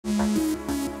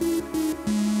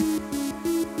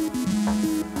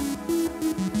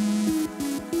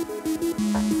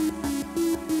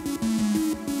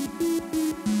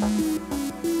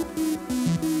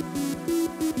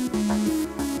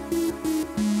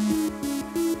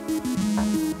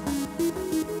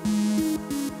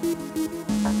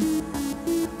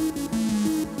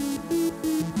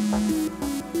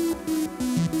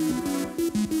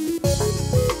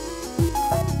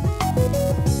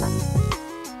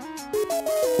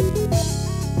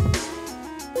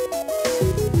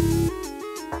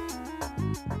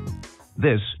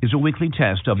This is a weekly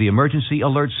test of the emergency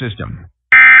alert system.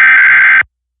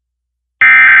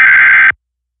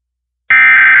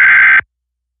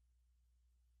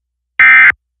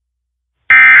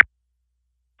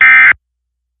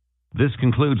 This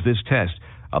concludes this test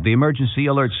of the emergency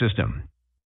alert system.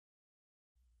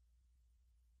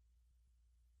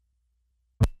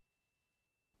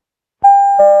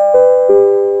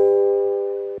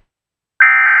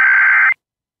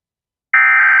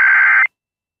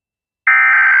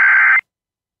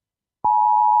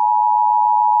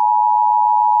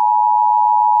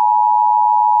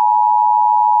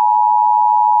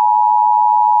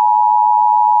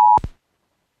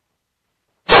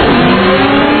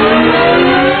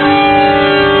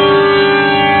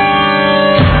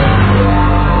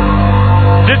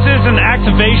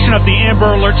 Of the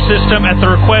Amber Alert system at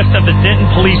the request of the Denton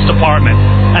Police Department.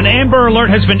 An Amber Alert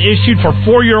has been issued for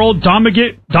 4-year-old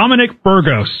Dominic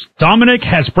Burgos. Dominic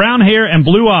has brown hair and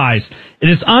blue eyes. It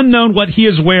is unknown what he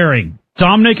is wearing.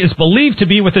 Dominic is believed to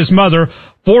be with his mother,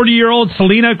 40-year-old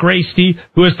Selena Gracey,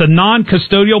 who is the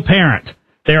non-custodial parent.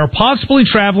 They are possibly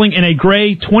traveling in a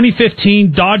gray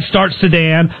 2015 Dodge Dart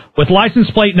sedan with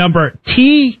license plate number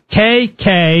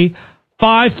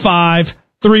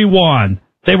TKK5531.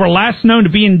 They were last known to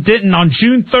be in Denton on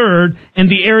June 3rd in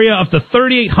the area of the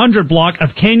 3800 block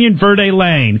of Canyon Verde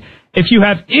Lane. If you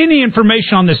have any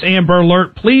information on this Amber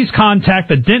Alert, please contact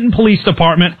the Denton Police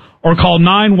Department or call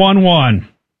 911.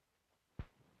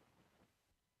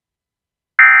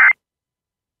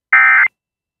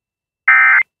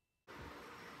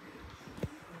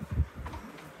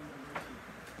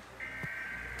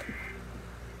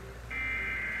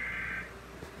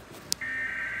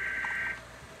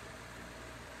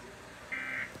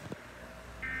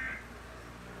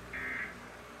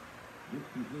 This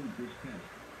concludes this test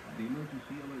of the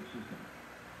emergency alert system.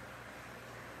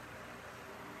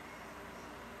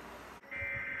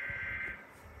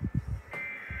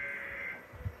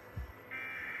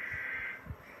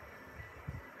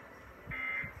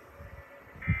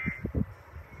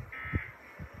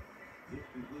 This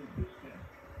concludes this test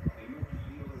of the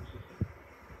emergency alert system.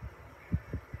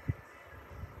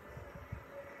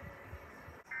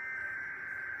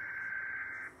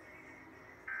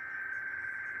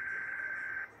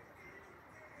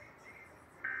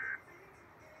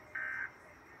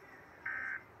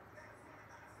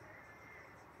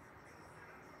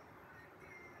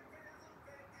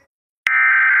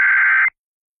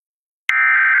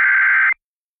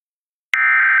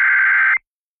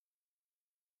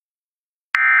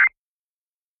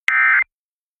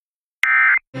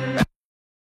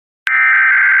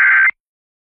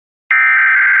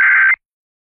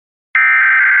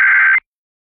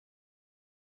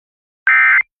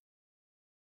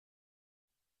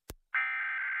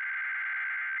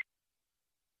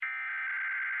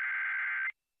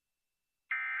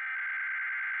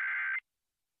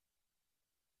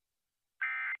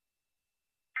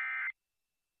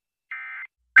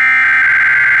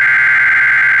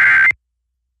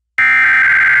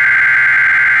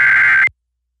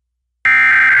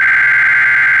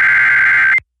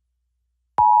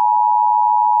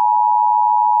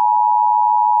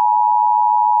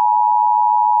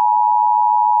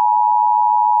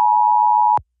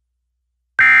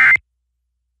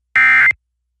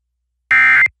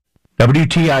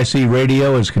 WTIC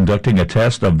Radio is conducting a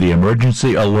test of the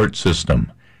emergency alert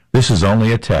system. This is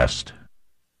only a test.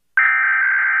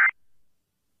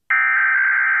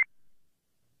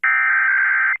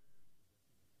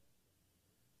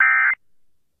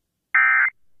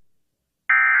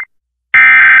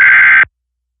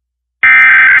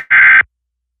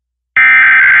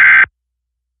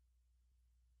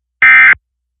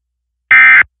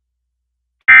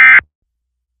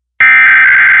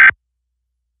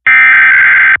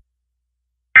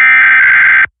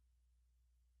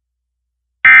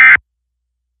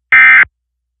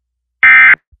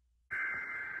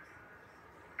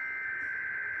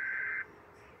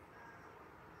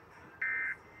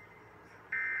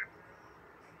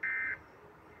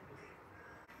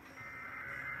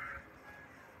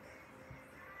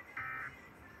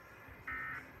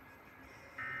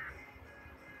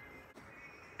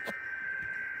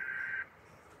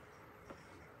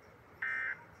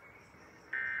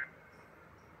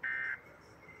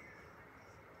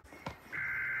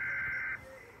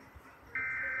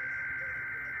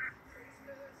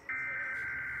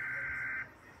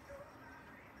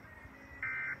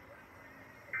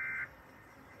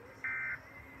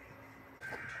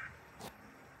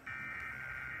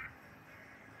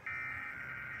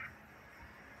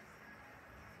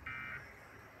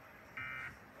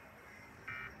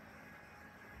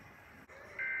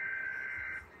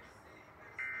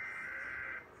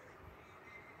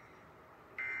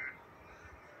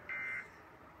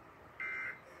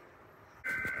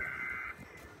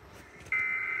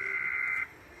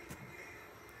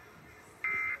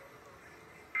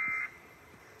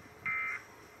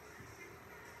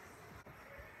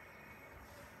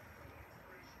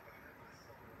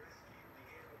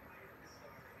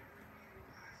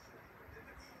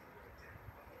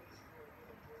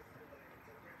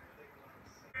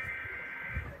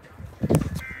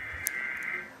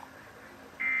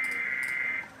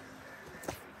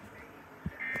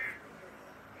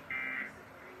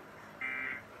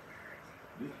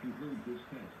 This concludes this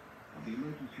test of the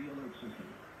emergency alert system.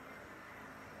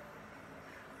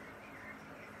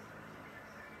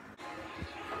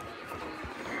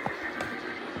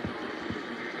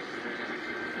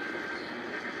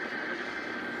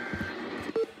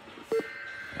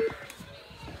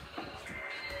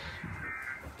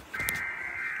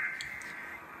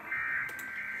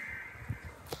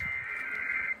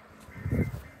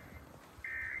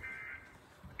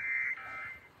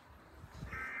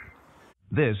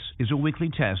 This is a weekly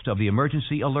test of the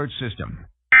emergency alert system.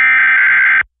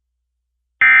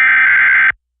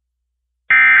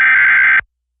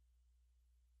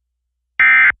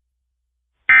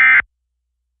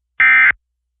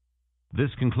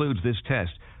 This concludes this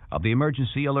test of the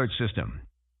emergency alert system.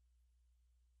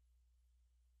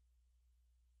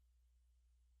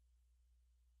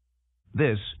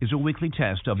 This is a weekly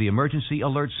test of the emergency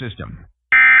alert system.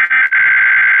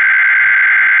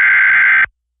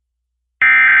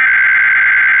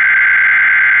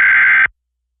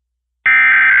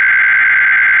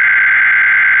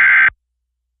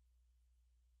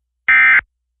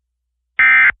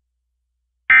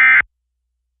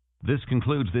 This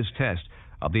concludes this test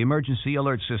of the emergency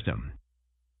alert system.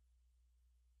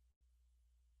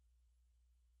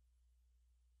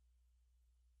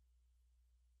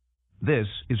 This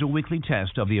is a weekly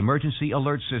test of the emergency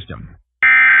alert system.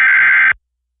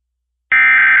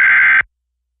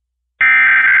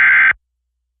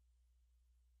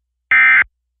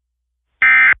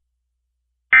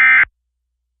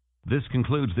 This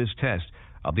concludes this test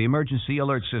of the emergency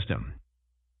alert system.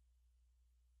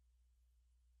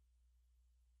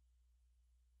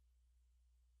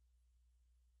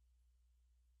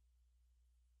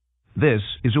 This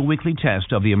is a weekly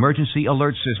test of the emergency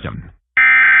alert system.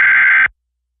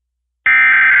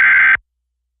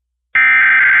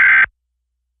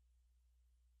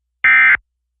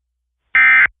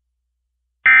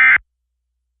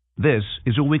 This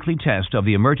is a weekly test of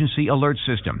the emergency alert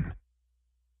system.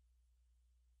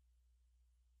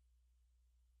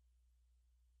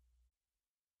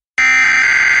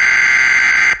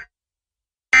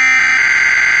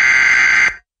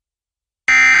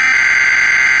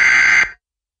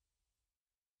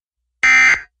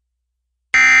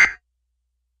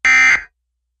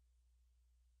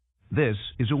 This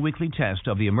is a weekly test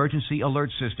of the emergency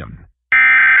alert system.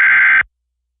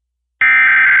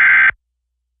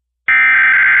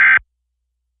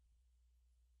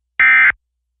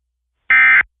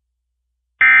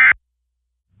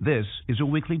 This is a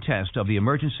weekly test of the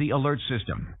emergency alert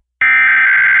system.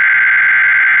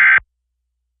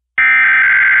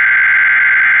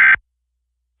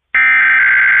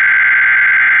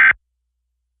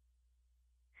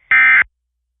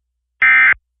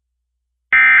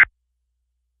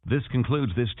 This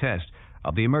concludes this test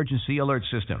of the emergency alert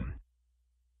system.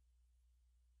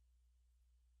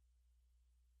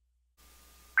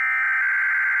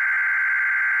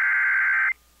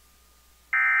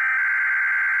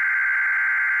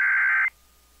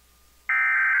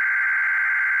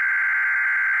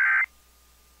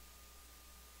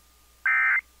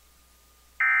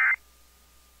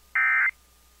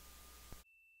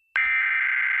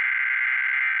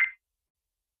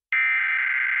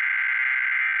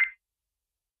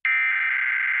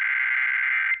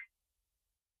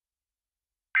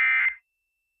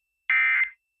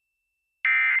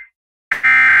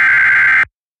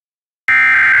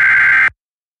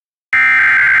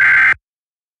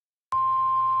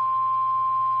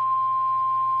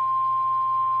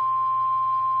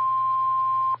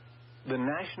 The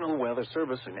National Weather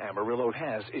Service in Amarillo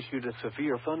has issued a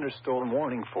severe thunderstorm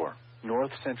warning for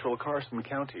north central Carson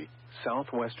County,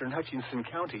 southwestern Hutchinson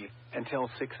County until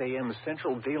 6 a.m.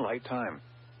 Central Daylight Time.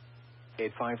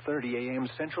 At 5:30 a.m.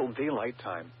 Central Daylight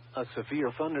Time, a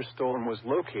severe thunderstorm was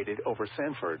located over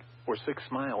Sanford, or 6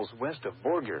 miles west of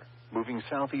Borger, moving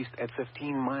southeast at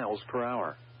 15 miles per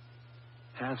hour.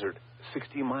 Hazard,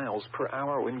 60 miles per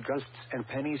hour wind gusts and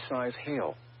penny-size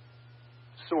hail.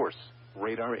 Source,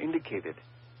 radar indicated.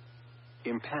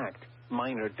 Impact,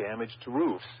 minor damage to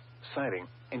roofs, siding,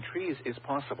 and trees is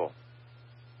possible.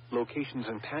 Locations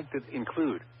impacted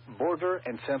include Borger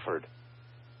and Sanford.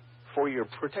 For your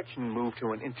protection, move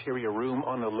to an interior room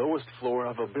on the lowest floor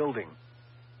of a building.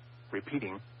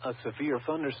 Repeating, a severe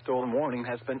thunderstorm warning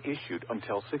has been issued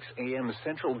until 6 a.m.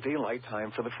 Central Daylight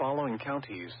Time for the following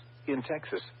counties in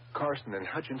Texas: Carson and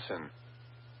Hutchinson.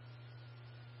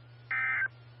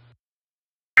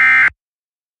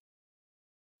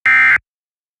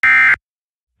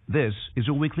 This is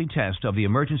a weekly test of the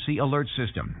emergency alert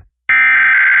system.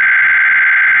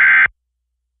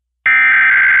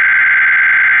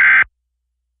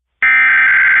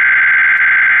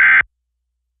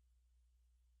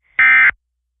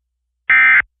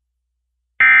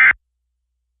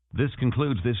 This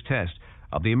concludes this test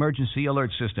of the emergency alert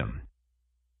system.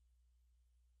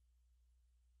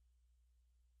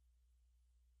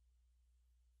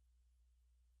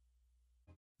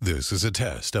 This is a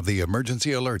test of the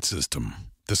emergency alert system.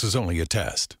 This is only a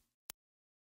test.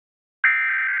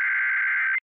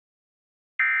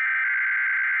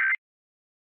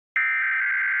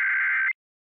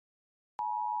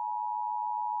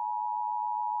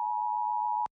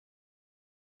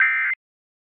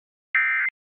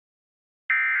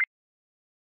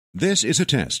 This is a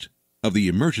test of the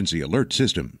emergency alert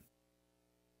system.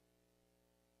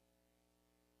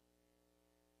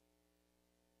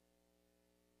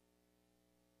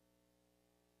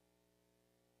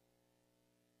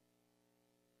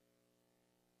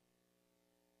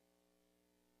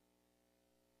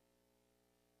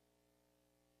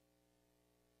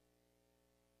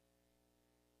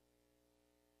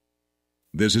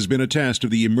 This has been a test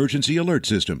of the emergency alert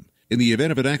system. In the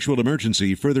event of an actual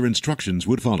emergency, further instructions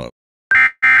would follow.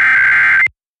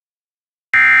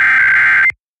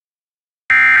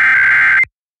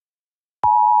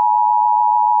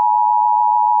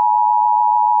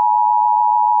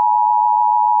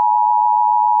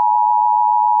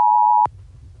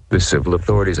 The civil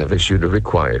authorities have issued a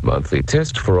required monthly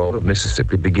test for all of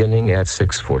Mississippi beginning at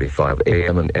 6:45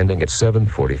 a.m. and ending at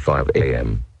 7:45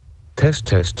 a.m. Test.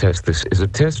 This is a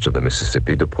test of the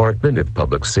Mississippi Department of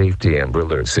Public Safety Amber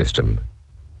Alert System.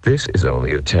 This is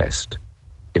only a test.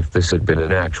 If this had been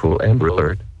an actual Amber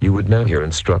Alert, you would now hear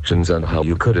instructions on how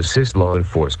you could assist law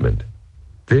enforcement.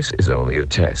 This is only a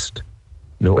test.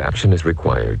 No action is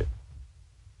required.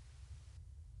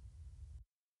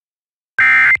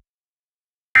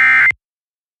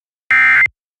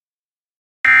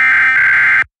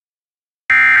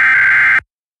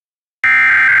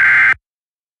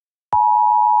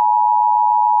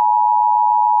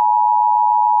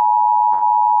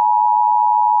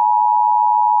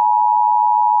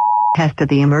 Test of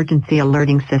the emergency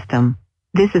alerting system.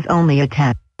 This is only a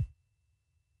test.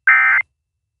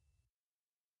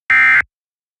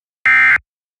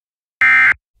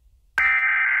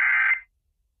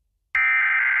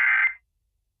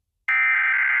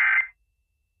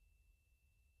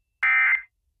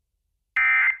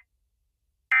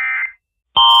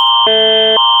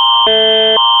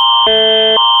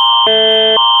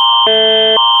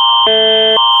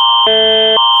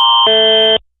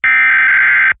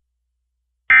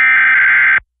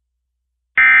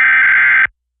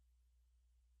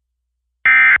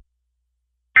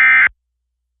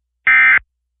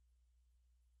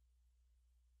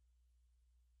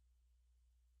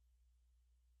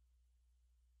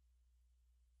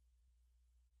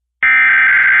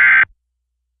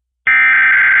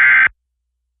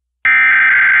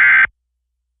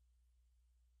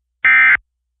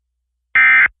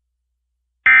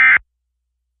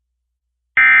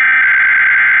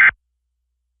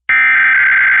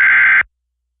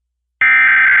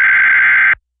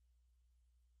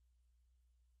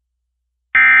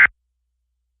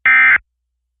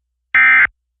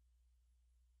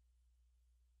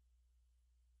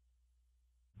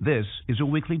 This is a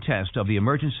weekly test of the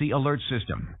emergency alert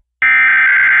system.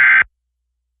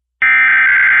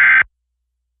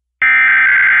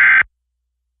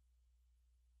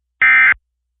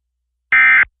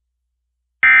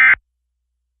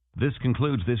 This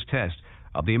concludes this test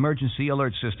of the emergency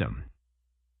alert system.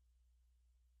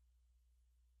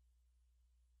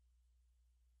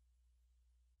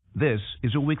 This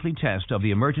is a weekly test of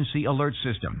the emergency alert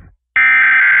system.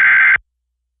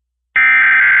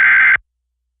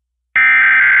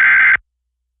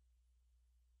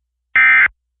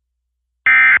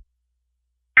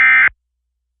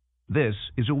 This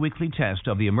is a weekly test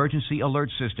of the emergency alert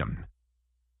system.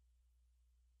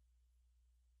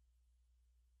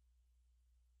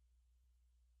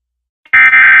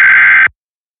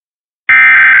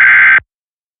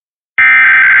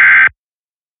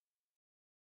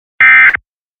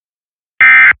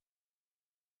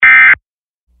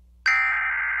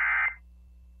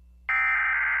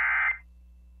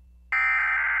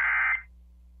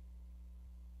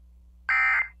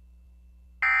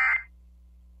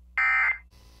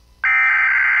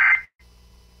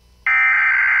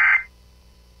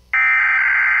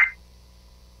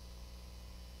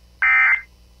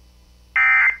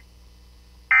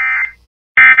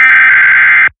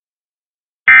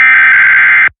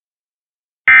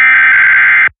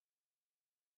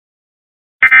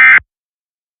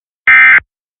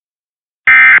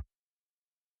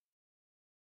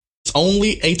 It's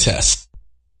only a test.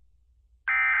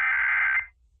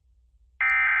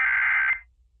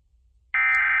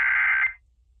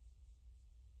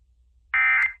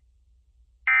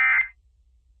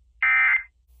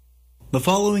 The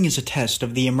following is a test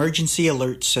of the emergency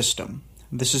alert system.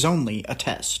 This is only a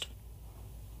test.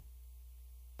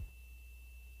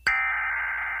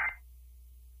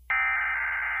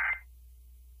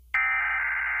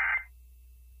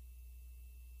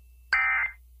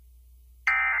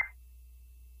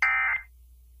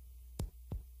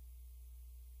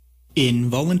 In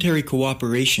voluntary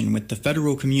cooperation with the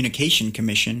Federal Communication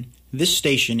Commission, this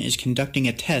station is conducting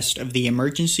a test of the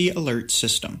emergency alert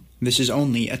system. This is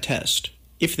only a test.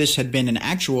 If this had been an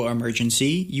actual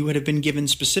emergency, you would have been given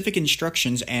specific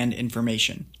instructions and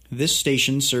information. This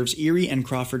station serves Erie and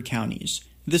Crawford counties.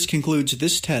 This concludes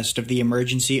this test of the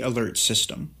emergency alert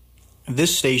system.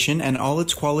 This station and all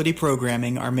its quality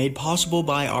programming are made possible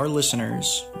by our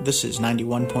listeners. This is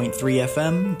 91.3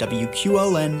 FM,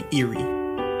 WQLN, Erie.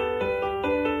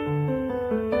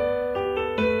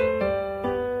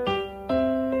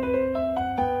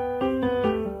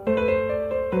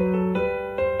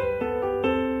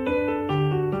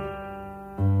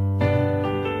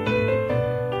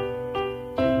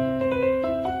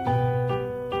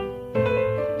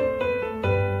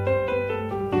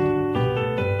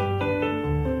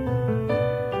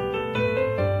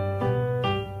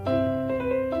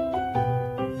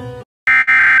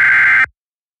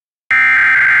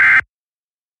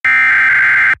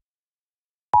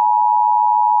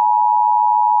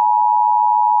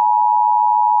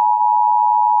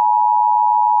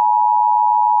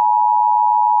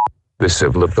 The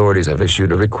civil authorities have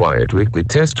issued a required weekly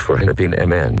test for Hennepin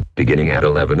MN, beginning at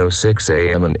 11:06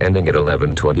 a.m. and ending at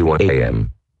 11:21 a.m.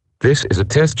 This is a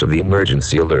test of the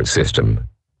emergency alert system.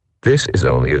 This is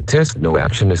only a test, no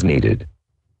action is needed.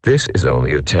 This is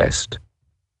only a test.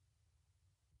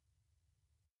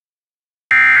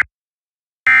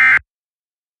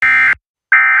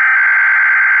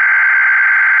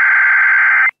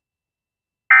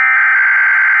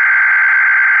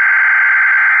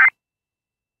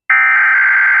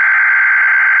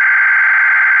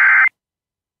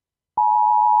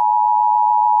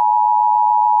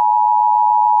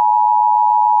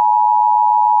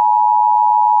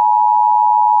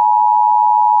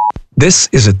 This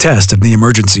is a test of the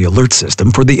emergency alert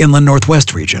system for the Inland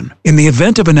Northwest region. In the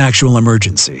event of an actual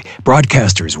emergency,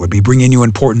 broadcasters would be bringing you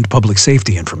important public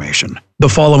safety information. The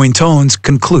following tones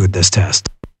conclude this test.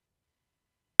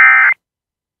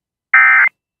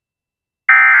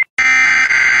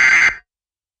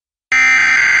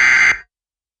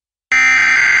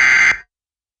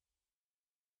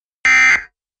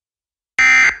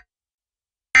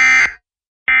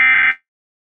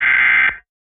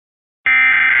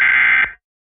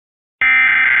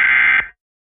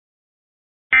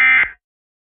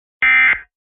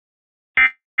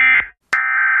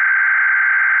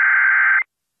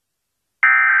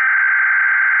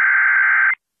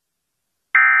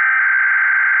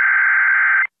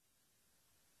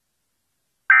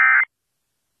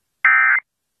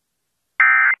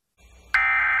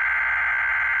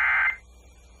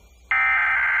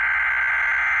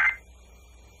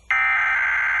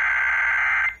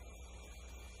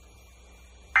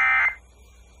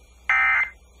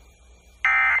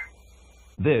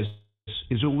 This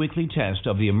is a weekly test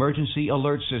of the emergency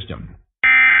alert system.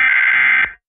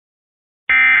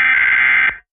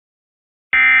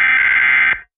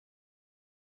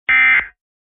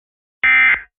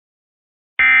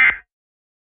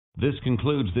 This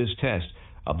concludes this test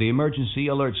of the emergency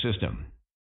alert system.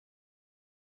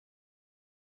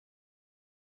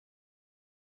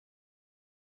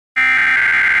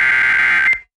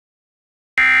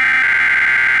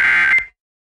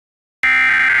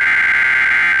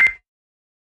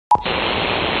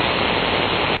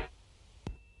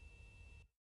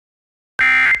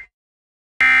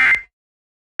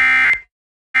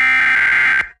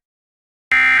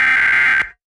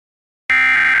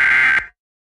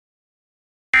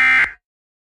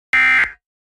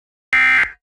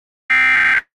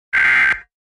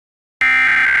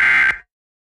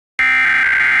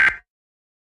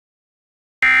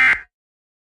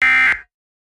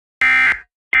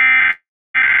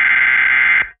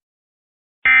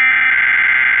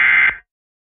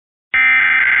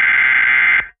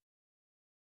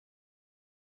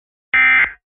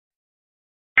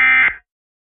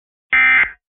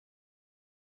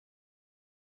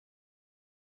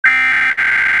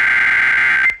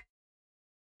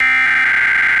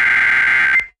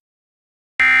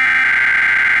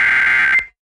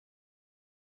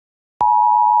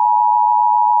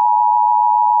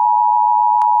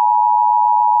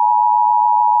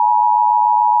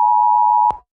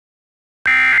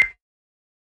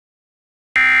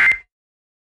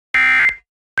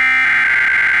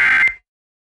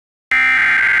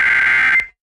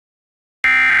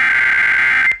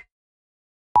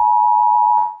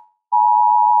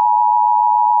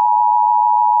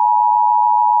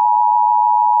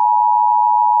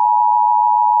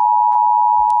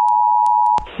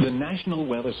 National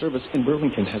Weather Service in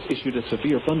Burlington has issued a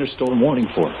severe thunderstorm warning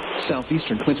for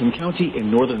southeastern Clinton County in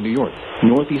northern New York,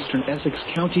 northeastern Essex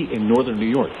County in northern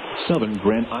New York, southern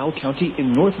Grand Isle County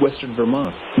in northwestern Vermont,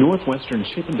 northwestern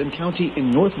Chittenden County in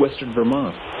northwestern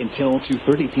Vermont until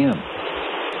 2:30 p.m.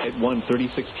 At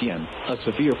 1:36 p.m., a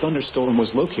severe thunderstorm was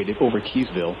located over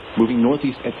Keysville, moving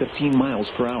northeast at 15 miles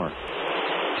per hour.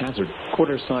 Hazard,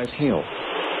 quarter-size hail.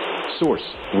 Source,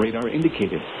 radar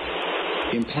indicated.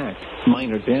 Impact,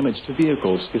 minor damage to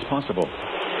vehicles is possible.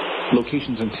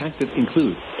 Locations impacted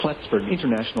include Plattsburgh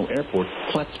International Airport,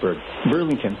 Plattsburgh,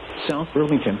 Burlington, South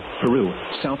Burlington, Peru,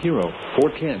 South Hero,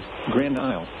 Fort Kent, Grand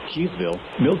Isle, Keysville,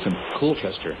 Milton,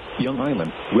 Colchester, Young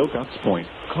Island, Wilcox Point,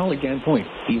 Colligan Point,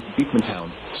 East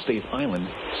Beekmantown, States Island,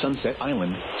 Sunset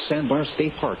Island, Sandbar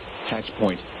State Park, Hatch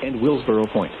Point, and Willsboro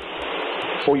Point.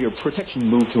 For your protection,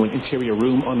 move to an interior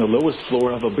room on the lowest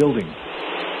floor of a building.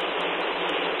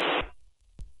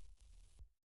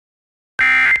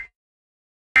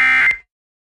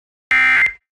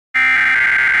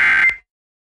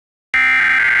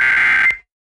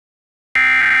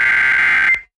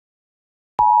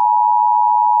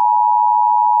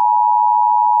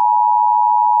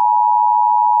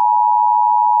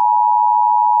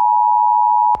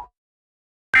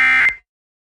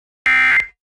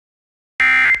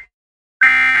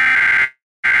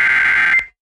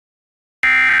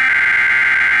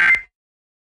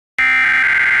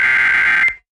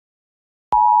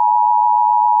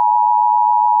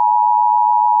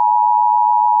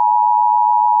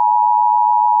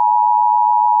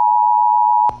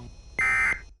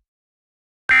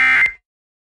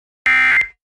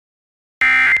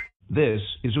 This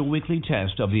is a weekly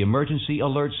test of the emergency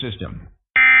alert system.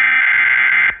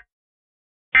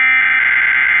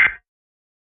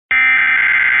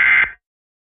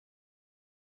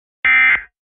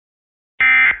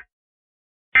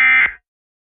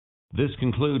 This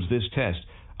concludes this test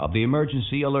of the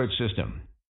emergency alert system.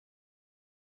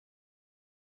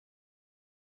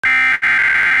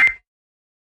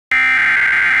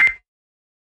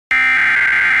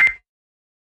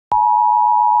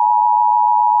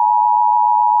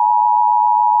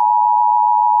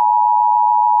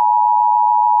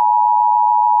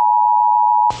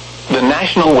 The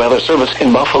National Weather Service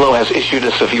in Buffalo has issued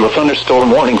a severe thunderstorm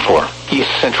warning for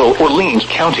East Central Orleans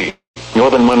County,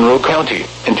 northern Monroe County,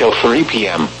 until 3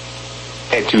 p.m.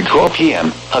 At 2:12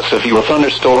 p.m., a severe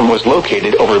thunderstorm was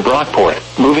located over Brockport,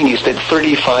 moving east at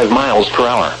 35 miles per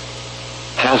hour.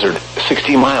 Hazard,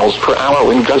 60 miles per hour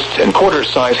wind gusts and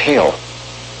quarter-size hail.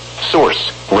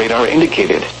 Source, radar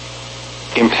indicated.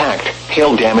 Impact,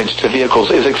 hail damage to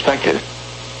vehicles is expected.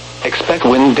 Expect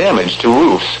wind damage to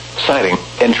roofs, siding,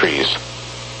 and trees.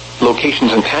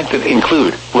 Locations impacted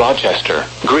include Rochester,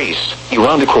 Greece,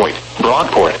 Irondequoit,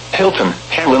 Brockport, Hilton,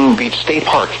 Hamlin Beach State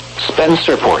Park,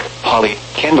 Spencerport, Holly,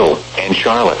 Kendall, and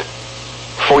Charlotte.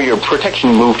 For your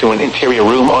protection, move to an interior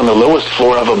room on the lowest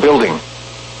floor of a building.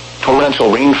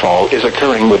 Torrential rainfall is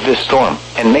occurring with this storm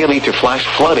and may lead to flash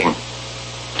flooding.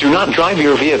 Do not drive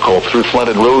your vehicle through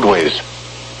flooded roadways.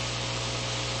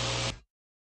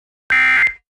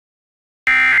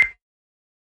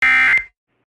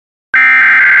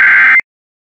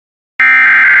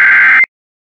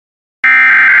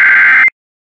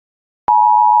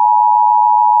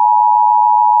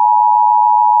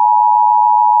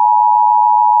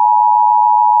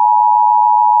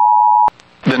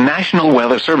 The National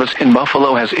Weather Service in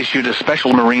Buffalo has issued a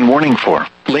special marine warning for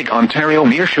Lake Ontario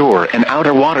near shore and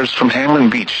outer waters from Hamlin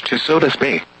Beach to Sodus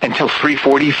Bay until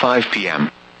 3:45 p.m.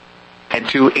 At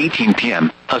 2:18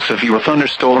 p.m., a severe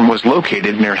thunderstorm was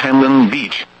located near Hamlin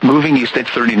Beach, moving east at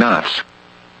 30 knots.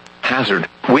 Hazard,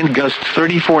 wind gusts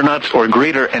 34 knots or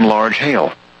greater and large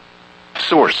hail.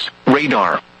 Source,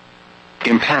 radar.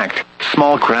 Impact,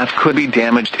 small craft could be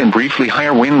damaged in briefly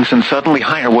higher winds and suddenly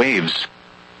higher waves.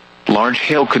 Large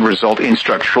hail could result in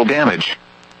structural damage.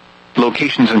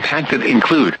 Locations impacted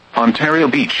include Ontario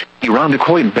Beach,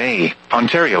 Irondequoit Bay,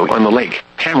 Ontario on the Lake,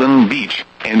 Hamlin Beach,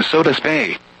 and Sodus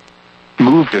Bay.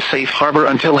 Move to safe harbor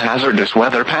until hazardous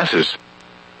weather passes.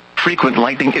 Frequent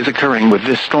lightning is occurring with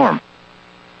this storm.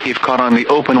 If caught on the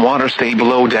open water, stay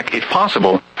below deck if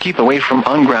possible. Keep away from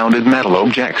ungrounded metal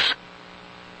objects.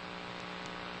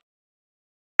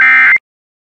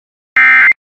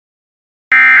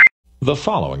 The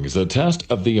following is a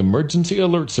test of the emergency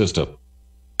alert system.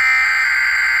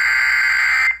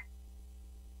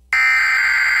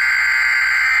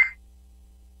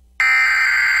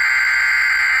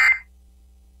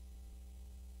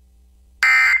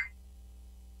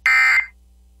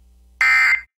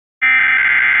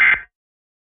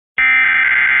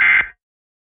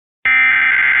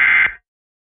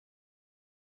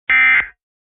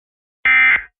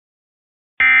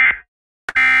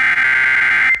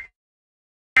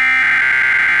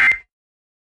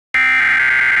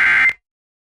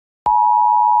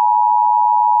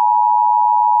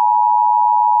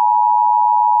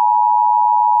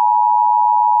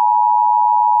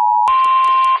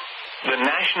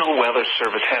 Weather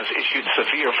Service has issued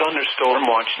Severe Thunderstorm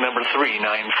Watch number 395,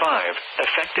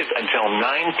 effective until 9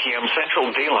 p.m.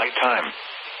 Central Daylight Time.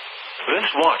 This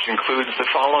watch includes the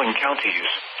following counties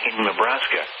in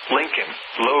Nebraska: Lincoln,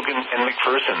 Logan, and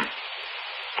McPherson.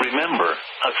 Remember,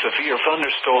 a severe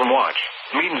thunderstorm watch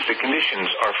means the conditions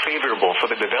are favorable for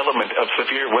the development of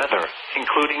severe weather,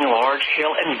 including large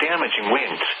hail and damaging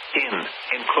winds in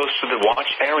and close to the watch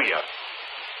area.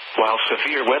 While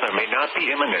severe weather may not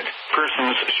be imminent,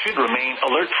 persons should remain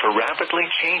alert for rapidly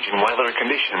changing weather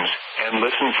conditions and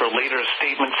listen for later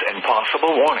statements and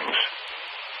possible warnings.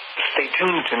 Stay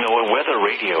tuned to NOAA weather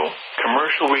radio,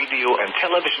 commercial radio and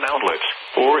television outlets,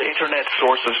 or internet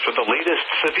sources for the latest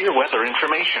severe weather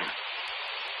information.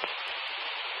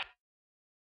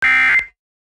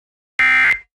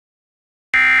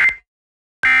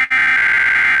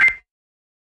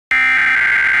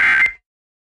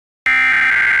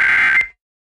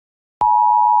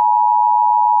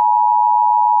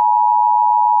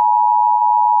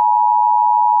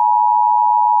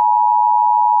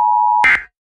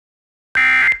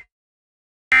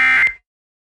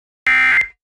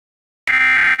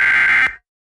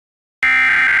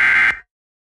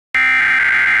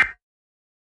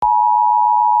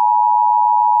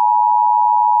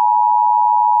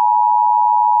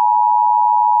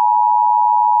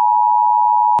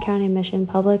 County Mission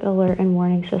Public Alert and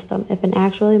Warning System. If an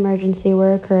actual emergency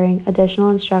were occurring,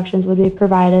 additional instructions would be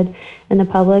provided and the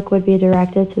public would be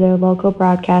directed to their local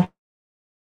broadcast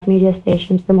media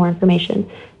stations for more information.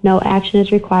 No action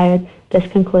is required.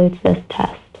 This concludes this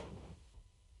test.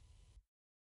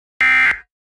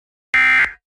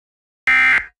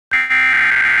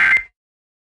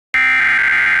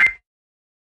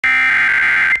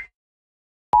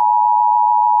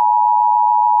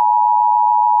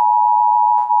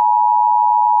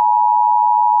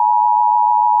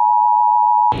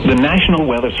 The National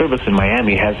Weather Service in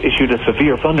Miami has issued a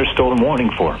severe thunderstorm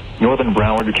warning for northern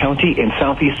Broward County in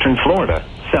southeastern Florida,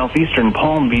 southeastern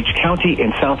Palm Beach County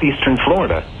in southeastern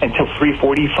Florida until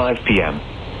 3:45 p.m.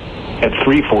 At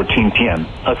 3:14 p.m.,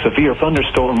 a severe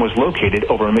thunderstorm was located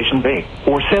over Mission Bay,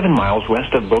 or 7 miles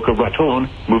west of Boca Raton,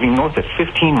 moving north at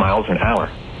 15 miles an hour.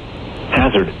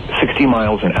 Hazard, 60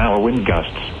 miles an hour wind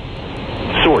gusts.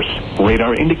 Source,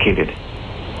 radar indicated.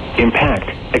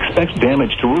 Impact, expects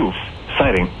damage to roofs,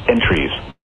 siding, and trees.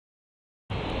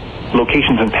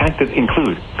 Locations impacted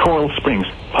include Coral Springs,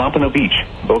 Pompano Beach,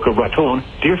 Boca Raton,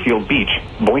 Deerfield Beach,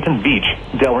 Boynton Beach,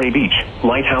 Delray Beach,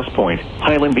 Lighthouse Point,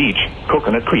 Highland Beach,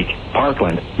 Coconut Creek,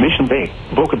 Parkland, Mission Bay,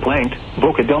 Boca Blanc,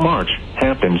 Boca Del Mar,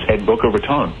 Hamptons at Boca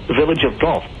Raton, Village of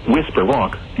Gulf, Whisper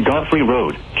Rock, Godfrey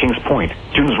Road, Kings Point,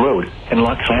 Dunes Road, and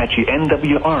Loxahatchee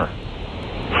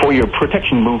NWR. For your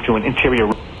protection, move to an interior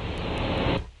room.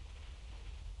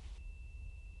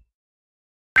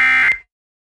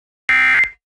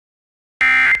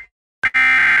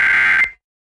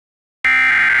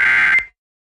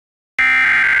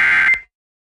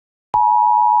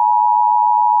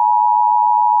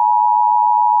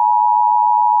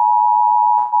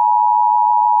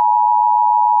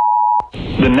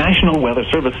 The National Weather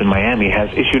Service in Miami has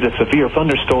issued a severe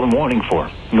thunderstorm warning for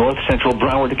north central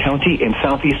Broward County in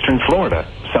southeastern Florida,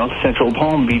 south central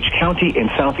Palm Beach County in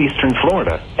southeastern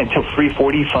Florida until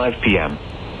 3:45 p.m.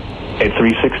 At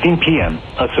 3:16 p.m.,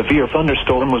 a severe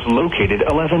thunderstorm was located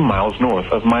 11 miles north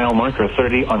of mile marker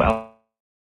 30 on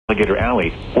Alligator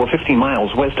Alley, or 15 miles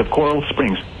west of Coral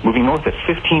Springs, moving north at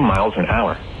 15 miles an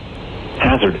hour.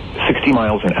 Hazard, 60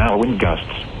 miles an hour wind gusts.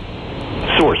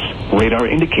 Source, radar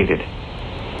indicated.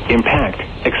 Impact,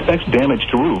 expects damage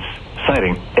to roofs,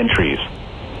 siding, and trees.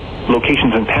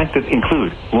 Locations impacted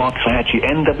include Loxahatchee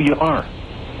NWR.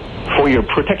 For your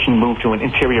protection, move to an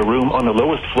interior room on the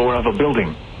lowest floor of a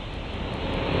building.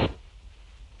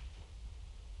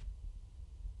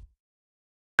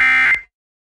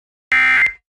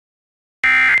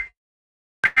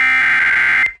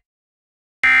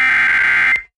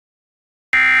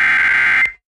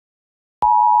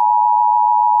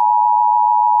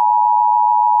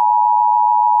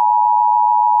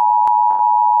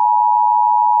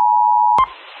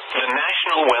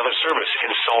 National Weather Service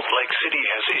in Salt Lake City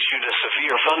has issued a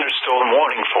severe thunderstorm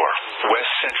warning for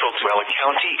west central Tualatin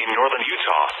County in northern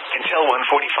Utah until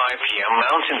 1:45 p.m.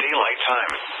 Mountain Daylight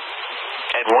Time.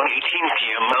 At 1:18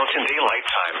 p.m. Mountain Daylight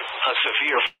Time, a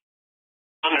severe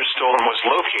thunderstorm was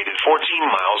located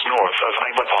 14 miles north of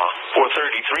Iwapa, or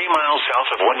 33 miles south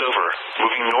of Wendover,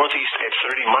 moving northeast at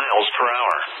 30 miles per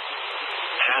hour.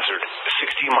 Hazard,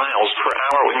 60 miles per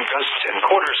hour wind gusts and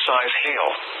quarter-size hail.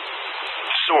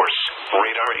 Source,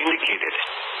 radar indicated.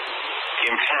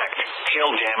 Impact,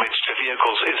 hail damage to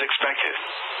vehicles is expected.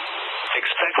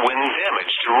 Expect wind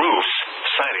damage to roofs,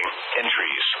 siding, and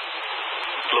trees.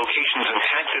 Locations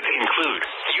impacted include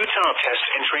Utah Test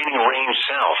and Training Range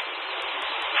South.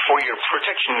 For your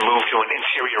protection, move to an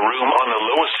interior room on the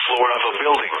lowest floor of a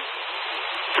building.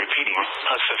 Repeating,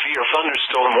 a severe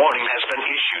thunderstorm warning has been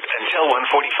issued until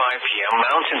 1:45 p.m.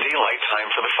 Mountain Daylight Time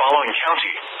for the following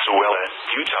county: Tooele,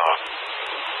 Utah.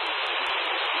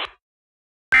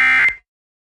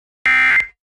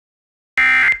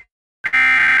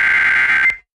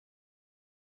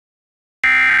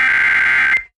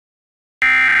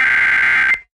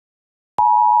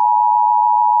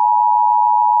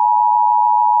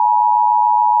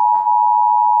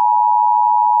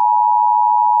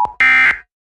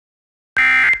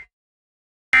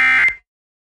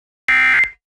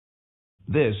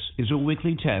 This is a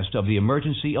weekly test of the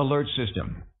emergency alert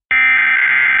system.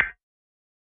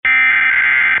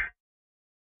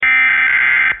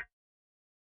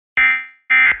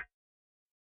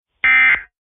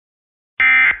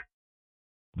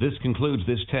 This concludes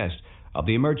this test of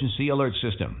the emergency alert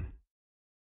system.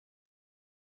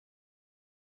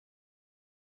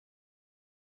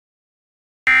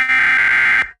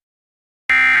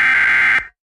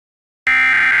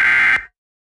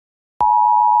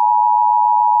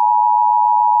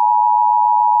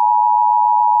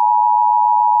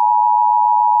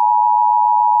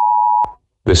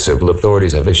 The civil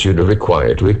authorities have issued a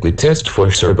required weekly test for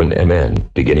Serban MN,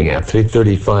 beginning at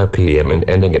 3:35 p.m. and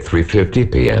ending at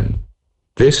 3:50 p.m.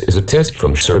 This is a test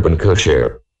from Serban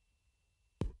Kosher.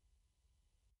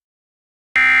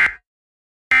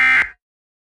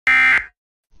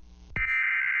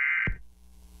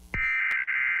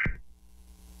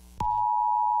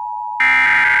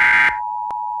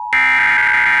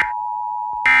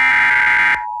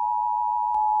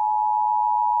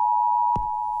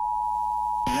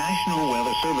 National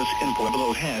Weather Service in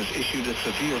Pueblo has issued a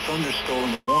severe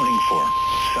thunderstorm warning for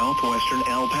southwestern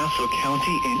El Paso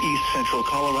County and east central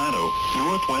Colorado,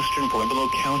 northwestern Pueblo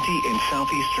County and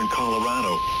southeastern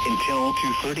Colorado until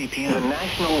 2:30 p.m. The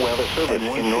National Weather Service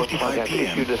in North has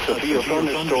issued a severe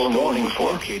thunderstorm warning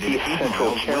for east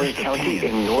central Cherry County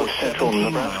and north central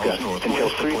Nebraska until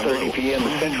 3:30 p.m.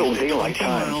 Central Daylight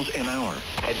Time.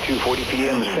 At 2:40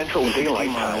 p.m. Central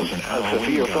Daylight Time, a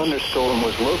severe thunderstorm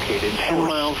was located 10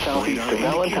 miles southeast of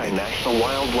Valentine National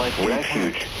Wildlife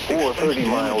Refuge, or 30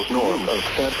 miles north of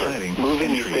Sedford, moving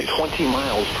east at 20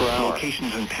 miles per hour.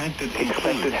 Locations impacted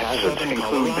expected hazards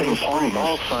include ping pong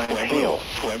ball signs, hail.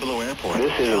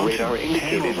 This is a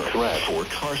radar-indicated threat.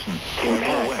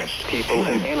 Impact, people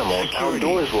and animals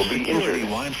outdoors will be injured.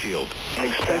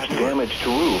 Expect damage to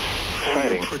roofs,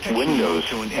 siding, windows,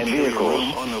 and vehicles.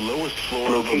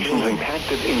 Locations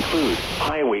impacted include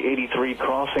Highway 83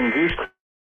 crossing Goose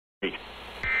Creek.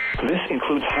 This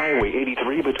includes Highway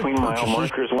 83 between mile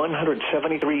markers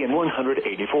 173 and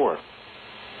 184.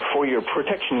 For your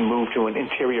protection, move to an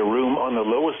interior room on the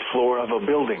lowest floor of a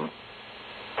building.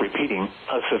 Repeating,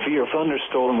 a severe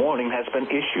thunderstorm warning has been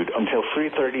issued until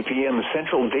 3:30 p.m.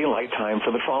 Central Daylight Time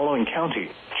for the following county: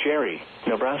 Cherry,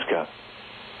 Nebraska.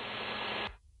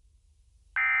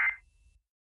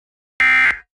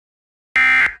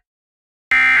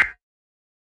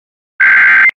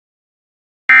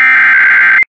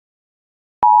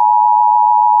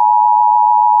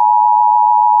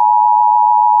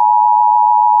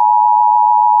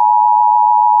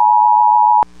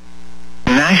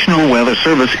 National Weather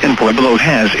Service in Pueblo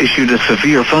has issued a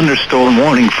severe thunderstorm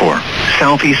warning for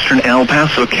southeastern El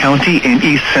Paso County and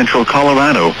east central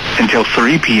Colorado until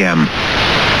 3 p.m.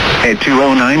 At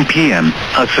 2:09 p.m.,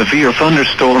 a severe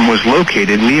thunderstorm was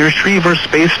located near Schriever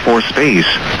Space Force Base,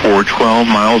 or 12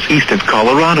 miles east of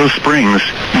Colorado Springs,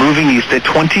 moving east at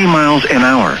 20 miles an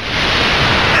hour.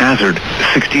 Hazard,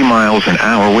 60 miles an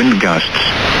hour wind gusts.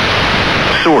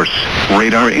 Source,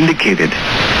 radar indicated.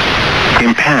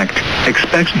 Impact,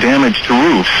 expects damage to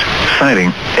roofs,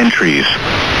 siding, and trees.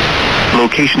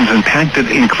 Locations impacted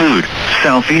include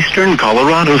southeastern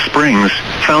Colorado Springs,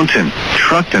 Fountain,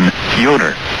 Truckton,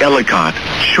 Yoder, Ellicott,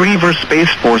 Schriever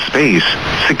Space Force Base,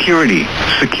 Security,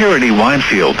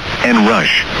 Widefield, and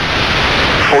Rush.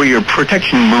 For your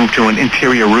protection, move to an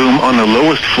interior room on the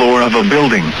lowest floor of a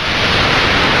building.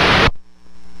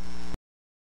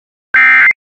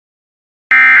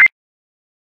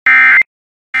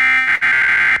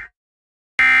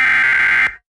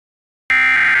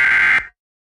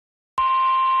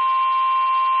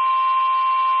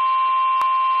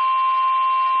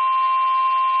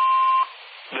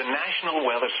 National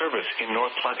Weather Service in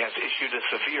North Platte has issued a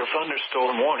severe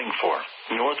thunderstorm warning for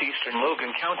northeastern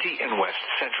Logan County in west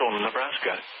central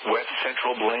Nebraska, west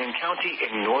central Blaine County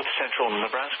in north central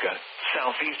Nebraska,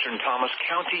 southeastern Thomas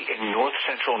County in north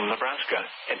central Nebraska,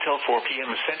 until 4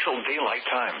 p.m. Central Daylight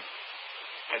Time.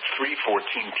 At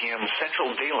 3:14 p.m.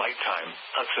 Central Daylight Time,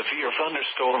 a severe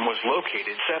thunderstorm was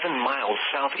located 7 miles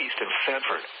southeast of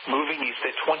Thetford, moving east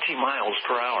at 20 miles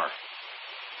per hour.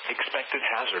 Expected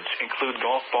hazards include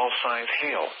golf ball-size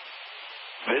hail.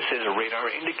 This is a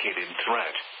radar-indicated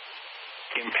threat.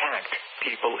 Impact,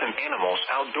 people and animals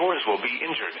outdoors will be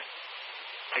injured.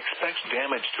 Expect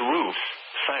damage to roofs,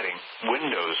 siding,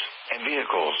 windows, and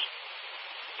vehicles.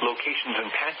 Locations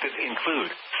impacted include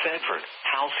Thetford,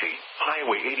 Halsey,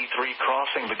 Highway 83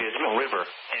 crossing the Dismal River,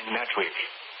 and Netwick.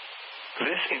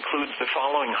 This includes the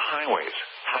following highways: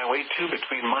 Highway 2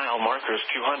 between mile markers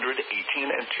 218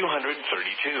 and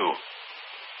 232.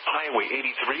 Highway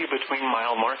 83 between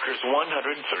mile markers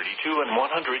 132 and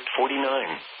 149.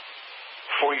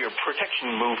 For your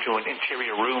protection, move to an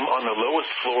interior room on the lowest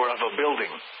floor of a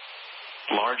building.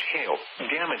 Large hail,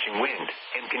 damaging wind,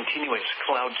 and continuous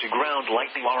cloud-to-ground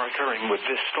lightning are occurring with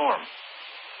this storm.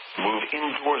 Move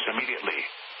indoors immediately.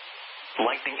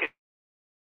 Lightning is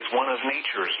one of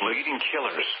nature's leading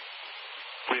killers.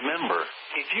 Remember,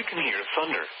 if you can hear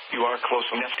thunder, you are close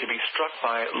enough to be struck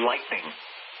by lightning.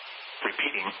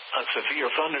 Repeating, a severe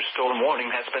thunderstorm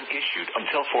warning has been issued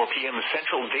until 4 p.m.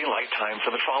 Central Daylight Time for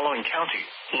the following county: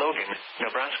 Logan,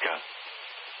 Nebraska.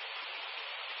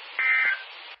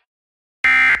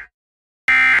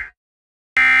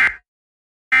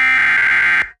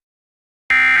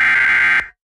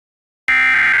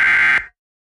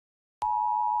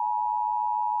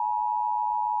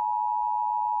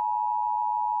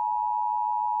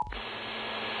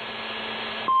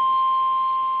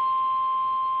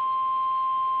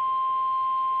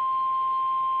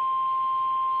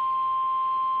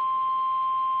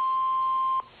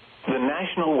 The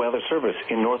National Weather Service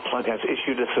in North Platte has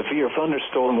issued a severe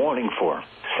thunderstorm warning for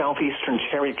southeastern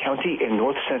Cherry County in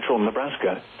north central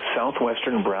Nebraska,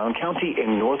 southwestern Brown County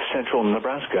in north central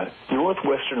Nebraska,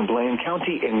 northwestern Blaine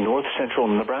County in north central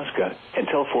Nebraska,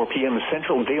 until 4 p.m.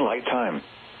 Central Daylight Time.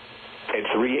 At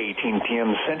 3:18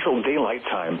 p.m. Central Daylight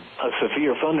Time, a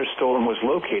severe thunderstorm was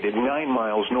located 9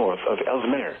 miles north of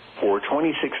Ellesmere, or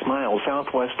 26 miles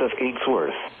southwest of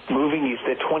Aidsworth, moving east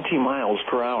at 20 miles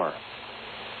per hour.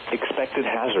 Expected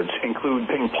hazards include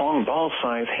ping-pong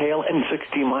ball-size hail and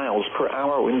 60 miles per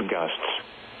hour wind gusts.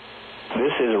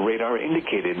 This is a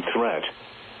radar-indicated threat.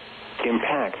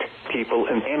 Impact, people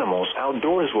and animals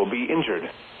outdoors will be injured.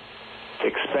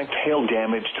 Expect hail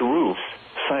damage to roofs,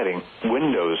 siding,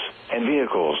 windows, and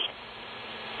vehicles.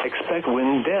 Expect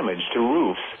wind damage to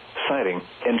roofs, siding,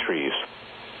 and trees.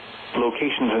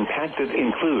 Locations impacted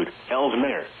include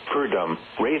Ellesmere, Purdom,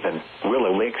 Raven,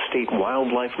 Willow Lake State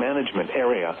Wildlife Management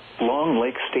Area, Long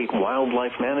Lake State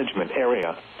Wildlife Management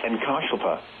Area, and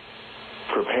Koshalpa.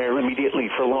 Prepare immediately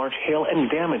for large hail and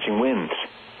damaging winds.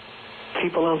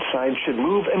 People outside should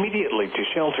move immediately to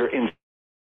shelter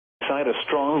inside a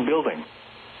strong building.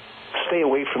 Stay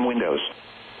away from windows.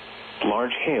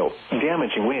 Large hail,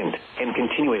 damaging wind, and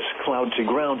continuous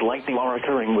cloud-to-ground lightning are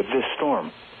occurring with this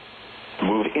storm.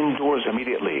 Move indoors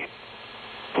immediately.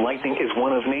 Lightning is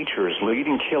one of nature's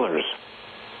leading killers.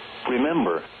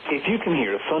 Remember, if you can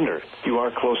hear thunder, you are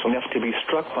close enough to be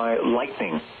struck by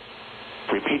lightning.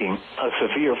 Repeating, a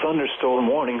severe thunderstorm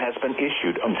warning has been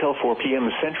issued until 4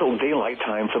 p.m. Central Daylight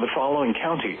Time for the following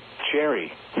county: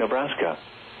 Cherry, Nebraska.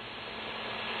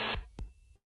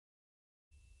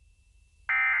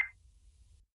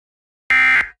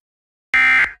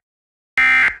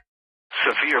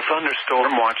 Severe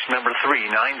thunderstorm watch number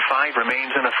 395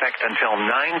 remains in effect until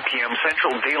 9 p.m.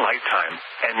 Central Daylight Time,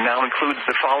 and now includes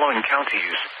the following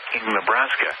counties: in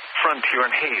Nebraska, Frontier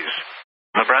and Hayes,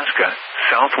 Nebraska,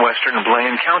 southwestern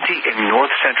Blaine County in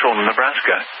north central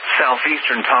Nebraska,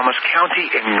 southeastern Thomas County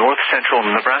in north central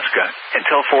Nebraska,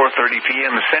 until 4:30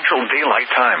 p.m. Central Daylight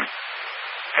Time.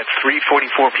 At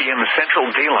 3:44 p.m. Central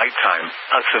Daylight Time,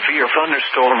 a severe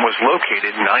thunderstorm was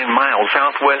located 9 miles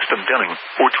southwest of Dunning,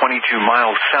 or 22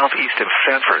 miles southeast of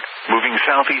Thetford, moving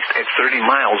southeast at 30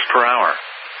 miles per hour.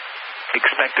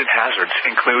 Expected hazards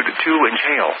include 2-inch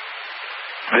hail.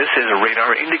 This is a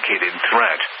radar-indicated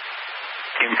threat.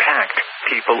 Impact,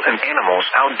 people and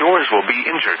animals outdoors will be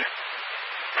injured.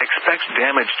 Expect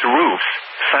damage to roofs,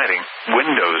 siding,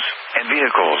 windows, and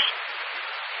vehicles.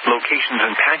 Locations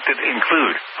impacted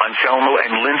include Anselmo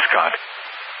and Linscott.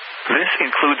 This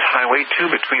includes Highway 2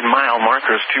 between mile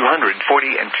markers 240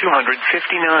 and 259.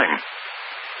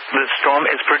 The storm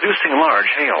is producing large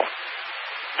hail.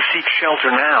 Seek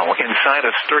shelter now inside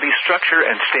a sturdy structure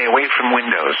and stay away from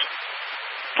windows.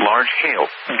 Large hail,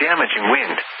 damaging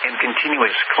wind, and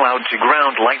continuous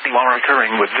cloud-to-ground lightning are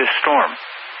occurring with this storm.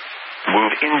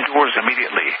 Move indoors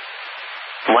immediately.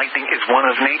 Lightning is one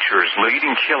of nature's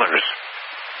leading killers.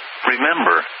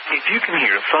 Remember, if you can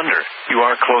hear thunder, you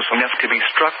are close enough to be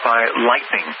struck by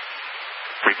lightning.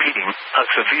 Repeating, a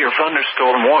severe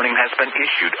thunderstorm warning has been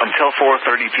issued until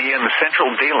 4:30 p.m.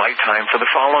 Central Daylight Time for the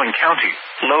following county: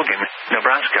 Logan,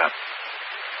 Nebraska.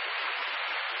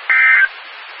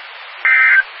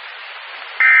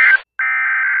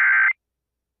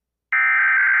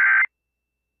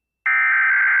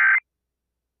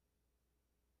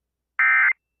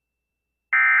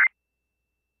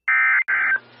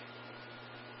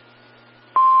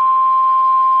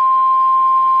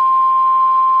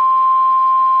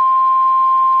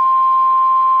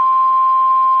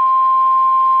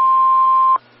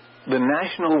 The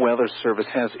National Weather Service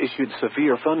has issued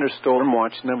Severe Thunderstorm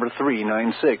Watch number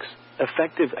 396,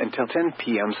 effective until 10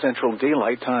 p.m. Central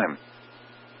Daylight Time.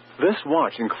 This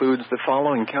watch includes the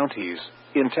following counties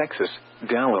in Texas: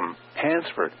 Dallam,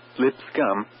 Hansford,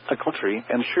 Lipscomb, Autry,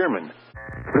 and Sherman.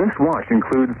 This watch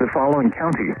includes the following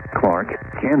counties: Clark,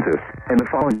 Kansas, and the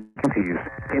following counties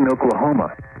in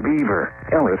Oklahoma: Beaver,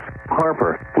 Ellis,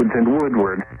 Harper, Woods and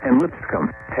Woodward, and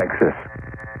Lipscomb, Texas.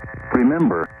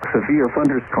 Remember, severe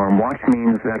thunderstorm watch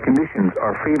means that conditions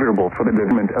are favorable for the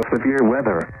development of severe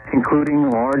weather,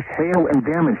 including large hail and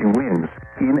damaging winds,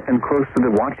 in and close to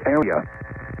the watch area.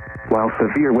 While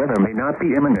severe weather may not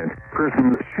be imminent,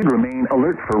 persons should remain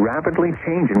alert for rapidly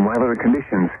changing weather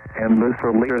conditions and listen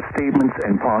for later statements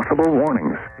and possible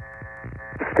warnings.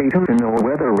 Stay tuned to our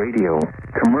weather radio,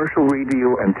 commercial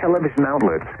radio and television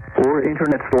outlets, or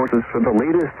internet sources for the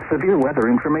latest severe weather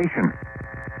information.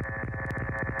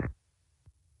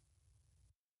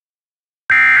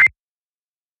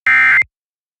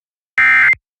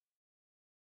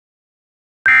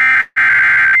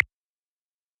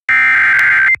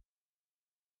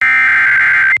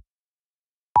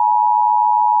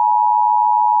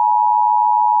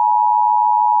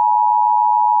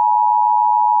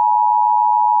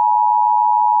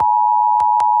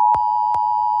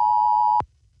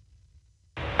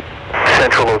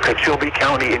 Central Okeechobee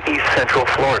County in East Central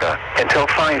Florida until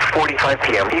 5:45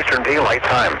 p.m. Eastern Daylight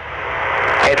Time.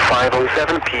 At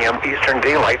 5:07 p.m. Eastern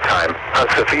Daylight Time, a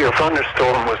severe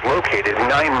thunderstorm was located 9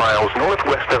 miles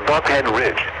northwest of Buckhead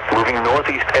Ridge, moving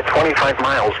northeast at 25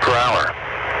 miles per hour.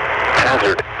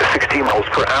 Hazard: 60 miles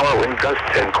per hour wind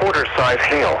gusts and quarter-size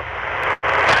hail.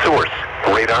 Source: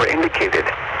 radar indicated.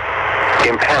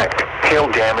 Impact: hail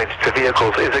damage to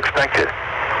vehicles is expected.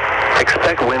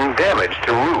 Expect wind damage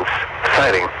to roofs,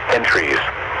 siding, and trees.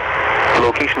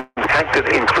 Locations impacted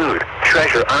include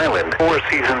Treasure Island, Four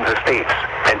Seasons Estates,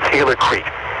 and Taylor Creek.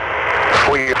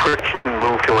 For your protection,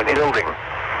 move to an building.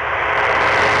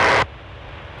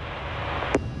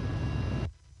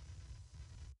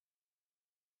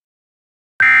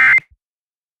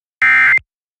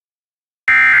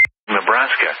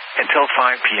 Nebraska, until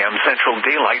 5 p.m. Central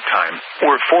Daylight Time,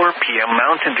 or 4 p.m.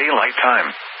 Mountain Daylight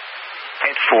Time.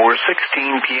 At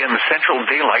 4:16 p.m. Central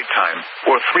Daylight Time,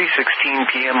 or 3:16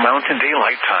 p.m. Mountain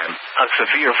Daylight Time, a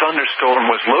severe thunderstorm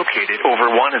was located over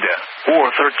Wanada,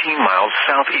 or 13 miles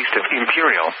southeast of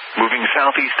Imperial, moving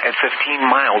southeast at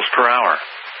 15 miles per hour.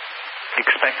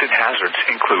 Expected hazards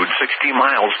include 60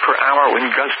 miles per hour wind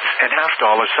gusts and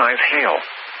half-dollar-size hail.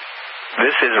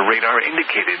 This is a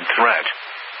radar-indicated threat.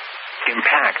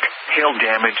 Impact: hail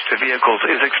damage to vehicles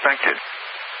is expected.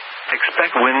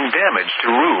 Expect wind damage to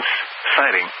roofs,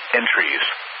 siding, and trees.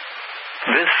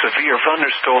 This severe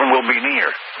thunderstorm will be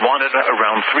near Wanada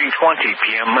around 3:20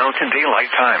 p.m. Mountain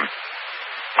Daylight Time.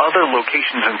 Other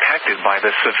locations impacted by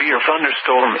the severe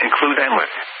thunderstorm include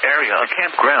Enlet Area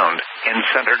Campground and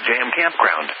Center Dam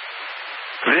Campground.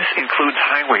 This includes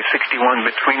Highway 61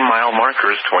 between mile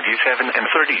markers 27 and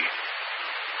 30.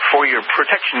 For your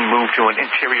protection, move to an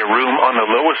interior room on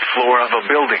the lowest floor of a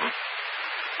building.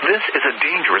 This is a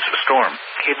dangerous storm,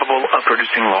 capable of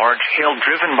producing large hail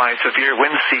driven by severe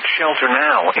winds. Seek shelter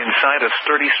now inside a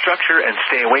sturdy structure and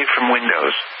stay away from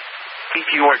windows. If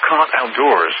you are caught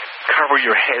outdoors, cover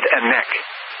your head and neck.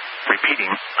 Repeating,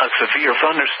 a severe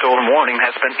thunderstorm warning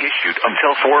has been issued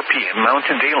until 4 p.m.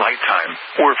 Mountain Daylight Time,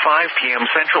 or 5 p.m.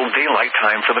 Central Daylight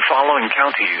Time for the following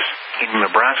counties in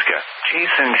Nebraska: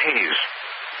 Chase and Hayes.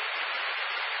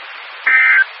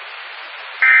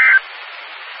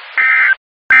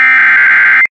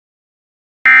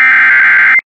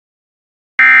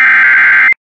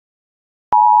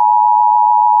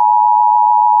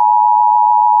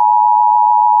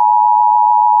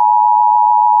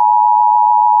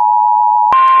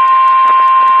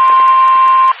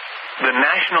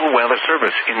 National Weather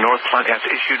Service in North Platte has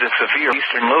issued a severe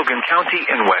eastern Logan County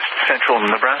in west central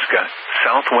Nebraska,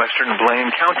 southwestern Blaine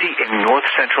County in north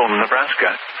central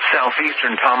Nebraska,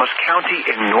 southeastern Thomas County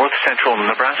in north central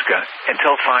Nebraska,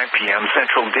 until 5 p.m.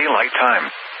 Central Daylight Time.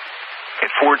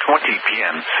 At 4:20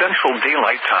 p.m. Central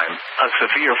Daylight Time, a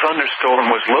severe thunderstorm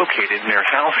was located near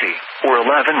Halsey, or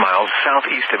 11 miles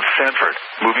southeast of Sanford,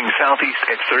 moving southeast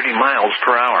at 30 miles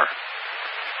per hour.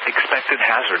 Expected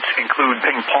hazards include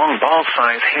ping-pong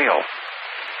ball-size hail.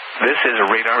 This is a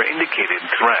radar-indicated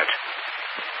threat.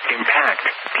 Impact,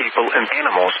 people and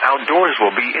animals outdoors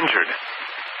will be injured.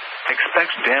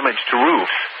 Expect damage to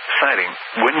roofs, siding,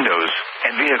 windows,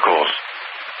 and vehicles.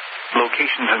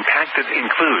 Locations impacted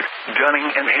include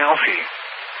Dunning and Halsey.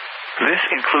 This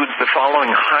includes the following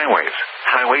highways: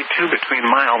 Highway 2 between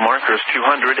mile markers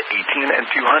 218 and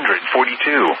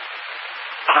 242.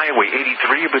 Highway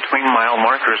 83 between mile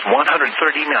markers 139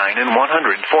 and 140.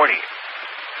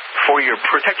 For your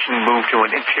protection, move to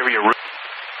an interior room.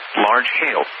 Large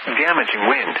hail, damaging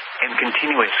wind, and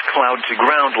continuous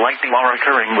cloud-to-ground lightning are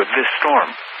occurring with this storm.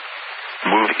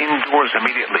 Move indoors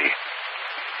immediately.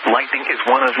 Lightning is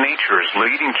one of nature's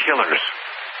leading killers.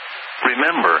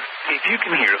 Remember, if you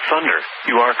can hear thunder,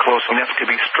 you are close enough to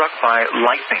be struck by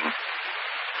lightning.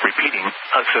 Repeating,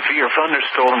 a severe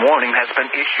thunderstorm warning has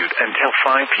been issued until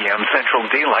 5 p.m. Central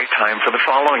Daylight Time for the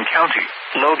following county: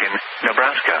 Logan,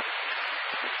 Nebraska.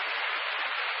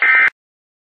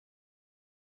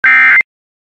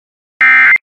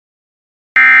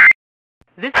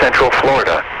 Central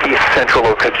Florida, East Central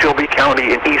Okeechobee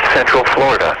County in East Central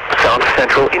Florida, South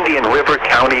Central Indian River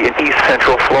County in East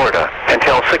Central Florida,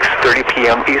 until 6:30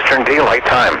 p.m. Eastern Daylight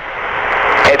Time.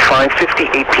 At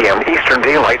 5:58 p.m. Eastern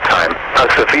Daylight Time, a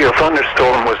severe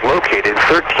thunderstorm was located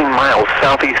 13 miles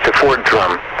southeast of Fort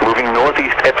Drum, moving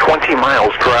northeast at 20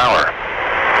 miles per hour.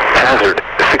 Hazard,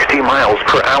 60 miles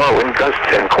per hour wind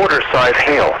gusts and quarter-size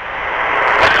hail.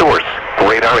 Source,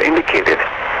 radar indicated.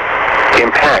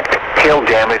 Impact, hail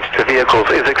damage to vehicles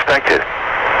is expected.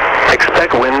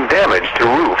 Expect wind damage to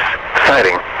roofs,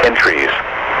 siding, and trees.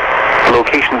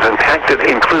 Locations impacted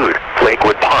include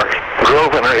Lakewood Park,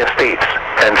 Grosvenor Estates,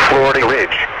 and Florida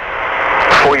Ridge.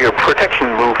 For your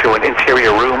protection, move to an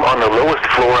interior room on the lowest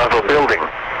floor of a building.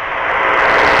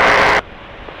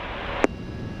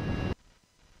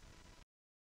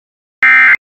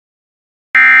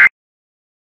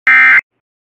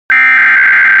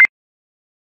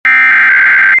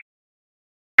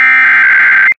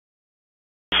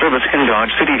 Service in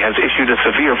Dodge City has issued a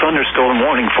severe thunderstorm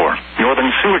warning for northern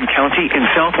Seward County in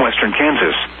southwestern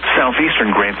Kansas,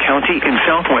 southeastern Grant County in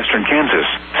southwestern Kansas,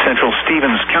 central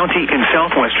Stevens County in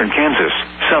southwestern Kansas,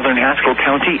 southern Haskell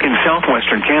County in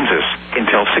southwestern Kansas,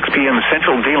 until 6 p.m.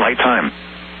 Central Daylight Time.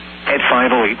 At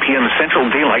 5:08 p.m.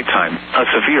 Central Daylight Time, a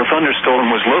severe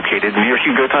thunderstorm was located near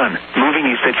Hugoton, moving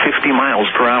east at 50 miles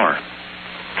per hour.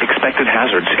 Expected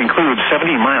hazards include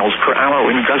 70 miles per hour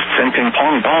wind gusts and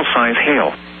ping-pong ball-size hail.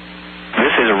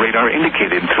 This is a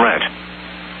radar-indicated threat.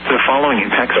 The following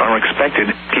impacts are expected: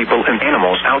 people and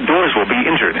animals outdoors will be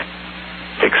injured.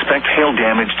 Expect hail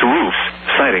damage to roofs,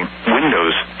 siding,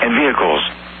 windows, and vehicles.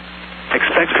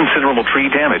 Expect considerable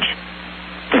tree damage.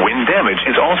 Wind damage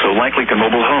is also likely to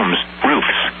mobile homes,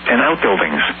 roofs, and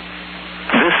outbuildings.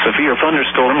 This severe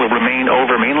thunderstorm will remain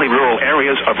over mainly rural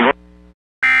areas of north.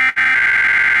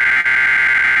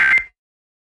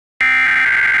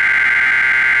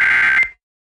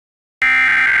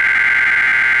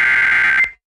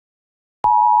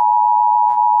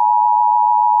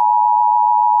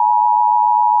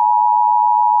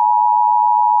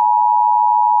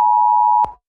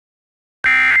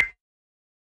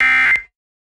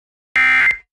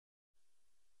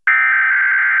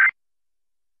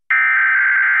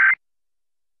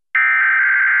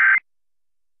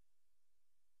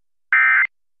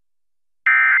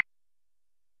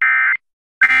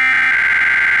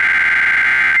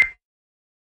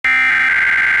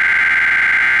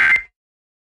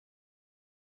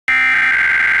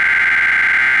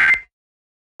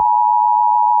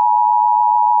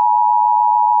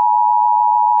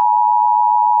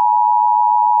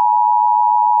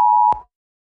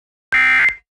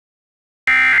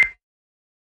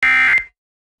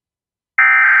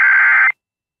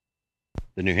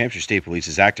 The New Hampshire State Police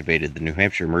has activated the New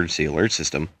Hampshire Emergency Alert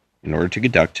System in order to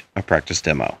conduct a practice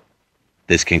demo.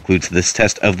 This concludes this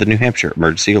test of the New Hampshire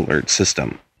Emergency Alert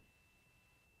System.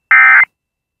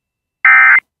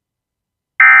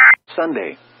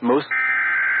 Sunday, most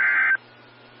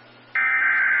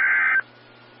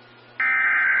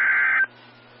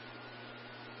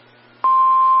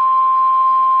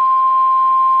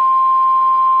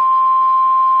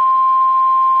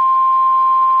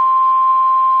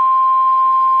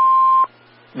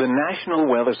The National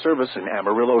Weather Service in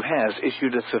Amarillo has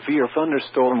issued a severe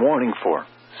thunderstorm warning for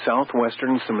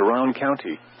southwestern Cimarron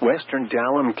County, western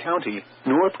Dallam County,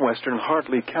 northwestern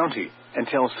Hartley County,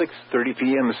 until 6:30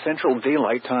 p.m. Central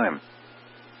Daylight Time.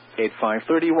 At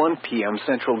 5:31 p.m.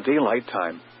 Central Daylight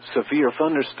Time, severe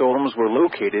thunderstorms were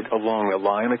located along a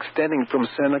line extending from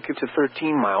Seneca to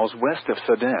 13 miles west of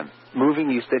Sedan, moving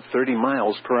east at 30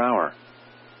 miles per hour.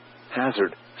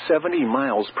 Hazard, 70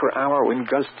 miles per hour wind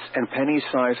gusts and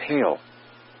penny-size hail.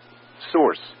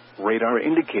 Source, radar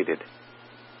indicated.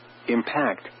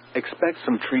 Impact, expect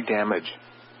some tree damage.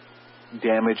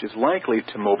 Damage is likely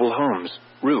to mobile homes,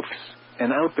 roofs,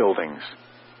 and outbuildings.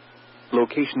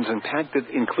 Locations impacted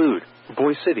include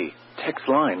Boy City, Tex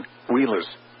Line, Wheelers,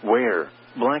 Ware,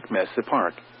 Black Mesa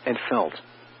Park, and Felt.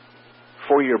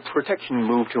 For your protection,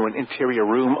 move to an interior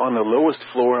room on the lowest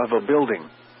floor of a building.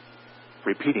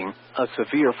 Repeating, a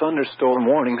severe thunderstorm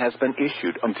warning has been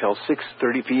issued until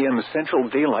 6:30 p.m. Central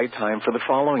Daylight Time for the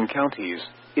following counties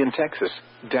in Texas: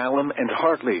 Dallam and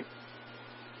Hartley.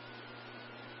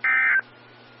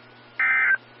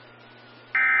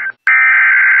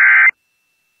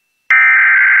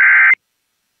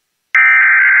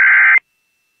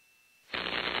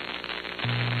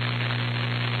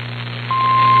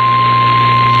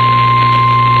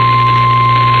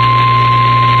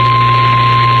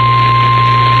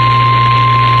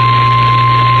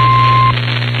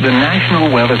 The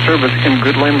National Weather Service in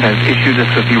Goodland has issued a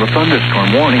severe thunderstorm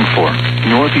warning for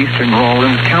northeastern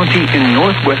Rawlins County in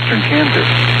northwestern Kansas,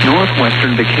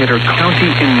 northwestern Decatur County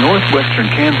in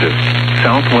northwestern Kansas,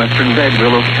 southwestern Red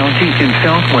Willow County in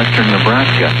southwestern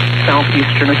Nebraska,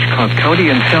 southeastern Hitchcock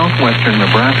County in southwestern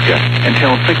Nebraska,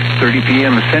 until 6:30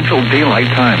 p.m. Central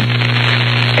Daylight Time.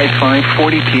 At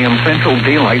 5:40 p.m. Central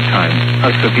Daylight Time,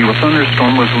 a severe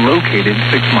thunderstorm was located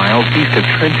 6 miles east of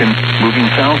Trenton, moving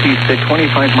southeast at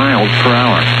 25 miles per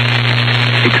hour.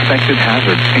 Expected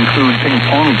hazards include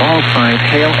ping-pong ball-sized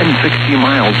hail and 60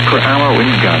 miles per hour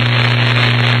wind gusts.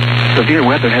 Severe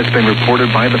weather has been reported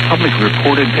by the public.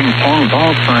 Reported ping-pong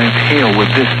ball-sized hail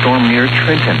with this storm near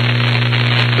Trenton.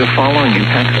 The following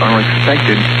impacts are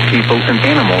expected: people and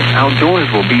animals outdoors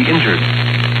will be injured.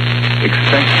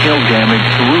 Expect hail damage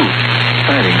to roofs,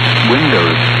 siding,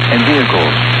 windows, and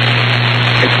vehicles.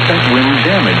 Expect wind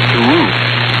damage to roofs,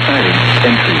 siding,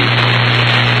 and trees.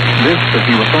 This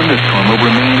severe thunderstorm will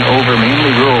remain over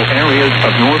mainly rural areas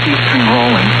of northeastern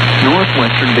Rawlins,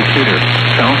 northwestern Decatur,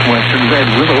 southwestern Red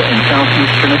Willow, and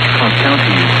southeastern Hitchcock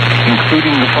counties,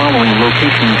 including the following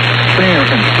locations: Fair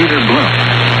and Cedar Bluff.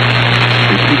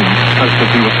 Repeating, a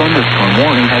severe thunderstorm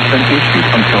warning has been issued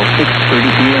until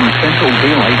 6:30 p.m. Central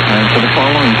Daylight Time for the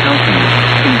following counties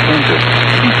in Kansas,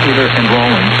 Decatur, and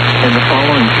Rawlins, and the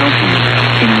following counties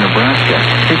in Nebraska,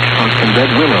 Hitchcock, and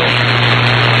Red Willow.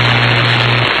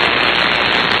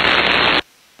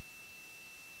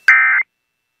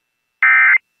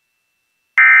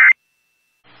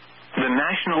 The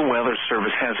National Weather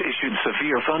Service has issued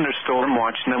Severe Thunderstorm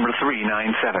Watch number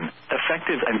 397,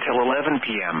 effective until 11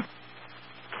 p.m.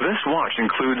 This watch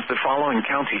includes the following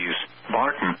counties: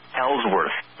 Barton,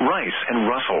 Ellsworth, Rice, and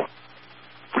Russell.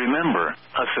 Remember,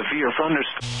 a severe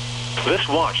thunderstorm. This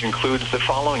watch includes the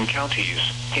following counties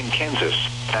in Kansas: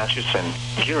 Atchison,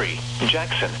 Geary,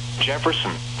 Jackson,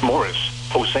 Jefferson, Morris,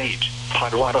 Osage,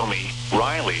 Potawatomi,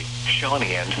 Riley,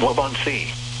 Shawnee, and Waubonsee.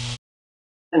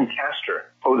 Lancaster,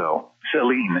 Odo,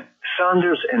 Saline,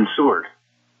 Saunders, and Seward.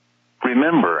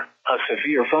 Remember, a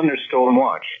severe thunderstorm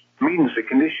watch means the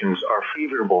conditions are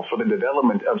favorable for the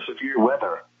development of severe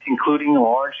weather, including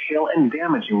large hail and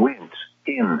damaging winds,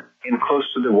 in and close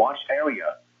to the watch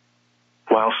area.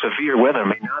 While severe weather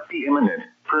may not be imminent,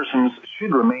 persons should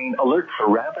remain alert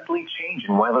for rapidly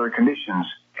changing weather conditions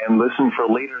and listen for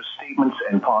later statements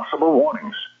and possible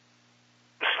warnings.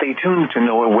 Stay tuned to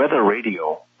NOAA Weather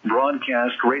Radio,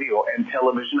 broadcast radio and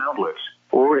television outlets,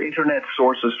 or internet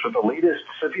sources for the latest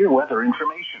severe weather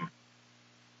information.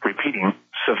 Repeating,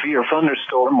 Severe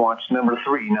Thunderstorm Watch number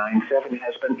 397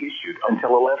 has been issued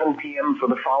until 11 p.m. for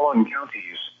the following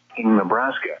counties in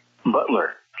Nebraska: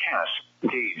 Butler, Cass,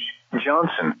 Gage,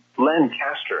 Johnson,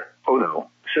 Lancaster,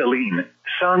 Odo, Saline,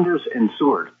 Saunders, and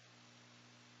Seward.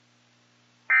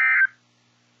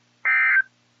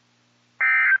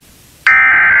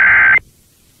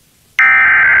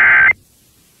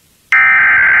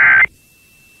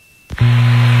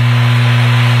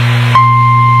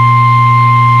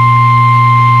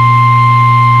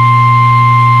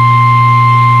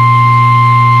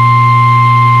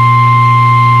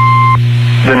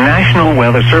 The National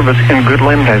Weather Service in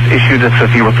Goodland has issued a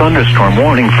severe thunderstorm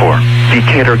warning for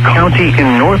Decatur County in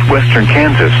northwestern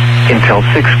Kansas until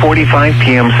 6:45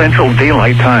 p.m. Central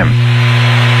Daylight Time.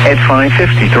 At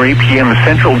 5:53 p.m.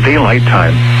 Central Daylight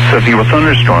Time, severe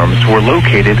thunderstorms were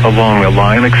located along a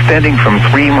line extending from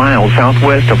 3 miles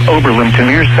southwest of Oberlin to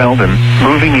near Selden,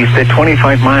 moving east at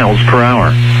 25 miles per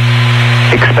hour.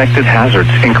 Expected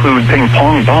hazards include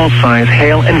ping-pong ball-size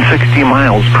hail and 60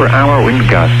 miles per hour wind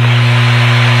gusts.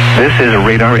 This is a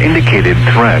radar-indicated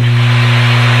threat.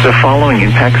 The following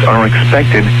impacts are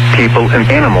expected. People and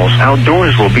animals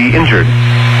outdoors will be injured.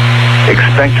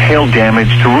 Expect hail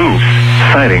damage to roofs,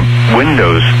 siding,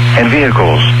 windows, and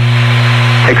vehicles.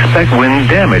 Expect wind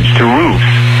damage to roofs,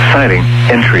 siding,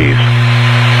 and trees.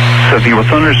 Severe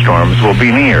thunderstorms will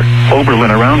be near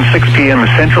Oberlin around 6 p.m.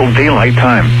 Central Daylight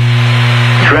Time.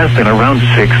 Dresden around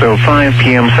 6:05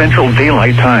 p.m. Central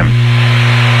Daylight Time.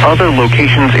 Other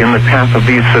locations in the path of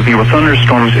these severe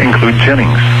thunderstorms include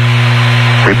Jennings.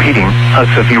 Repeating, a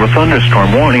severe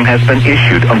thunderstorm warning has been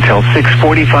issued until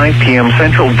 6:45 p.m.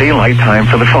 Central Daylight Time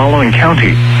for the following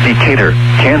county: Decatur,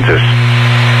 Kansas.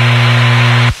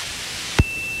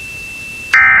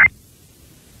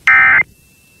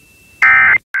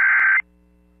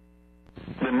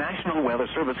 The National Weather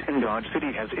Service in Dodge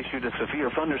City has issued a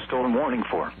severe thunderstorm warning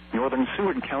for northern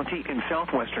Seward County in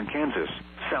southwestern Kansas,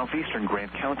 southeastern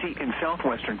Grant County in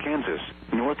southwestern Kansas,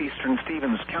 northeastern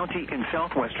Stevens County in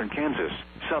southwestern Kansas,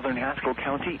 southern Haskell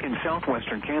County in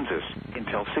southwestern Kansas,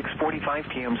 until 6:45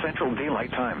 p.m. Central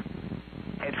Daylight Time.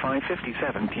 At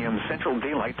 5:57 p.m. Central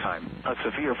Daylight Time, a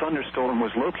severe thunderstorm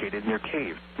was located near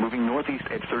Cave, moving northeast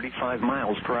at 35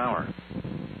 miles per hour.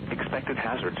 Expected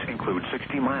hazards include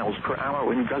 60 miles per hour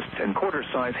wind gusts and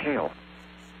quarter-size hail.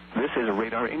 This is a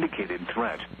radar-indicated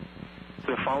threat.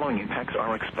 The following impacts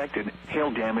are expected.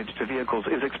 Hail damage to vehicles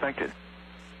is expected.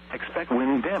 Expect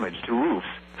wind damage to roofs,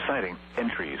 siding, and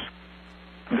trees.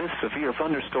 This severe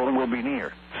thunderstorm will be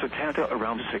near Satanta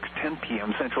around 6:10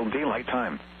 p.m. Central Daylight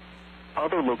Time.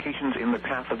 Other locations in the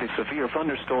path of the severe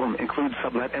thunderstorm include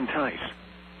Sublet and Tice.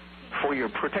 For your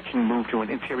protection, move to an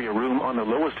interior room on the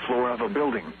lowest floor of a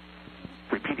building.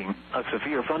 Repeating, a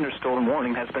severe thunderstorm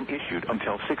warning has been issued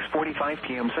until 6:45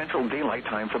 p.m. Central Daylight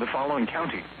Time for the following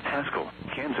county: Haskell,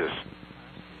 Kansas.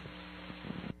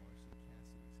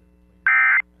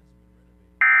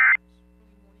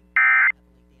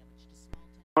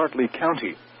 Hartley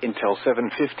County, until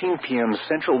 7:15 p.m.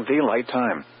 Central Daylight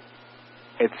Time.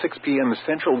 At 6 p.m.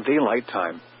 Central Daylight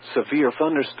Time, severe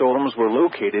thunderstorms were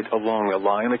located along a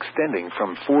line extending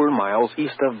from 4 miles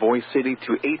east of Boise City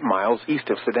to 8 miles east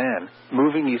of Sedan,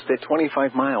 moving east at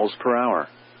 25 miles per hour.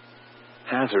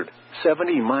 Hazard,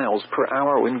 70 miles per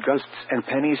hour wind gusts and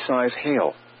penny-size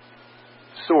hail.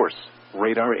 Source,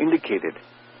 radar indicated.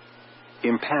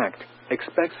 Impact,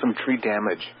 expect some tree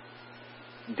damage.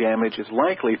 Damage is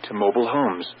likely to mobile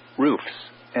homes, roofs,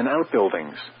 and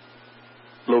outbuildings.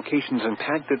 Locations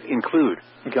impacted include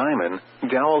Guyman,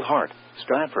 Dowell Hart,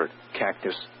 Stratford,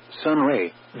 Cactus,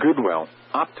 Sunray, Goodwell,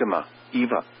 Optima,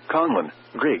 Eva, Conlin,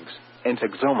 Griggs, and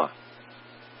Texoma.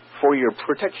 For your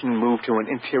protection, move to an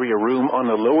interior room on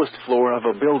the lowest floor of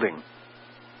a building.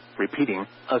 Repeating,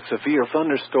 a severe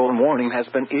thunderstorm warning has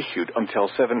been issued until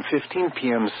 7:15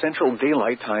 p.m. Central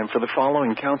Daylight Time for the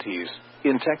following counties: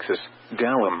 in Texas: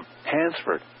 Dallam,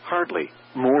 Hansford, Hartley,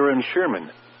 Moore, and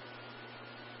Sherman.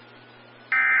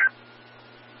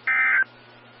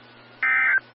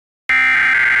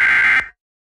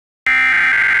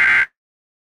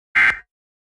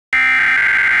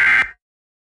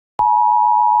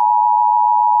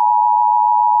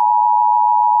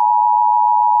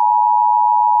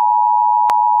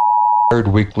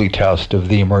 Weekly test of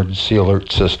the emergency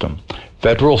alert system.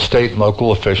 Federal, state, and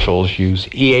local officials use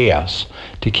EAS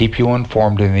to keep you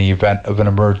informed in the event of an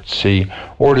emergency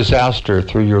or disaster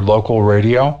through your local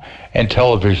radio and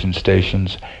television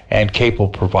stations and cable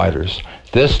providers.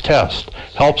 This test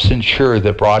helps ensure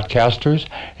that broadcasters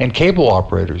and cable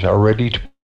operators are ready to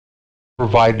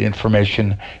provide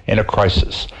information in a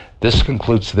crisis. This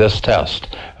concludes this test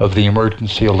of the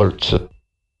emergency alert system.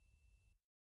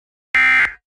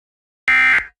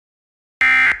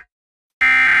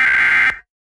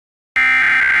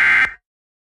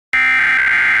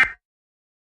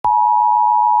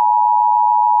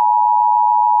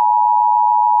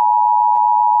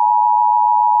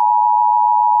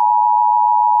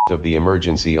 Of the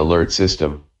emergency alert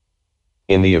system.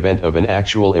 In the event of an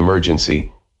actual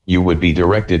emergency, you would be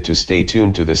directed to stay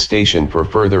tuned to the station for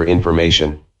further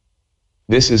information.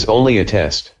 This is only a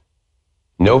test.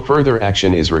 No further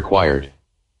action is required.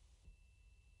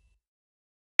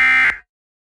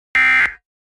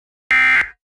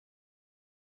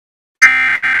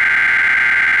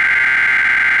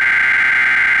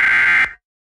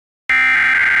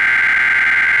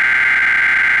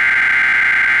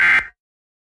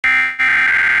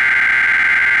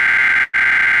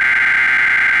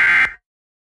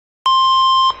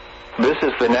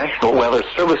 the National Weather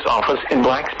Service office in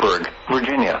Blacksburg,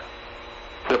 Virginia.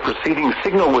 The preceding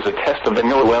signal was a test of the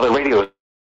NOAA weather radio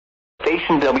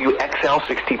station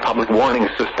WXL60 public warning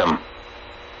system.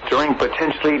 During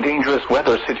potentially dangerous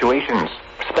weather situations,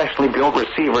 specially built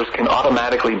receivers can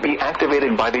automatically be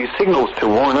activated by these signals to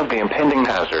warn of the impending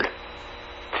hazard.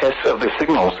 Tests of the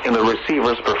signals in the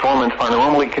receiver's performance are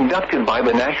normally conducted by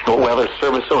the National Weather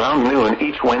Service around noon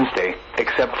each Wednesday,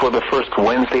 except for the first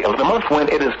Wednesday of the month when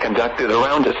it is conducted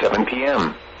around 7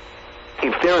 p.m.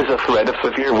 If there is a threat of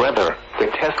severe weather, the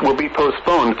test will be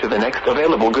postponed to the next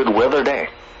available good weather day.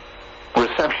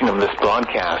 Reception of this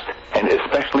broadcast, and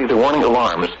especially the warning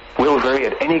alarms, will vary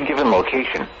at any given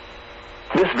location.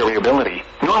 This variability,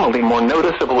 normally more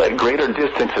noticeable at greater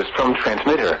distances from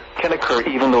transmitter, can occur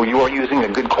even though you are using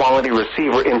a good quality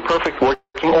receiver in perfect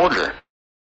working order.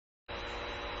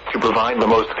 To provide the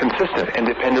most consistent and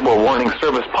dependable warning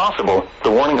service possible,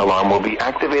 the warning alarm will be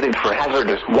activated for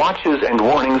hazardous watches and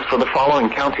warnings for the following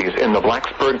counties in the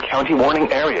Blacksburg County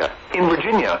warning area: in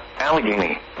Virginia,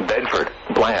 Allegheny, Bedford,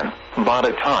 Bland,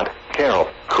 Botetourt, Carroll,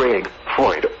 Craig,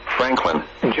 Floyd, Franklin,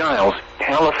 Giles,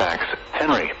 Halifax,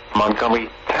 Henry, Montgomery,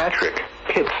 Patrick,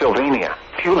 Pittsylvania,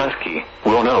 Pulaski,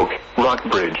 Roanoke,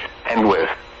 Rockbridge, and Wythe.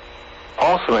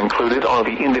 Also included are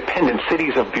the independent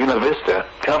cities of Buena Vista,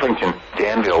 Covington,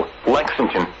 Danville,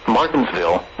 Lexington,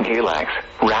 Martinsville, Galax,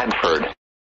 Radford,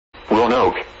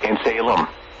 Roanoke, and Salem.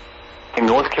 In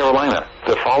North Carolina,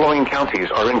 the following counties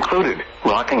are included: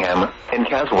 Rockingham and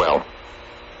Caswell.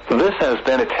 This has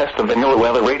been a test of the NOAA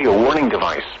weather radio warning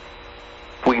device.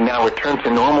 We now return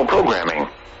to normal programming.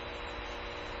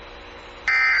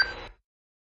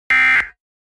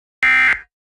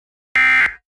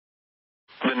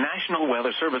 The National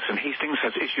Weather Service in Hastings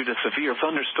has issued a severe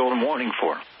thunderstorm warning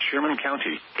for Sherman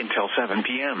County until 7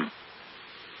 p.m.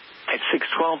 At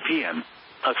 6:12 p.m.,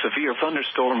 a severe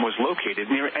thunderstorm was located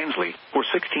near Ansley, or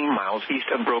 16 miles east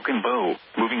of Broken Bow,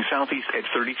 moving southeast at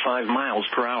 35 miles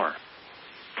per hour.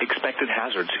 Expected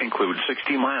hazards include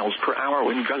 60 miles per hour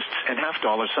wind gusts and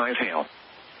half-dollar-size hail.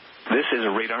 This is a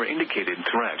radar-indicated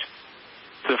threat.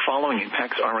 The following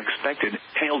impacts are expected.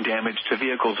 Hail damage to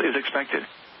vehicles is expected.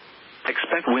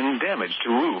 Expect wind damage to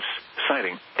roofs,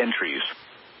 siding, and trees.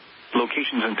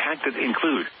 Locations impacted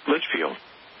include Litchfield.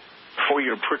 For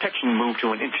your protection, move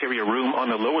to an interior room on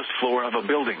the lowest floor of a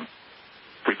building.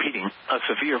 Repeating, a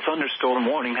severe thunderstorm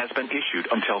warning has been issued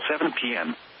until 7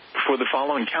 p.m. for the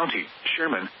following county: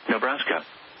 Sherman, Nebraska.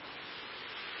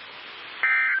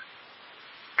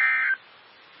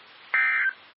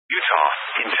 Utah,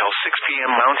 until 6 p.m.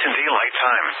 Mountain Daylight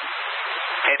Time.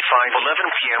 At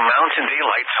 5:11 p.m. Mountain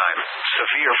Daylight Time,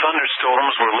 severe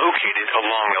thunderstorms were located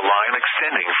along a line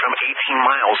extending from 18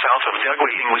 miles south of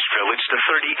Dugway English Village to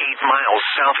 38 miles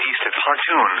southeast of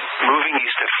Hartoon, moving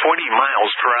east at 40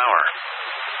 miles per hour.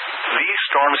 These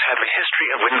storms have a history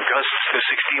of wind gusts to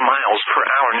 60 miles per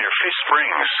hour near Fish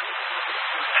Springs.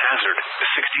 Hazard,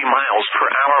 60 miles per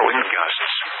hour wind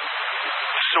gusts.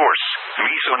 Source,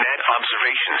 Mesonet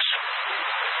observations.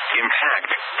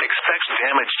 Impact, expects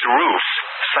damage to roofs,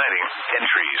 siding, and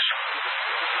trees.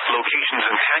 Locations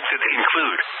impacted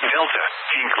include Delta,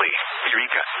 Hinkley,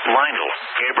 Eureka, Lyndall,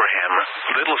 Abraham,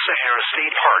 Little Sahara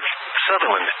State Park,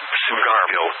 Sutherland,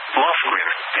 Sugarville, Lofgren,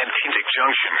 and Kintic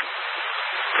Junction.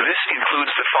 This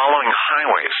includes the following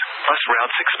highways: Bus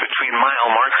Route 6 between mile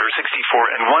marker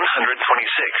 64 and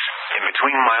 126, and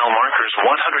between mile markers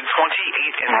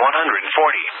 128 and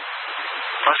 140.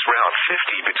 Bus Route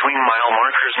 50 between mile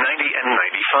markers 90 and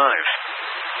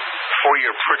 95. For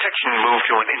your protection, move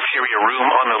to an interior room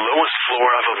on the lowest floor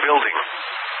of a building.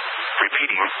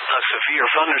 Repeating, a severe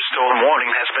thunderstorm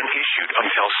warning has been issued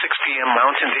until 6 p.m.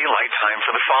 Mountain Daylight Time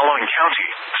for the following county: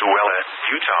 Tooele,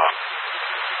 Utah.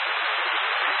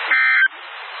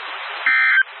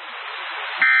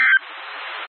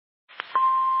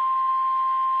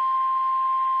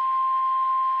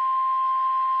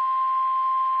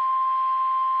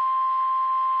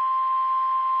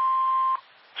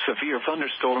 Severe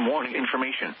thunderstorm warning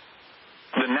information.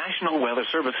 The National Weather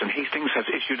Service in Hastings has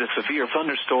issued a severe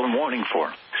thunderstorm warning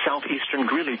for southeastern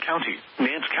Greeley County,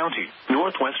 Nance County,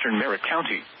 northwestern Merritt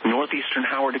County, northeastern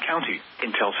Howard County,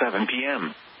 until 7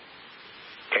 p.m.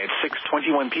 At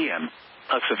 6:21 p.m.,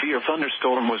 a severe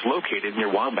thunderstorm was located near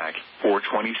Waback, or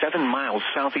 27 miles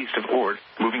southeast of Ord,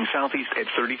 moving southeast at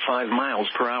 35 miles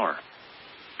per hour.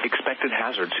 Expected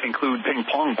hazards include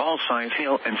ping-pong ball-size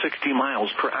hail and 60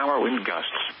 miles per hour wind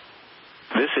gusts.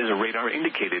 This is a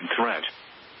radar-indicated threat.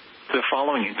 The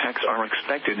following impacts are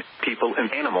expected. People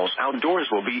and animals outdoors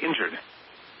will be injured.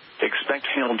 Expect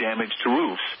hail damage to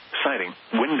roofs, siding,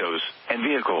 windows, and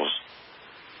vehicles.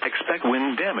 Expect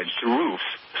wind damage to roofs,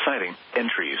 siding, and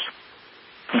trees.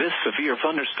 This severe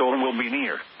thunderstorm will be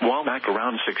near Walnut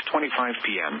around 6:25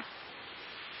 p.m.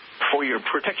 For your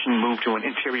protection, move to an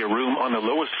interior room on the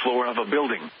lowest floor of a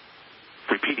building.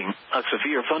 Repeating, a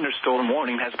severe thunderstorm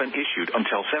warning has been issued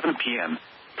until 7 p.m.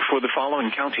 for the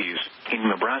following counties in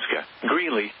Nebraska: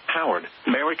 Greeley, Howard,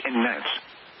 Merrick, and Nance.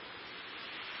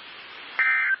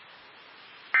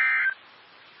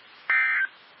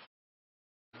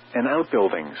 And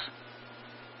outbuildings.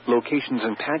 Locations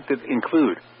impacted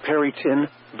include Perryton,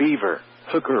 Beaver,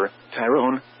 Hooker,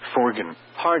 Tyrone, Forgan,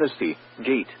 Hardesty,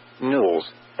 Gate, Knowles,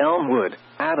 Elmwood,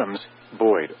 Adams,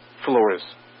 Boyd, Flores,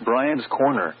 Bryan's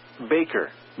Corner,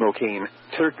 Baker, Mocaine,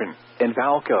 Turpin, and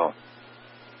Valco.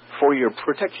 For your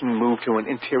protection, move to an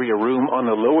interior room on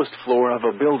the lowest floor of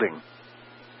a building.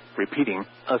 Repeating,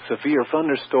 a severe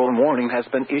thunderstorm warning has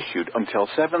been issued until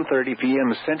 7:30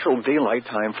 p.m. Central Daylight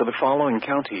Time for the following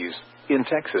counties in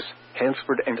Texas: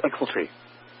 Hansford and Ochiltree.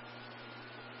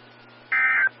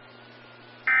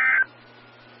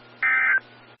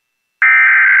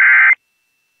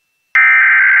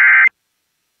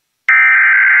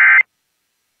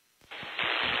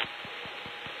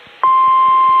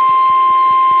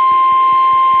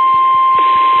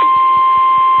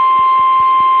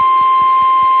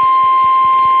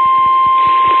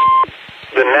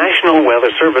 The National Weather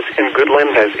Service in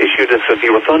Goodland has issued a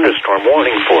severe thunderstorm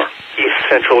warning for east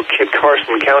central Kit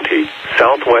Carson County,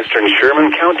 southwestern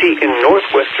Sherman County, and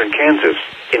northwestern Kansas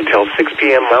until 6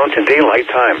 p.m. Mountain Daylight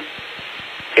Time.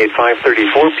 At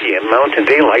 5:34 p.m. Mountain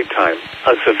Daylight Time,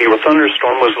 a severe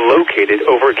thunderstorm was located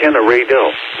over Kenneredo,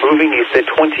 moving east at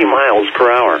 20 miles per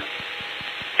hour.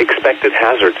 Expected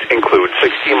hazards include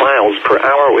 60 miles per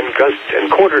hour wind gusts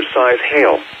and quarter-size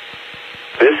hail.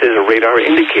 This is a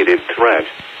radar-indicated threat.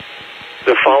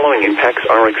 The following impacts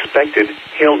are expected.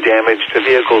 Hail damage to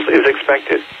vehicles is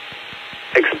expected.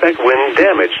 Expect wind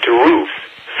damage to roofs,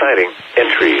 siding, and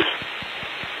trees.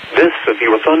 This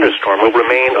severe thunderstorm will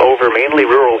remain over mainly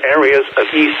rural areas of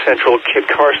east central Kit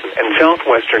Carson and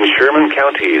southwestern Sherman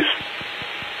counties.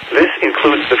 This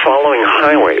includes the following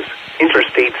highways: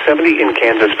 Interstate 70 in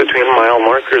Kansas between mile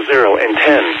marker 0 and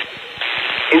 10.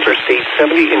 Interstate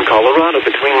 70 in Colorado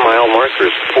between mile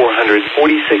markers 446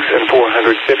 and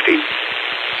 450.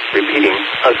 Repeating,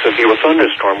 a severe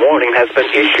thunderstorm warning has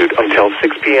been issued until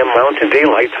 6 p.m. Mountain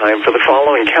Daylight Time for the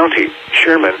following county: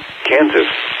 Sherman, Kansas,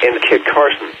 and Kit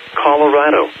Carson,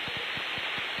 Colorado.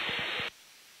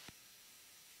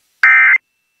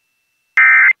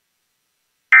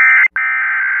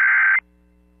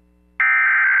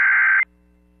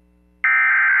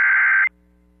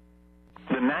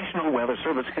 The National Weather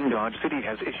Service in Dodge City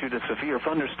has issued a severe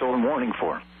thunderstorm warning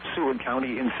for Seward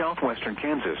County in southwestern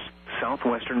Kansas,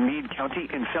 southwestern Meade County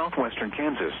in southwestern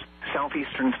Kansas,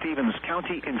 southeastern Stevens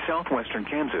County in southwestern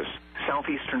Kansas,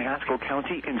 southeastern Haskell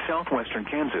County in southwestern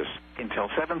Kansas, until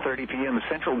 7:30 p.m.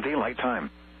 Central Daylight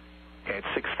Time. At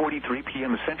 6:43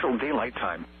 p.m. Central Daylight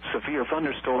Time, severe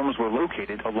thunderstorms were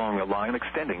located along a line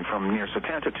extending from near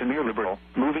Satanta to near Liberal,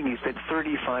 moving east at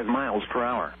 35 miles per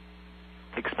hour.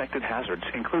 Expected hazards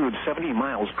include 70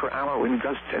 miles per hour wind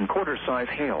gusts and quarter-size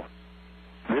hail.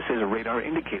 This is a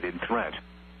radar-indicated threat.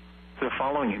 The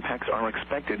following impacts are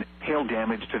expected. Hail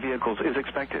damage to vehicles is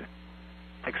expected.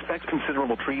 Expect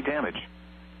considerable tree damage.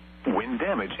 Wind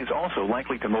damage is also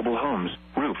likely to mobile homes,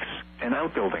 roofs, and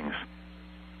outbuildings.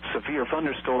 Severe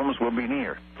thunderstorms will be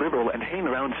near Liberal and Hain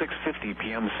around 6:50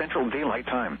 p.m. Central Daylight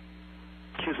Time.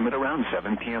 Kismet around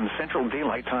 7 p.m. Central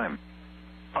Daylight Time.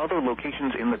 Other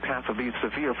locations in the path of these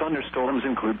severe thunderstorms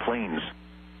include Plains.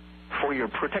 For your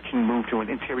protection, move to an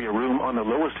interior room on the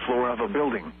lowest floor of a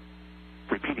building.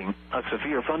 Repeating, a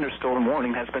severe thunderstorm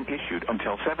warning has been issued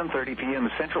until 7:30 p.m.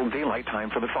 Central Daylight Time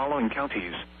for the following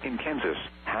counties in Kansas: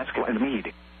 Haskell and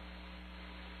Meade.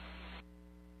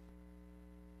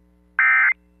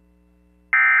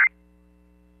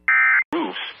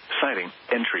 Roofs, siding,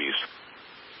 and trees.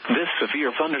 This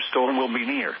severe thunderstorm will be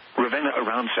near Ravenna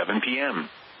around 7 p.m.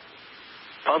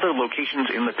 Other locations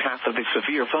in the path of the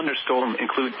severe thunderstorm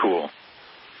include Poole.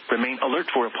 Remain alert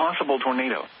for a possible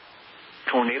tornado.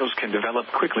 Tornadoes can develop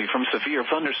quickly from severe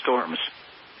thunderstorms.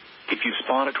 If you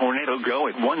spot a tornado, go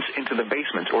at once into the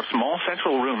basement or small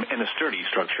central room in a sturdy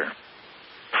structure.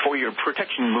 For your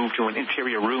protection, move to an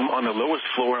interior room on the lowest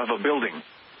floor of a building.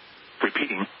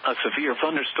 Repeating, a severe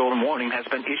thunderstorm warning has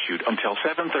been issued until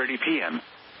 7:30 p.m.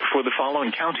 for the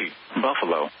following county: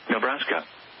 Buffalo, Nebraska.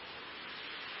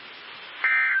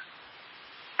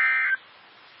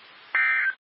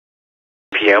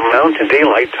 p.m. Mountain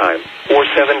Daylight Time, or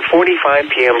 7:45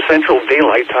 p.m. Central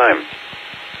Daylight Time.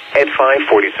 at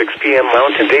 5:46 p.m.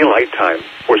 Mountain Daylight Time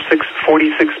or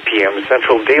 6:46 p.m.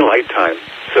 Central Daylight Time.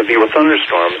 Severe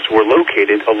thunderstorms were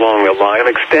located along a line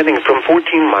extending from 14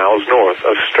 miles north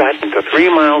of Stratton to 3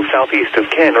 miles southeast of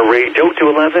Ken, Arado to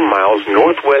 11 miles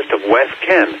northwest of West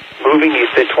Ken, moving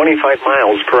east at 25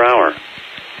 miles per hour.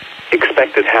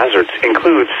 Expected hazards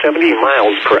include 70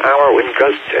 miles per hour wind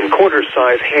gusts and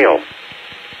quarter-size hail.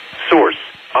 Source: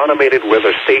 automated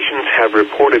weather stations have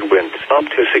reported winds up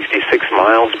to 66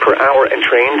 miles per hour and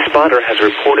Train Spotter has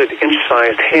reported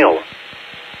inch-sized hail.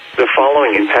 The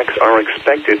following impacts are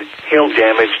expected. Hail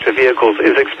damage to vehicles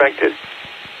is expected.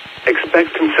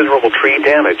 Expect considerable tree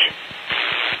damage.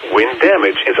 Wind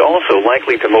damage is also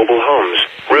likely to mobile homes,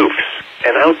 roofs,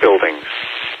 and outbuildings.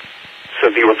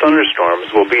 Severe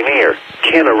thunderstorms will be near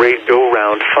Ken, Arado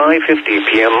around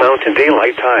 5:50 p.m. Mountain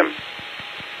Daylight Time.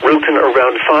 Wilton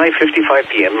around 5:55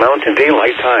 p.m. Mountain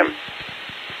Daylight Time.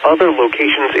 Other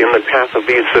locations in the path of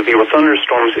these severe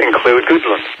thunderstorms include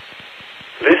Goodland.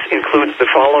 This includes the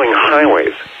following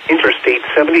highways: Interstate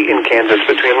 70 in Kansas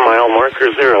between mile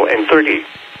markers 0 and 30.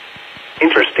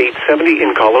 Interstate 70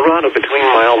 in Colorado between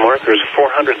mile markers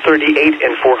 438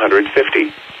 and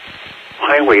 450.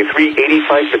 Highway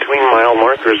 385 between mile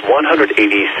markers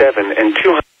 187 and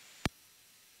 200.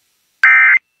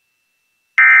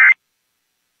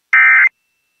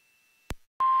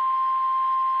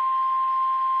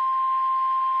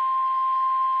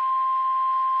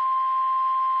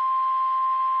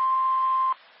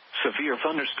 Severe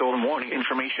thunderstorm warning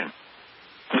information.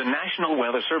 The National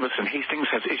Weather Service in Hastings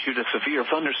has issued a severe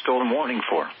thunderstorm warning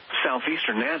for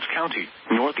southeastern Nance County,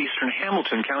 northeastern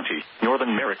Hamilton County,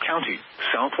 northern Merritt County,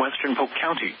 southwestern Polk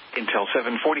County, until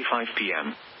 7:45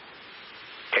 p.m.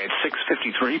 At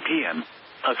 6:53 p.m.,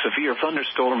 a severe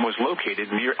thunderstorm was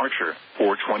located near Archer,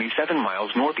 or 27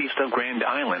 miles northeast of Grand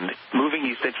Island, moving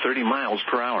east at 30 miles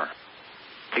per hour.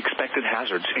 Expected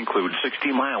hazards include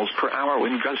 60 miles per hour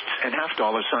wind gusts and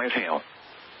half-dollar-size hail.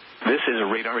 This is a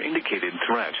radar-indicated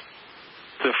threat.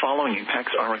 The following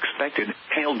impacts are expected.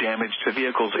 Hail damage to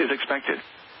vehicles is expected.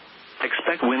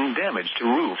 Expect wind damage to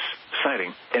roofs,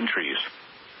 siding, and trees.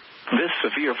 This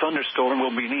severe thunderstorm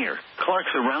will be near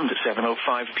Clarks around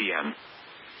 7:05 p.m.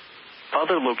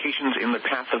 Other locations in the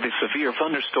path of the severe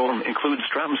thunderstorm include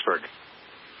Stramsburg.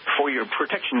 For your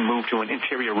protection, move to an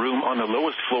interior room on the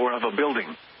lowest floor of a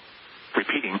building.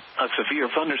 Repeating, a severe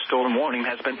thunderstorm warning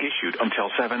has been issued until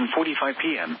 7:45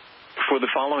 p.m. for the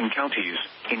following counties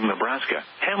in Nebraska: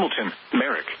 Hamilton,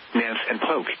 Merrick, Nance, and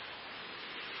Polk.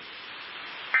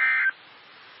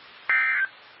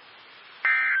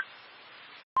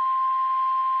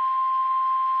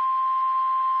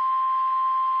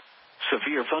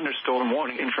 Severe thunderstorm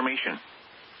warning information.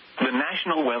 The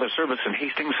National Weather Service in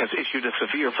Hastings has issued a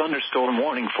severe thunderstorm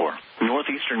warning for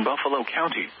northeastern Buffalo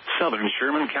County, southern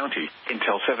Sherman County,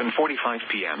 until 7:45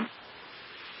 p.m.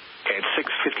 At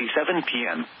 6:57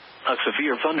 p.m., a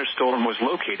severe thunderstorm was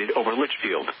located over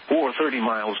Litchfield, or 30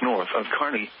 miles north of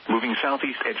Kearney, moving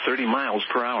southeast at 30 miles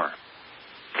per hour.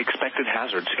 Expected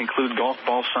hazards include golf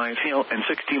ball-sized hail and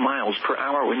 60 miles per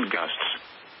hour wind gusts.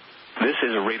 This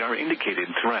is a radar-indicated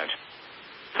threat.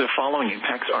 The following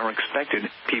impacts are expected.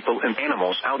 People and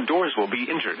animals outdoors will be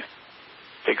injured.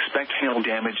 Expect hail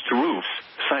damage to roofs,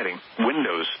 siding,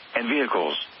 windows, and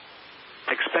vehicles.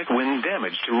 Expect wind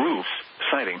damage to roofs,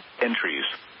 siding, and trees.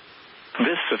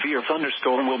 This severe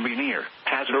thunderstorm will be near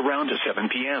Hazard around 7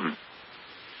 p.m.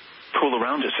 Cool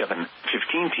around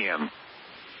 7:15 p.m.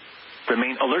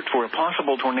 Remain alert for a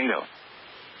possible tornado.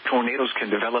 Tornadoes can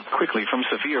develop quickly from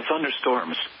severe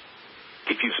thunderstorms.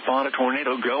 If you spot a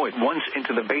tornado, go at once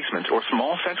into the basement or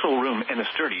small central room in a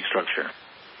sturdy structure.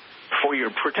 For your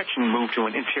protection, move to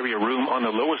an interior room on the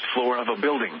lowest floor of a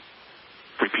building.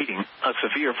 Repeating, a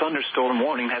severe thunderstorm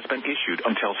warning has been issued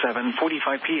until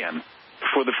 7:45 p.m.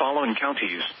 for the following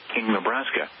counties in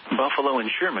Nebraska: Buffalo and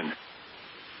Sherman.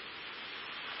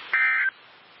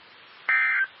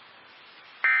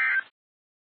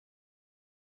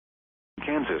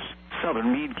 Kansas,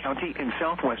 southern Meade County in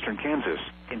southwestern Kansas,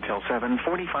 until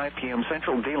 7:45 p.m.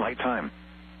 Central Daylight Time.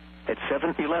 At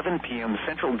 7:11 p.m.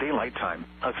 Central Daylight Time,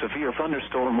 a severe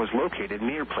thunderstorm was located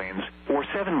near Plains, or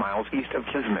 7 miles east of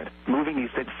Kismet, moving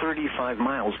east at 35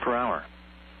 miles per hour.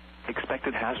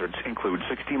 Expected hazards include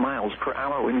 60 miles per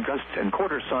hour wind gusts and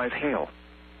quarter-size hail.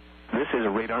 This is a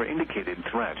radar-indicated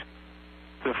threat.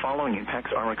 The following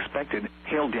impacts are expected.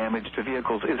 Hail damage to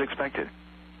vehicles is expected.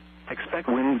 Expect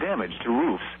wind damage to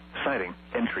roofs, siding,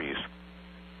 and trees.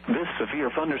 This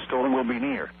severe thunderstorm will be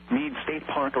near Meade State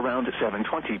Park around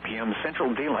 7:20 p.m.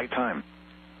 Central Daylight Time.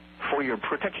 For your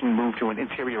protection, move to an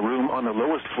interior room on the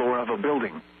lowest floor of a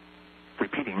building.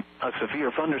 Repeating, a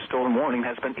severe thunderstorm warning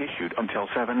has been issued until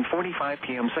 7:45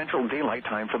 p.m. Central Daylight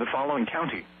Time for the following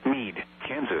county: Meade,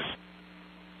 Kansas.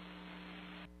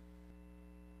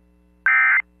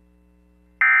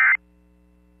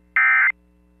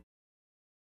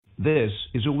 This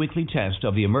is a weekly test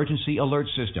of the emergency alert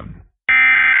system.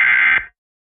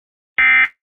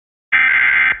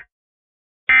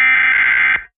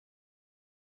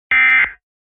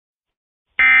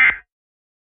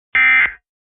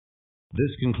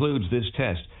 This concludes this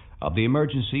test of the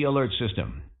emergency alert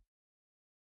system.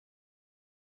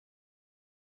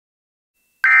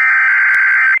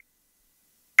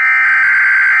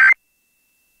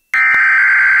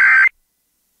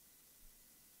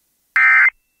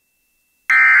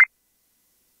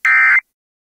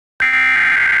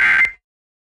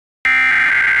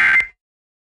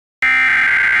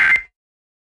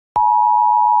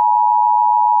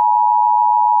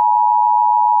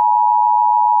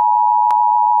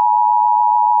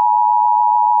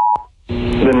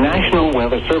 The National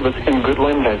Weather Service in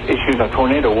Goodland has issued a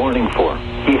tornado warning for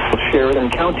East Sheridan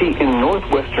County in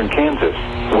northwestern Kansas,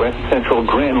 West Central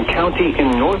Graham County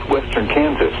in northwestern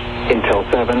Kansas, until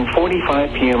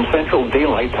 7:45 p.m. Central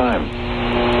Daylight Time.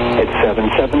 At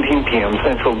 7:17 p.m.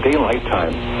 Central Daylight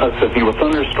Time, a severe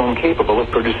thunderstorm capable of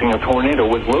producing a tornado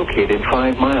was located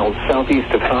 5 miles southeast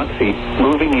of Hotsey,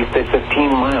 moving east at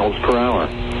 15 miles per hour.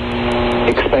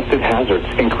 Expected hazards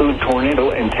include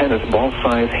tornado and tennis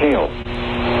ball-size hail.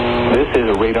 This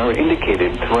is a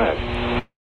radar-indicated threat.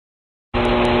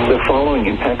 The following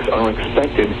impacts are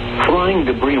expected. Flying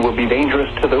debris will be dangerous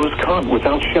to those caught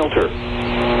without shelter.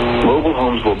 Mobile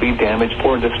homes will be damaged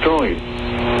or destroyed.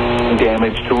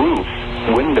 Damage to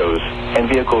roofs, windows, and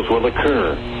vehicles will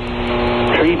occur.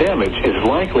 Tree damage is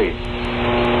likely.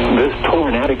 This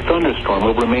tornadic thunderstorm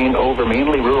will remain over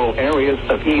mainly rural areas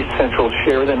of east central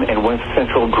Sheridan and west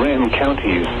central Graham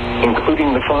counties,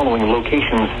 including the following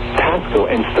locations: Pasco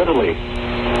and Studley.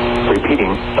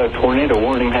 Repeating, a tornado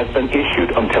warning has been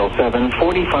issued until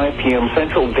 7:45 p.m.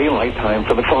 Central Daylight Time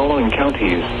for the following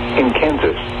counties: in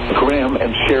Kansas, Graham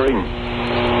and Sheridan.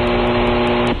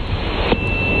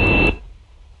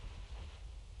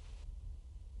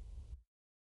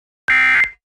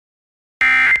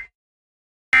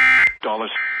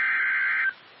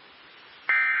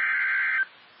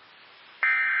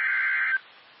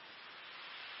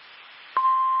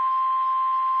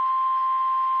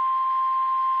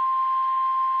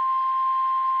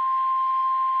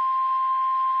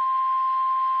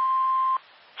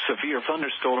 Severe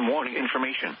thunderstorm warning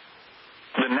information.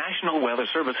 The National Weather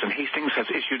Service in Hastings has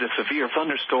issued a severe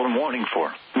thunderstorm warning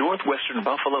for northwestern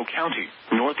Buffalo County,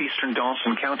 northeastern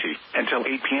Dawson County, until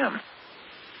 8 p.m.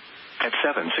 At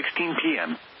 7:16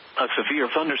 p.m., a severe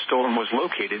thunderstorm was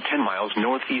located 10 miles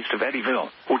northeast of Eddyville,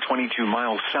 or 22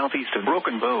 miles southeast of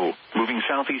Broken Bow, moving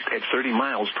southeast at 30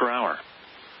 miles per hour.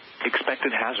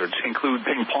 Expected hazards include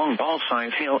ping-pong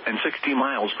ball-size hail and 60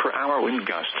 miles per hour wind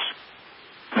gusts.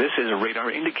 This is a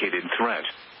radar-indicated threat.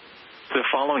 The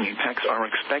following impacts are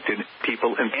expected.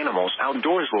 People and animals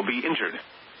outdoors will be injured.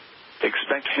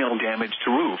 Expect hail damage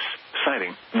to roofs,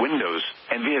 siding, windows,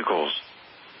 and vehicles.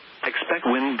 Expect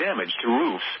wind damage to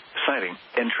roofs, siding,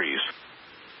 and trees.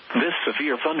 This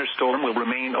severe thunderstorm will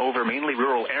remain over mainly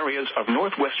rural areas of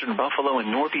northwestern Buffalo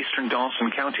and northeastern Dawson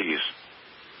counties.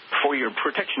 For your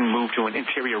protection, move to an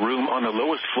interior room on the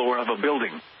lowest floor of a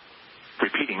building.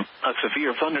 Repeating, a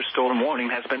severe thunderstorm warning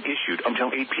has been issued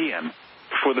until 8 p.m.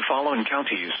 for the following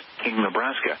counties: King,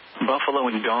 Nebraska, Buffalo,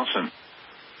 and Dawson.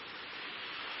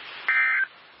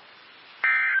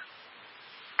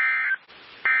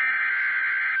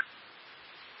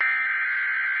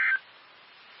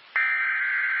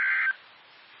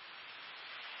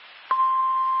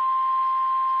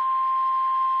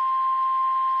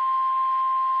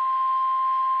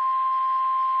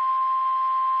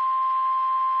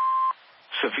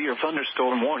 Severe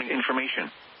thunderstorm warning information.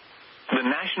 The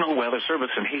National Weather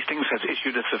Service in Hastings has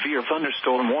issued a severe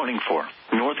thunderstorm warning for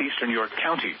northeastern York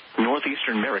County,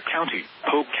 northeastern Merritt County,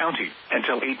 Polk County,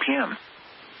 until 8 p.m.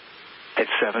 At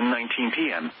 7:19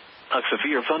 p.m., a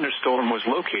severe thunderstorm was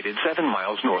located 7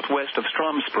 miles northwest of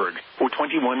Stromsburg, or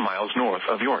 21 miles north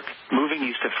of York, moving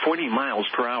east at 40 miles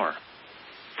per hour.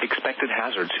 Expected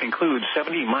hazards include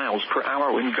 70 miles per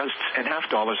hour wind gusts and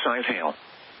half-dollar-size hail.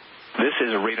 This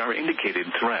is a radar-indicated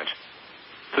threat.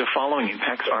 The following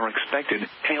impacts are expected.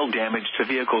 Hail damage to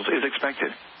vehicles is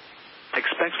expected.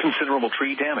 Expect considerable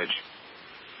tree damage.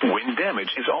 Wind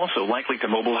damage is also likely to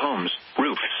mobile homes,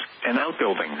 roofs, and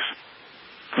outbuildings.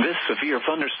 This severe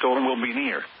thunderstorm will be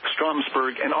near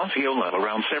Stromsburg and Osceola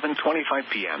around 7:25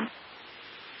 p.m.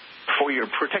 For your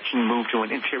protection, move to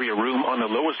an interior room on the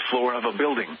lowest floor of a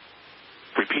building.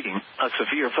 Repeating, a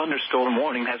severe thunderstorm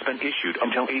warning has been issued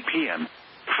until 8 p.m.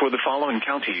 for the following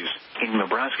counties in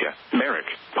Nebraska: Merrick,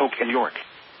 Polk, and York.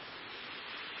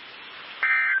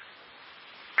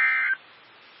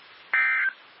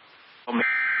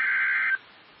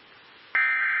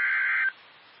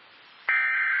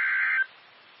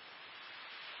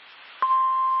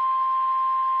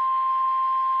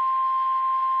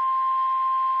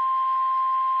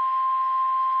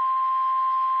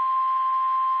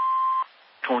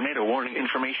 Tornado warning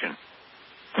information.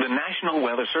 The National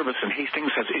Weather Service in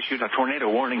Hastings has issued a tornado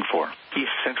warning for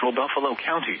east central Buffalo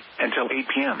County until 8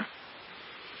 p.m.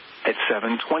 At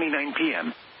 7:29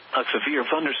 p.m., a severe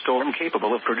thunderstorm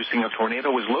capable of producing a tornado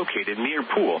was located near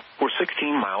Poole, or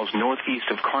 16 miles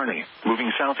northeast of Kearney,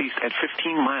 moving southeast at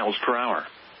 15 miles per hour.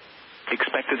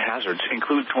 Expected hazards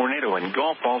include tornado and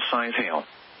golf ball size hail.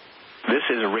 This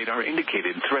is a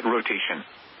radar-indicated threat rotation.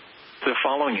 The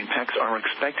following impacts are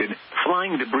expected.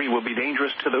 Flying debris will be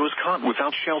dangerous to those caught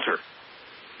without shelter.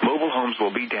 Mobile homes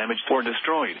will be damaged or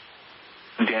destroyed.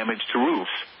 Damage to roofs,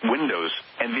 windows,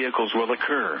 and vehicles will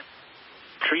occur.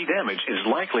 Tree damage is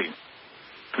likely.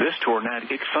 This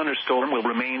tornadic thunderstorm will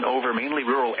remain over mainly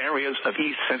rural areas of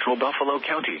east central Buffalo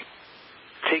County.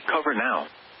 Take cover now.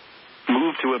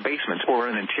 Move to a basement or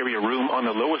an interior room on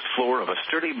the lowest floor of a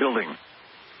sturdy building.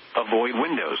 Avoid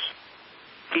windows.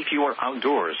 If you are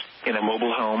outdoors, in a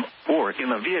mobile home, or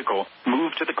in a vehicle,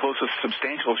 move to the closest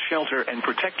substantial shelter and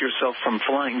protect yourself from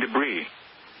flying debris.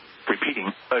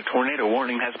 Repeating, a tornado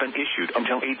warning has been issued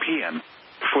until 8 p.m.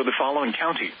 for the following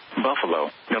county: Buffalo,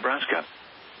 Nebraska.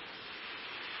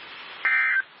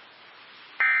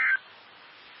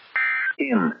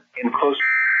 In close.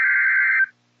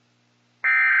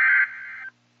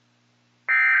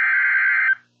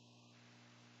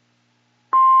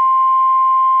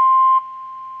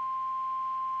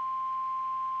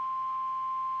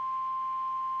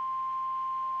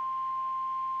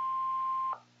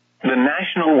 The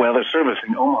National Weather Service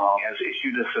in Omaha has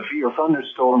issued a severe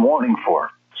thunderstorm warning for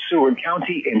Seward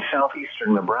County in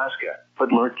southeastern Nebraska,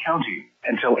 Butler County,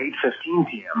 until 8:15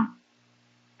 p.m.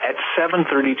 At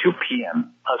 7:32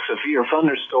 p.m., a severe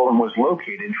thunderstorm was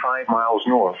located 5 miles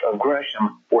north of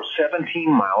Gresham, or 17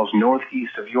 miles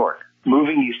northeast of York,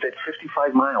 moving east at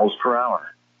 55 miles per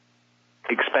hour.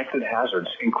 Expected hazards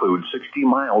include 60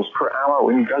 miles per hour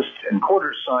wind gusts and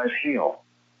quarter-size hail.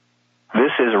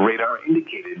 This is a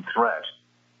radar-indicated threat.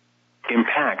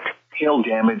 Impact, hail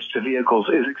damage to vehicles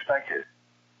is expected.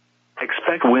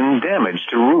 Expect wind damage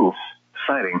to roofs,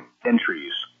 siding, and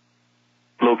trees.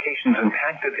 Locations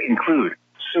impacted include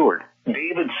Seward,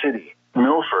 David City,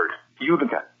 Milford,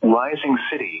 Utica, Rising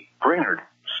City, Brainerd,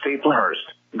 Staplehurst,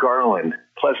 Garland,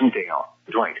 Pleasantdale,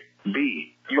 Dwight,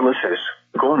 B, Ulysses,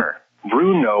 Gorner,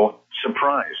 Bruno,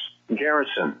 Surprise,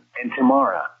 Garrison, and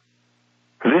Tamara.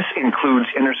 This includes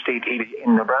Interstate 80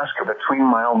 in Nebraska between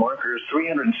mile markers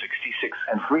 366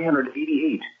 and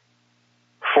 388.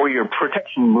 For your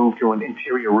protection, move to an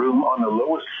interior room on the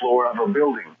lowest floor of a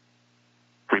building.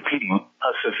 Repeating,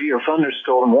 a severe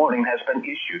thunderstorm warning has been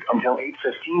issued until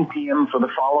 8:15 p.m. for the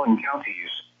following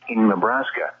counties in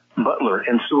Nebraska: Butler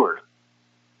and Seward.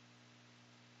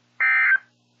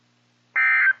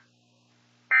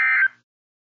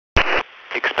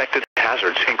 Expected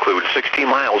hazards include 60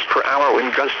 miles per hour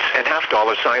wind gusts and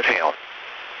half-dollar size hail.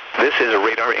 This is a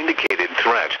radar-indicated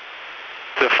threat.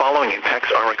 The following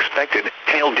impacts are expected.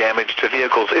 Hail damage to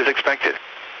vehicles is expected.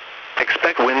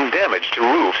 Expect wind damage to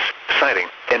roofs, siding,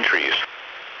 and trees.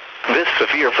 This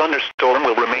severe thunderstorm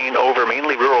will remain over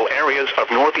mainly rural areas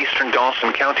of northeastern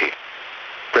Dawson County.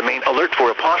 Remain alert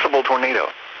for a possible tornado.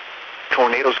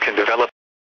 Tornadoes can develop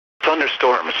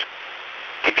thunderstorms.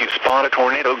 If you spot a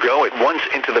tornado, go at once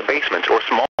into the basement or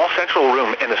small central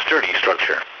room in a sturdy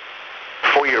structure.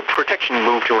 For your protection,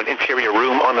 move to an interior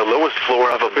room on the lowest floor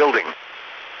of a building.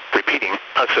 Repeating,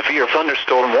 a severe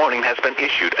thunderstorm warning has been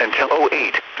issued until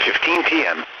 8:15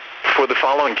 p.m. for the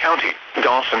following county: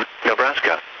 Dawson,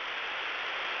 Nebraska.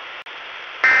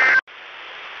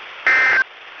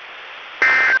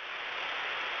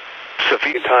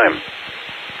 Severe time.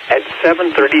 At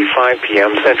 7:35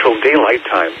 p.m. Central Daylight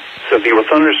Time, severe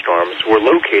thunderstorms were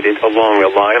located along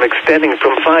a line extending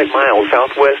from 5 miles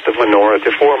southwest of Lenora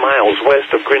to 4 miles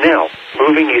west of Grinnell,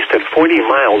 moving east at 40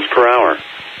 miles per hour.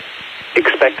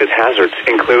 Expected hazards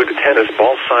include tennis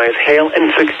ball-size hail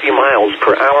and 60 miles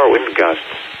per hour wind gusts.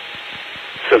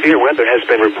 Severe weather has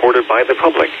been reported by the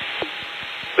public.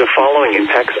 The following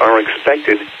impacts are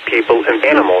expected. People and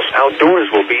animals outdoors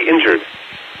will be injured.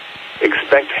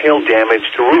 Expect hail damage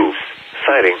to roofs,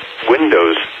 siding,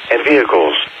 windows, and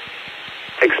vehicles.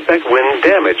 Expect wind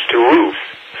damage to roofs,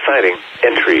 siding,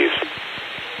 and trees.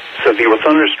 Severe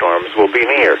thunderstorms will be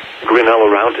near Grinnell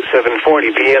around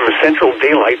 7:40 p.m. Central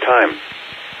Daylight Time.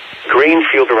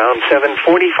 Greenfield around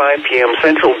 7:45 p.m.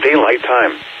 Central Daylight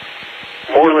Time.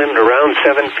 Moreland around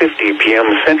 7:50 p.m.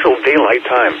 Central Daylight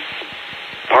Time.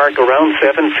 Park around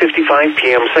 7:55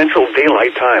 p.m. Central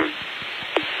Daylight Time.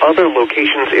 Other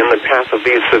locations in the path of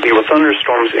these severe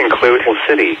thunderstorms include Hill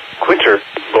City, Quinter,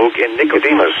 Bogue, and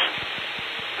Nicodemus.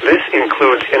 This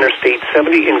includes Interstate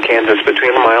 70 in Kansas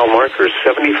between mile markers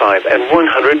 75 and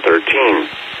 113.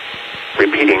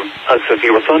 Repeating, a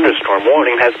severe thunderstorm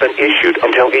warning has been issued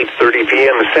until 8:30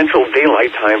 p.m. Central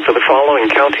Daylight Time for the following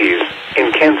counties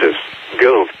in Kansas: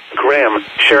 Gove, Graham,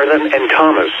 Sheridan, and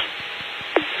Thomas.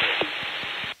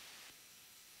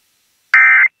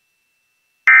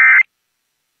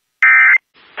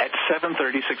 At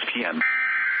 7:36 p.m.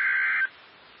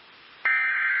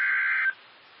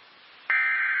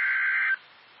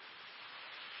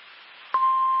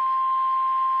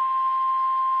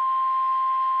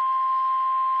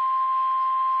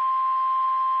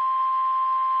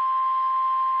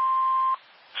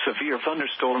 Severe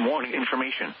thunderstorm warning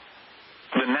information.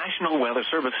 The National Weather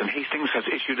Service in Hastings has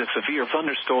issued a severe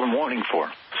thunderstorm warning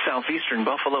for southeastern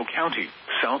Buffalo County,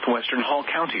 southwestern Hall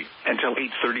County, until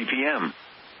 8:30 p.m.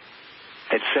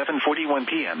 At 7:41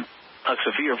 p.m., a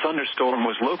severe thunderstorm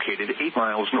was located 8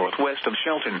 miles northwest of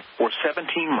Shelton, or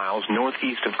 17 miles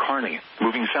northeast of Kearney,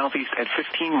 moving southeast at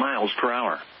 15 miles per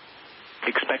hour.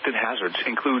 Expected hazards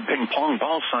include ping-pong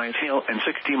ball-sized hail and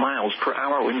 60 miles per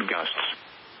hour wind gusts.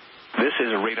 This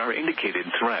is a radar-indicated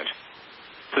threat.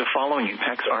 The following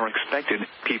impacts are expected.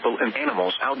 People and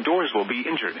animals outdoors will be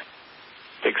injured.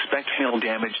 Expect hail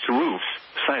damage to roofs,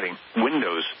 siding,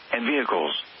 windows, and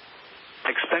vehicles.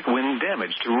 Expect wind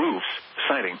damage to roofs,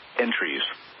 siding, and trees.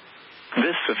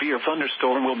 This severe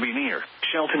thunderstorm will be near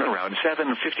Shelton around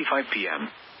 7:55 p.m.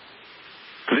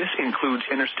 This includes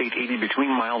Interstate 80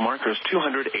 between mile markers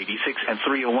 286 and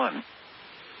 301.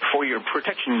 For your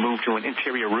protection, move to an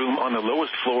interior room on the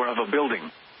lowest floor of a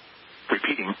building.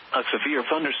 Repeating, a severe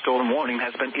thunderstorm warning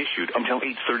has been issued until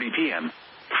 8:30 p.m.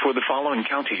 for the following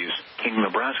counties in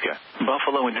Nebraska: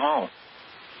 Buffalo and Hall.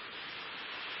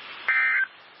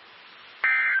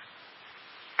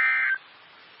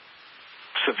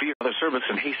 Severe Weather Service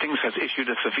in Hastings has issued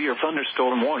a severe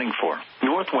thunderstorm warning for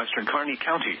northwestern Kearney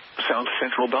County, south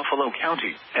central Buffalo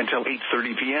County, until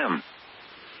 8:30 p.m.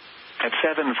 At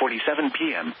 7:47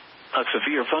 p.m., a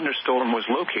severe thunderstorm was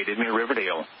located near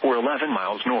Riverdale, or 11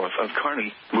 miles north of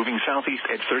Kearney, moving southeast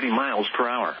at 30 miles per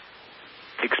hour.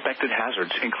 Expected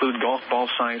hazards include golf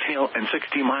ball-sized hail and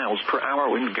 60 miles per hour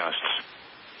wind gusts.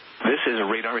 This is a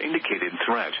radar-indicated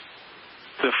threat.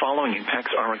 The following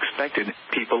impacts are expected.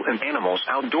 People and animals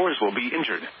outdoors will be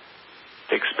injured.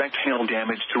 Expect hail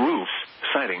damage to roofs,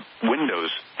 siding, windows,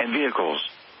 and vehicles.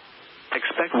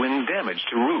 Expect wind damage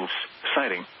to roofs,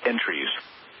 siding, and trees.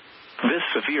 This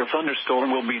severe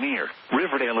thunderstorm will be near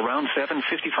Riverdale around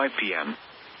 7:55 p.m.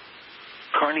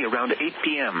 Kearney around 8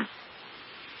 p.m.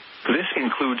 This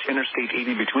includes Interstate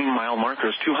 80 between mile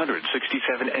markers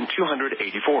 267 and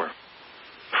 284.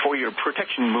 For your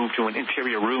protection, move to an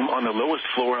interior room on the lowest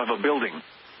floor of a building.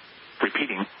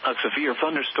 Repeating, a severe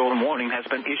thunderstorm warning has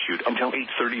been issued until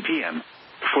 8:30 p.m.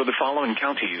 for the following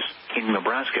counties in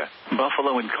Nebraska: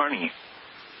 Buffalo and Kearney.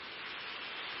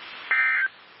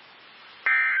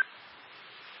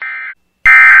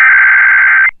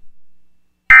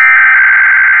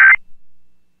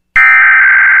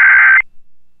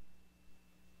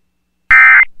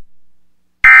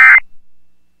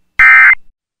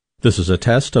 This is a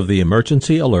test of the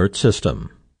emergency alert system.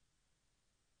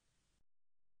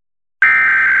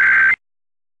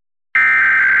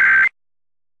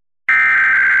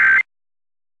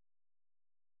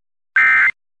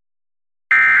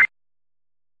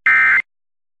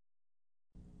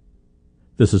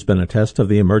 This has been a test of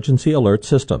the emergency alert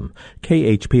system.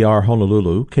 KHPR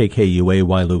Honolulu, KKUA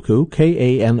Wailuku,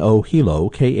 KANO Hilo,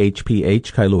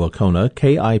 KHPH Kailua Kona,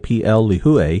 KIPL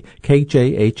Lihue,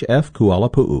 KJHF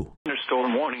Kuala Pu'u.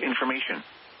 Thunderstorm warning information.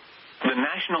 The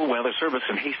National Weather Service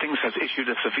in Hastings has issued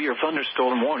a severe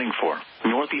thunderstorm warning for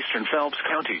northeastern Phelps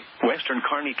County, western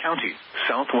Kearney County,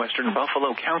 southwestern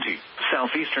Buffalo County,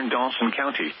 southeastern Dawson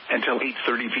County, until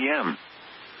 8:30 p.m.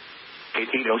 At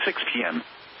 8:06 p.m.,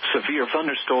 severe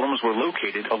thunderstorms were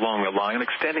located along a line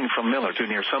extending from Miller to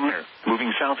near Sumner,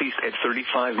 moving southeast at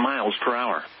 35 miles per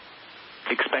hour.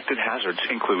 Expected hazards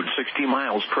include 60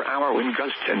 miles per hour wind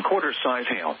gusts and quarter-size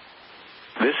hail.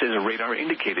 This is a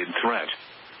radar-indicated threat.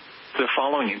 The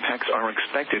following impacts are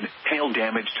expected. Hail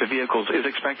damage to vehicles is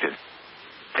expected.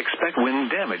 Expect wind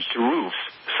damage to roofs,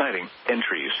 siding, and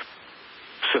trees.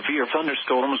 Severe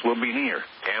thunderstorms will be near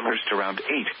Amherst around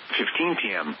 8:15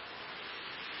 p.m.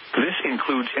 This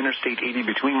includes Interstate 80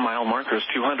 between mile markers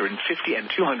 250 and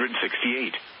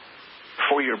 268.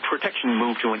 For your protection,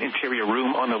 move to an interior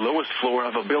room on the lowest floor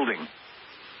of a building.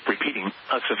 Repeating,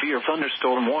 a severe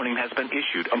thunderstorm warning has been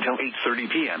issued until 8:30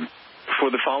 p.m.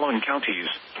 for the following counties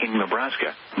in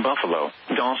Nebraska: Buffalo,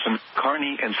 Dawson,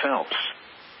 Kearney, and Phelps.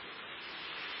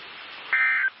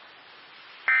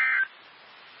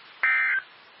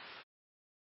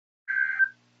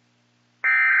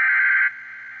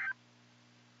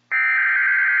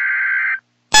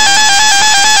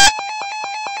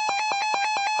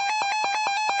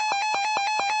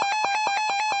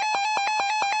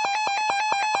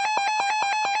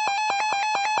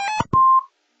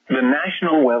 The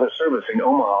National Weather Service in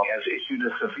Omaha has issued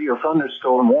a severe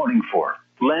thunderstorm warning for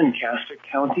Lancaster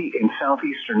County in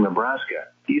southeastern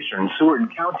Nebraska, eastern Seward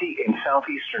County in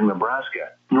southeastern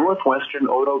Nebraska, northwestern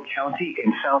Otoe County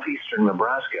in southeastern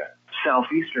Nebraska,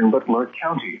 southeastern Butler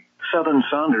County, southern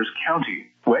Saunders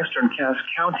County, western Cass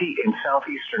County in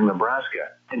southeastern Nebraska,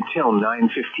 until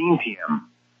 9:15 p.m.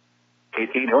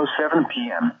 At 8:07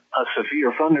 p.m., a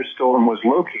severe thunderstorm was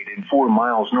located 4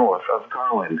 miles north of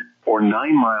Garland, or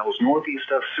 9 miles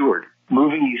northeast of Seward,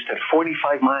 moving east at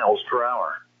 45 miles per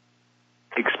hour.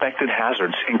 Expected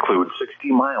hazards include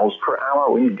 60 miles per hour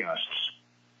wind gusts.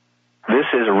 This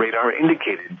is a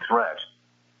radar-indicated threat.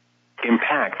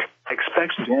 Impact: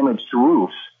 expects damage to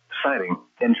roofs, siding,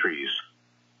 and trees.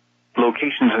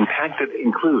 Locations impacted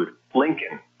include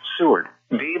Lincoln, Seward,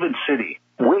 David City,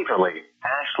 Waverly,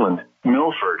 Ashland,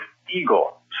 Milford,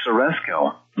 Eagle,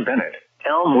 Ceresco, Bennett,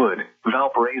 Elmwood,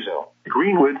 Valparaiso,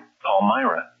 Greenwood,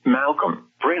 Palmyra, Malcolm,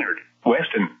 Brainerd,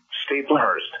 Weston,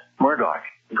 Staplehurst, Murdoch,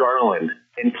 Garland,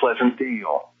 and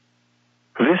Pleasantdale.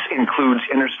 This includes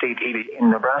Interstate 80 in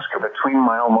Nebraska between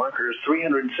mile markers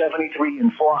 373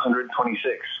 and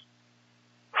 426.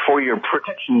 For your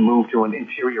protection, move to an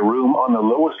interior room on the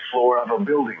lowest floor of a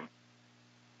building.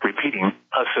 Repeating,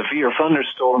 a severe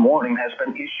thunderstorm warning has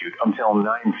been issued until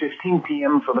 9:15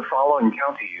 p.m. for the following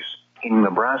counties in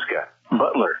Nebraska: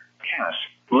 Butler, Cass,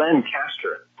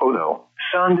 Lancaster, Otoe,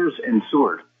 Saunders, and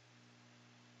Seward.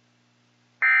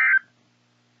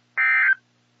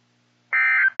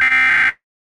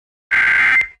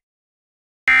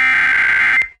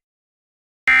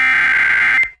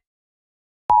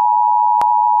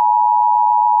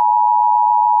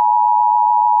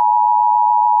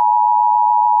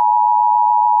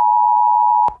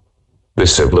 The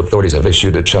civil authorities have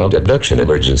issued a child abduction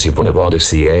emergency for Nevada,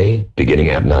 CA, beginning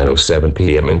at 9:07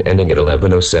 p.m. and ending at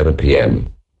 11:07 p.m.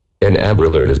 An Amber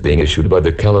Alert is being issued by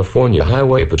the California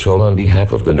Highway Patrol on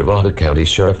behalf of the Nevada County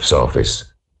Sheriff's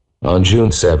Office. On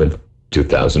June 7,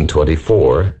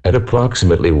 2024, at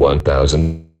approximately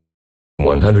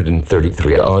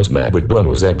 1,133 hours, Maverick Brun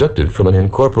was abducted from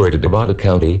unincorporated Nevada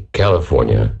County,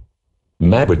 California.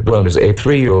 Maverick Brun is a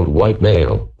 3-year-old white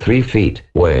male, 3 feet,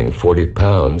 weighing 40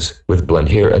 pounds, with blonde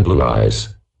hair and blue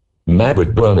eyes.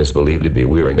 Maverick Brun is believed to be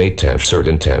wearing a tan shirt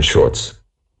and tan shorts.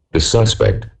 The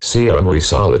suspect, Sierra Marie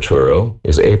Salaturo,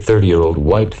 is a 30-year-old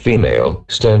white female,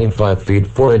 standing 5 feet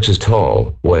 4 inches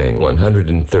tall, weighing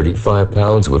 135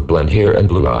 pounds, with blonde hair and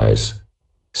blue eyes.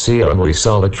 Sierra Marie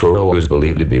Salaturo is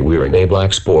believed to be wearing a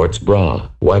black sports bra,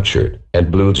 white shirt,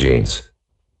 and blue jeans.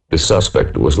 The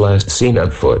suspect was last seen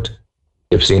on foot.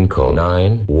 If seen, call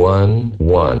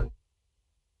 911.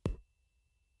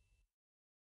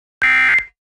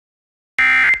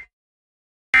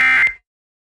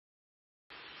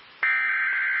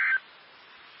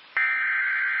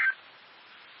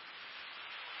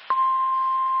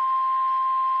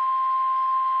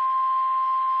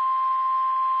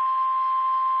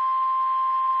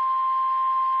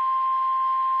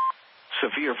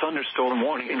 Severe thunderstorm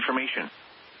warning information.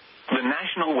 The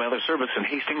National Weather Service in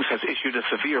Hastings has issued a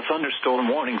severe thunderstorm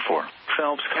warning for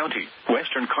Phelps County,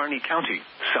 western Kearney County,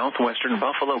 southwestern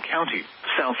Buffalo County,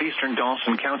 southeastern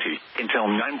Dawson County, until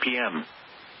 9 p.m.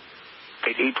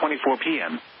 At 8:24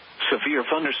 p.m., severe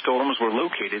thunderstorms were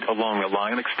located along a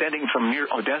line extending from near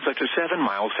Odessa to 7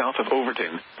 miles south of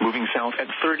Overton, moving south at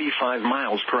 35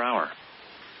 miles per hour.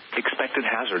 Expected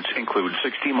hazards include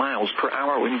 60 miles per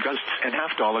hour wind gusts and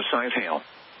half-dollar size hail.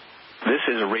 This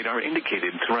is a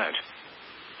radar-indicated threat.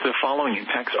 The following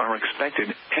impacts are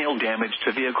expected. Hail damage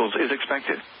to vehicles is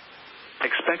expected.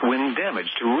 Expect wind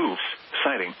damage to roofs,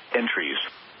 siding, and trees.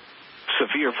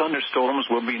 Severe thunderstorms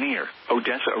will be near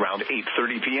Odessa around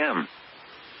 8:30 p.m.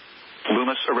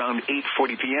 Loomis around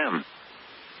 8:40 p.m.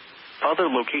 Other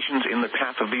locations in the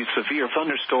path of these severe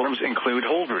thunderstorms include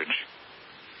Holdridge,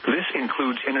 This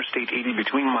includes Interstate 80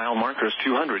 between mile markers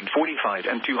 245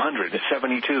 and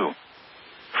 272.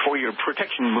 For your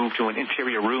protection, move to an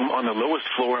interior room on the lowest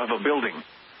floor of a building.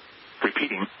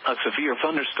 Repeating, a severe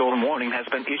thunderstorm warning has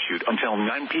been issued until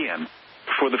 9 p.m.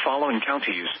 for the following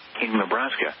counties in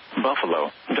Nebraska: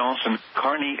 Buffalo, Dawson,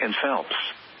 Kearney, and Phelps.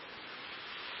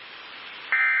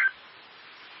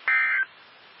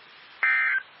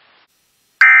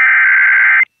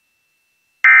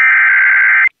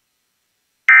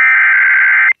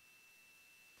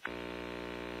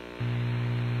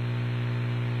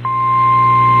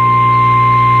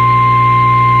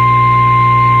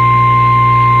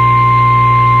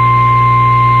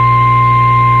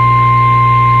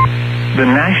 The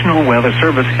National Weather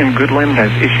Service in Goodland has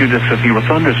issued a severe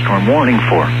thunderstorm warning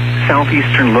for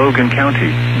southeastern Logan County,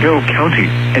 Doe County,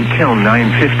 until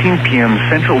 9:15 p.m.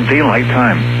 Central Daylight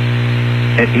Time.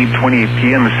 At 8:28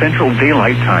 p.m. Central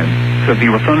Daylight Time,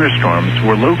 severe thunderstorms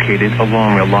were located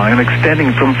along a line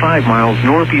extending from 5 miles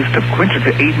northeast of Quinter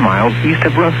to 8 miles east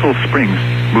of Russell Springs,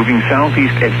 moving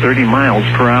southeast at 30 miles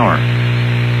per hour.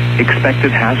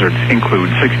 Expected hazards include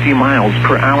 60 miles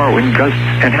per hour wind gusts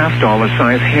and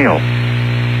half-dollar-size hail.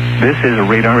 This is a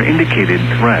radar-indicated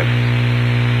threat.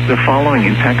 The following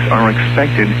impacts are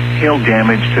expected. Hail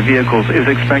damage to vehicles is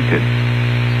expected.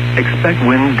 Expect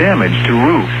wind damage to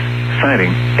roofs, siding,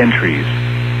 and trees.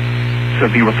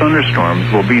 Severe thunderstorms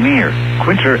will be near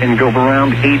Quinter and go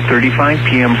around 8:35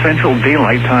 p.m. Central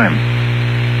Daylight Time.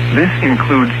 This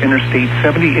includes Interstate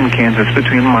 70 in Kansas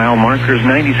between mile markers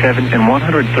 97 and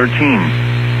 113.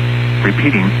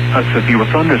 Repeating, a severe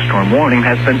thunderstorm warning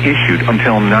has been issued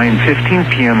until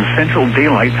 9:15 p.m. Central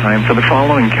Daylight Time for the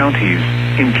following counties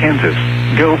in Kansas: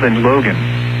 Gove and Logan.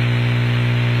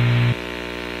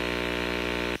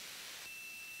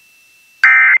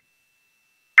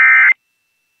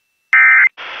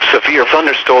 Severe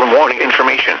thunderstorm warning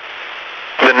information.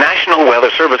 The National Weather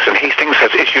Service in Hastings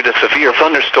has issued a severe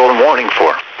thunderstorm warning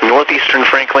for northeastern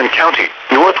Franklin County,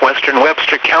 northwestern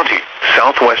Webster County,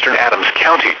 southwestern Adams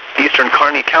County, eastern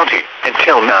Kearney County,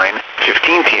 until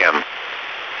 9:15 p.m.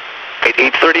 At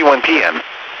 8:31 p.m.,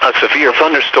 a severe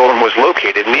thunderstorm was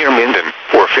located near Minden,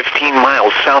 or 15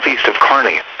 miles southeast of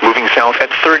Kearney, moving south at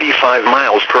 35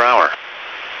 miles per hour.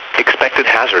 Expected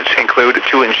hazards include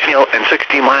 2-inch hail and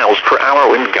 60 miles per hour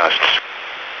wind gusts.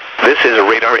 This is a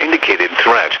radar-indicated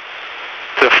threat.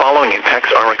 The following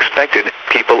impacts are expected.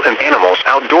 People and animals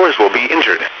outdoors will be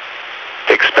injured.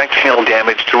 Expect hail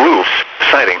damage to roofs,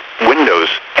 siding, windows,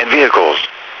 and vehicles.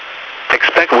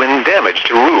 Expect wind damage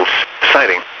to roofs,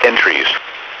 siding, and trees.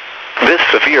 This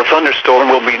severe thunderstorm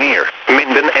will be near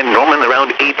Minden and Norman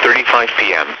around 8:35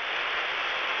 p.m.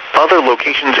 Other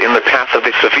locations in the path of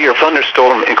the severe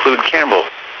thunderstorm include Campbell.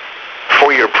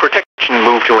 For your protection,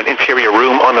 move to an interior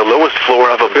room on the lowest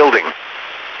floor of a building.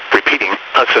 Repeating,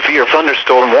 a severe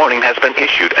thunderstorm warning has been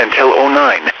issued until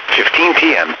 09:15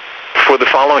 p.m. for the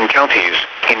following counties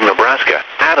in Nebraska: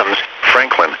 Adams,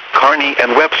 Franklin, Kearney,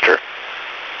 and Webster.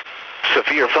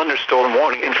 Severe thunderstorm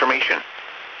warning information.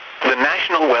 The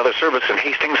National Weather Service in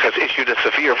Hastings has issued a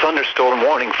severe thunderstorm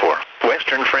warning for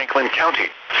western Franklin County,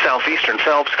 southeastern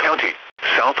Phelps County,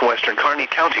 southwestern Kearney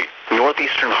County,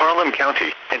 northeastern Harlan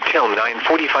County, until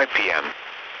 9:45 p.m.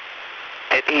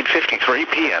 At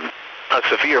 8:53 p.m., a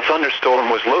severe thunderstorm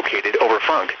was located over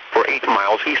Funk, or 8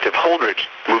 miles east of Holdridge,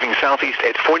 moving southeast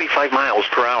at 45 miles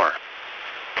per hour.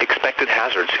 Expected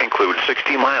hazards include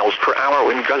 60 miles per hour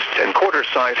wind gusts and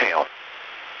quarter-size hail.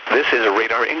 This is a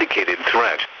radar-indicated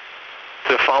threat.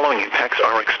 The following impacts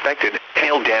are expected.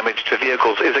 Hail damage to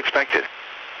vehicles is expected.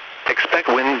 Expect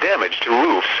wind damage to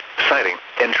roofs, siding,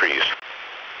 and trees.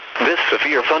 This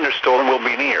severe thunderstorm will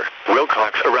be near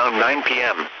Wilcox around 9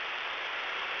 p.m.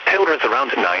 Hildreth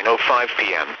around 9:05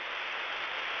 p.m.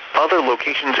 Other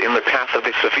locations in the path of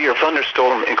the severe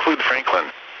thunderstorm include Franklin.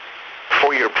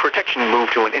 For your protection, move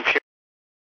to an interior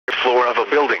floor of a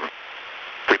building.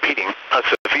 Repeating, a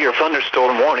severe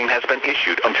thunderstorm warning has been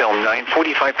issued until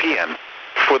 9:45 p.m.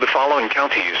 for the following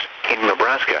counties in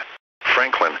Nebraska: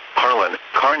 Franklin, Harlan,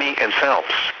 Kearney, and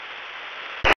Phelps.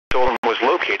 The storm was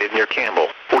located near Campbell,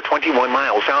 or 21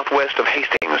 miles southwest of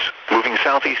Hastings, moving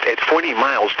southeast at 40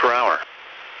 miles per hour.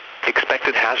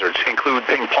 Expected hazards include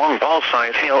ping-pong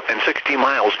ball-size hail and 60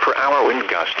 miles per hour wind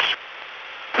gusts.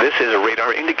 This is a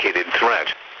radar-indicated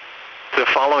threat. The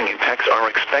following impacts are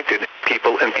expected.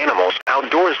 People and animals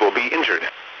outdoors will be injured.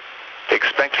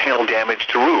 Expect hail damage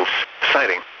to roofs,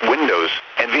 siding, windows,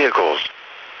 and vehicles.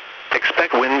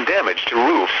 Expect wind damage to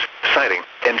roofs, siding,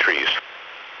 and trees.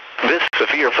 This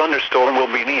severe thunderstorm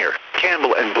will be near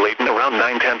Campbell and Bladen around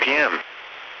 9:10 p.m.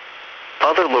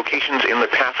 Other locations in the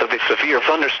path of the severe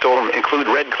thunderstorm include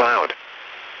Red Cloud.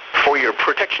 For your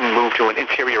protection, move to an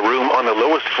interior room on the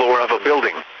lowest floor of a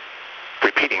building.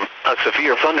 Repeating, a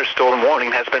severe thunderstorm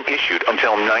warning has been issued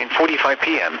until 9:45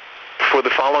 p.m. for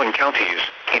the following counties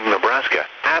in Nebraska: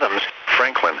 Adams,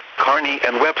 Franklin, Kearney,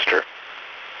 and Webster.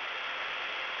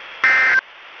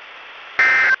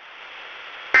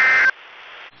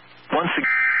 Once again,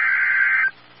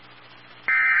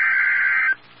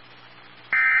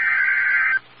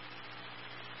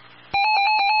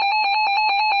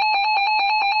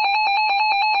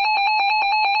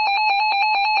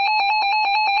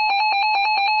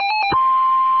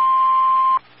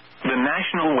 the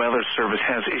National Weather Service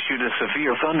has issued a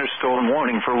severe thunderstorm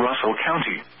warning for Russell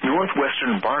County,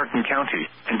 northwestern Barton County,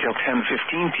 until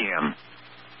 10:15 p.m.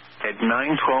 At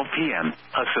 9:12 p.m.,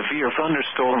 a severe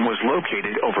thunderstorm was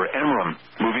located over Emram,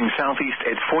 moving southeast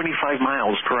at 45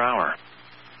 miles per hour.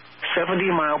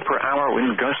 70-mile-per-hour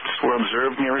wind gusts were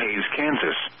observed near Hays,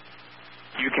 Kansas.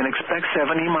 You can expect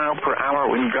 70-mile-per-hour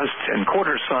wind gusts and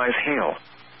quarter-size hail.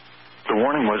 The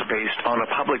warning was based on a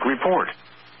public report.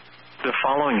 The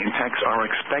following impacts are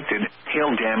expected.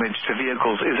 Hail damage to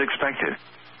vehicles is expected.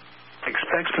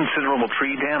 Expect considerable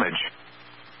tree damage.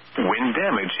 Wind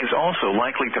damage is also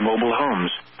likely to mobile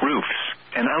homes, roofs,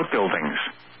 and outbuildings.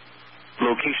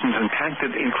 Locations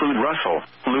impacted include Russell,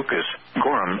 Lucas,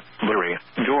 Gorham, Lurie,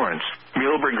 Dorrance,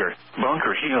 Milberger,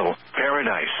 Bunker Hill,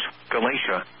 Paradise,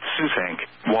 Galatia, Susank,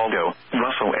 Waldo,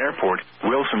 Russell Airport,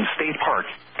 Wilson State Park,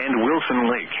 and Wilson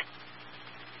Lake.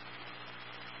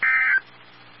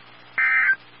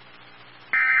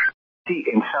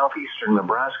 In southeastern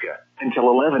Nebraska until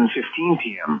 11:15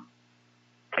 p.m.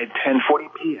 At 10:40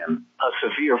 p.m., a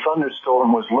severe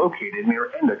thunderstorm was located near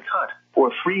Endicott,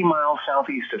 or 3 miles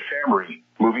southeast of Fairbury,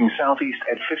 moving southeast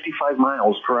at 55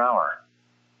 miles per hour.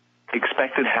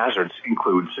 Expected hazards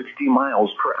include 60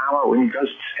 miles per hour wind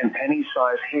gusts and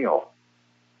penny-sized hail.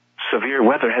 Severe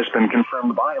weather has been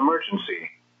confirmed by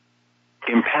emergency.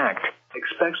 Impact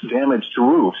expects damage to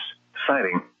roofs,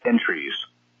 siding, and trees.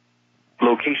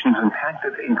 Locations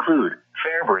impacted include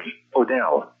Fairbury,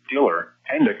 Odell, Diller,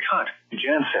 Endicott,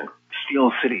 Jansen,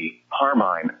 Steel City,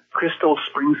 Harmine, Crystal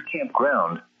Springs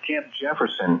Campground, Camp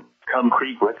Jefferson, Cum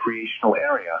Creek Recreational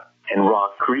Area, and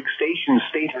Rock Creek Station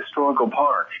State Historical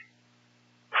Park.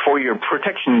 For your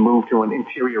protection, move to an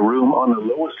interior room on the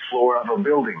lowest floor of a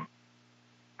building.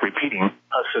 Repeating,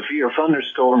 a severe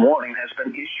thunderstorm warning has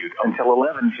been issued until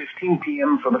 11:15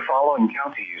 p.m. for the following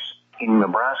counties in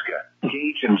Nebraska: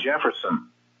 Gage and Jefferson.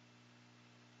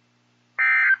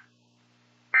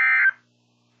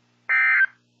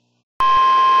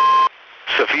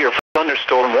 Severe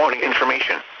thunderstorm warning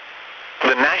information.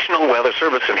 The National Weather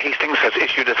Service in Hastings has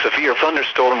issued a severe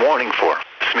thunderstorm warning for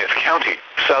Smith County,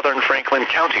 southern Franklin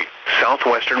County,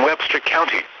 southwestern Webster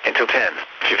County until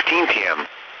 10:15 p.m.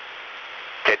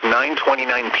 At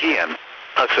 9:29 p.m.,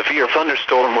 a severe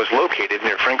thunderstorm was located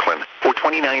near Franklin, or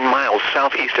 29 miles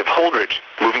southeast of Holdridge,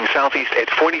 moving southeast at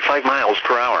 45 miles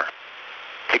per hour.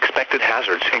 Expected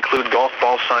hazards include golf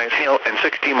ball-sized hail and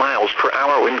 60 miles per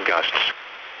hour wind gusts.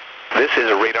 This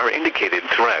is a radar-indicated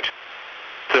threat.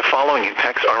 The following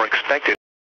impacts are expected.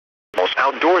 Most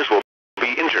outdoors will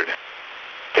be injured.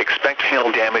 Expect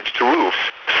hail damage to roofs,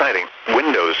 siding,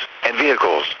 windows, and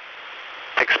vehicles.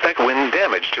 Expect wind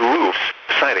damage to roofs,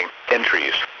 siding, and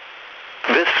trees.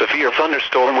 This severe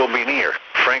thunderstorm will be near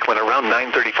Franklin around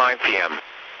 9:35 p.m.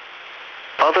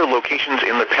 Other locations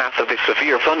in the path of the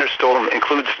severe thunderstorm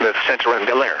include Smith Center and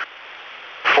Bel Air.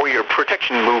 For your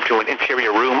protection, move to an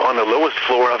interior room on the lowest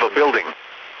floor of a building.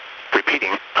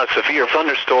 Repeating, a severe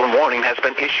thunderstorm warning has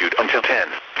been issued until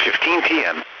 10:15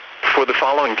 p.m. for the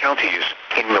following counties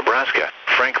in Nebraska: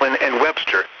 Franklin and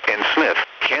Webster, and Smith,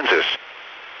 Kansas.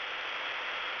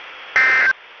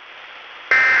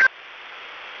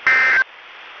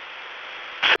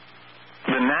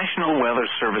 The National Weather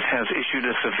Service has issued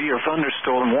a severe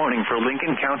thunderstorm warning for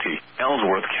Lincoln County,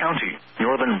 Ellsworth County,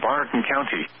 northern Barton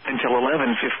County, until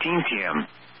 11:15 p.m.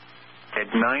 At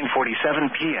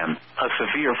 9:47 p.m., a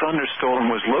severe thunderstorm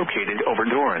was located over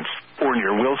Dorrance, or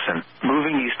near Wilson,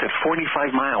 moving east at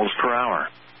 45 miles per hour.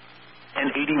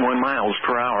 An 81 miles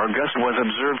per hour gust was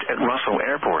observed at Russell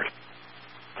Airport.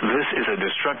 This is a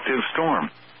destructive storm.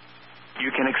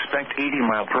 You can expect 80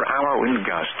 mile per hour wind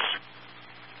gusts.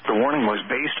 The warning was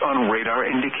based on radar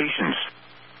indications.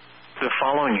 The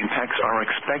following impacts are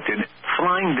expected.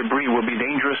 Flying debris will be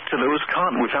dangerous to those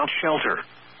caught without shelter.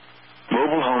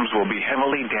 Mobile homes will be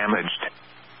heavily damaged.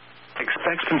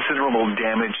 Expect considerable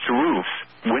damage to roofs,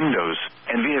 windows,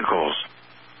 and vehicles.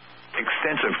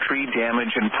 Extensive tree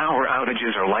damage and power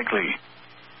outages are likely.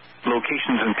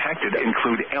 Locations impacted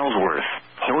include Ellsworth,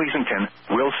 Hoisington,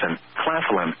 Wilson,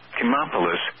 Claflin,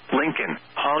 Demopolis, Lincoln,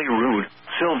 Holyrood,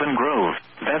 Sylvan Grove,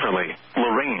 Beverly,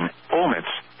 Lorraine, Olmutz,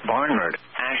 Barnard,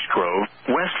 Ash Grove,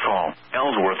 Westfall,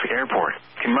 Ellsworth Airport,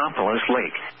 Demopolis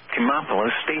Lake,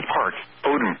 Demopolis State Park,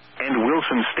 Odin, and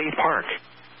Wilson State Park.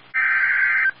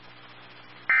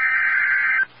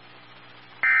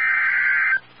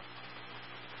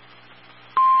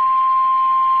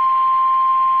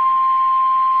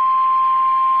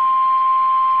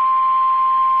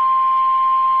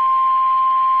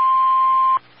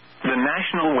 The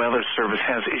National Weather Service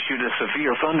has issued a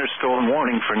severe thunderstorm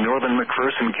warning for northern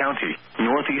McPherson County,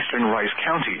 northeastern Rice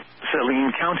County,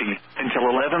 Saline County, until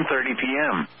 11:30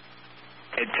 p.m.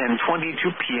 At 10:22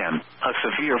 p.m., a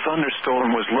severe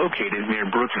thunderstorm was located near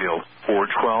Brookville, or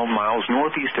 12 miles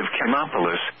northeast of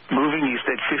Demopolis, moving east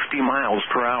at 50 miles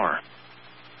per hour.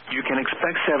 You can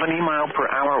expect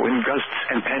 70-mile-per-hour wind gusts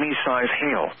and penny-size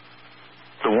hail.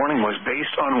 The warning was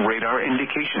based on radar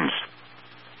indications.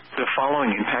 The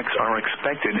following impacts are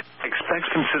expected. Expect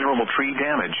considerable tree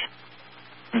damage.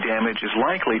 Damage is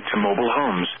likely to mobile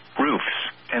homes, roofs,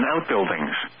 and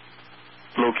outbuildings.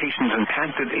 Locations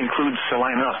impacted include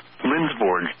Salina,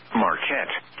 Lindsborg,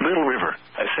 Marquette, Little River,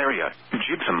 Assyria,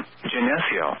 Gypsum,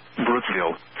 Geneseo,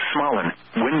 Brookville, Smolin,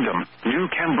 Windham, New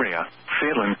Cambria,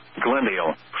 Phelan,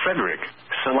 Glendale, Frederick,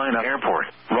 Salina Airport,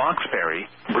 Roxbury,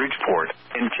 Bridgeport,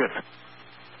 and Kip.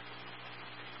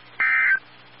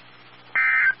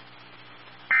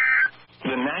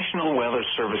 The National Weather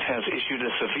Service has issued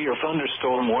a severe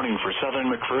thunderstorm warning for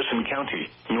southern McPherson County,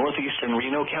 northeastern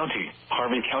Reno County,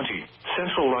 Harvey County,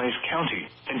 central Rice County,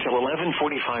 until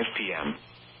 11:45 p.m.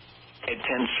 At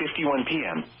 10:51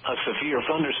 p.m., a severe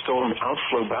thunderstorm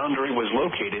outflow boundary was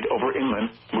located over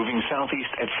inland, moving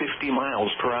southeast at 50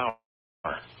 miles per hour.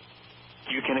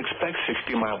 You can expect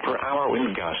 60-mile-per-hour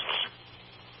wind gusts.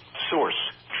 Source: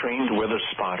 trained weather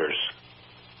spotters.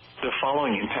 The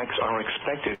following impacts are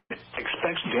expected.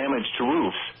 Expect damage to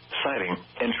roofs, siding,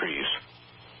 and trees.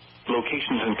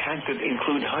 Locations impacted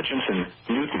include Hutchinson,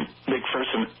 Newton,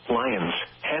 McPherson, Lyons,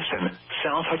 Hessen,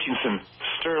 South Hutchinson,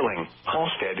 Sterling,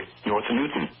 Halstead, North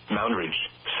Newton, Moundridge,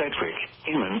 Sedgwick,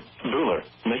 Inman, Buller,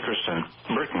 Nickerson,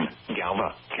 Burton,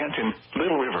 Galva, Canton,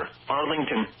 Little River,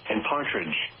 Arlington, and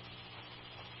Partridge.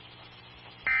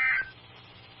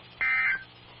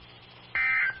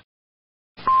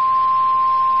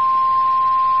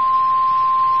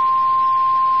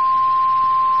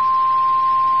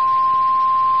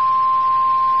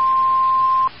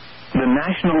 The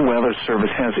National Weather Service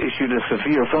has issued a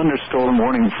severe thunderstorm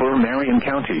warning for Marion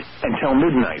County until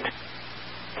midnight.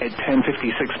 At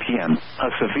 10:56 p.m., a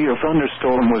severe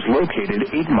thunderstorm was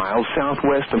located 8 miles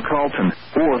southwest of Carlton,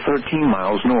 or 13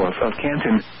 miles north of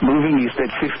Canton, moving east at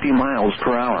 50 miles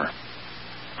per hour.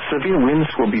 Severe winds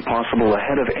will be possible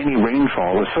ahead of any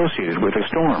rainfall associated with a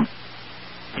storm.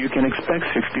 You can expect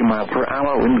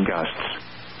 60-mile-per-hour wind gusts.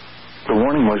 The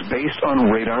warning was based on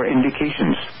radar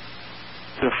indications.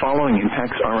 The following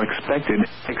impacts are expected.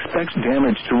 Expect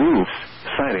damage to roofs,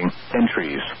 siding, and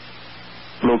trees.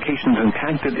 Locations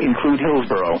impacted include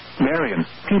Hillsborough, Marion,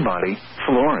 Peabody,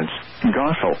 Florence,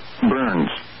 Gossel, Burns,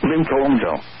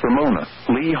 Lincolnville, Ramona,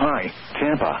 Lehigh,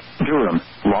 Tampa, Durham,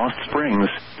 Lost Springs,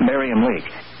 Merriam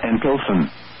Lake, and Pilsen.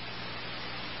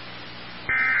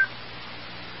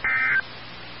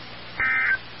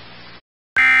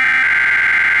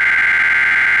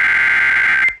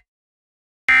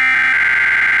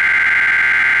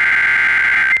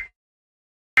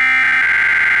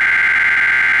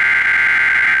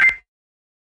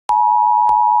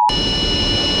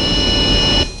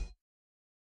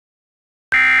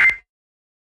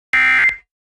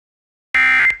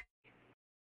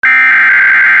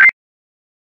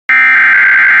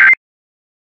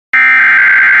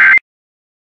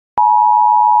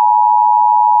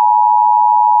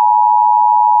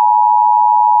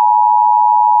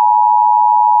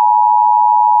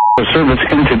 The service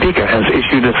in Topeka has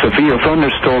issued a severe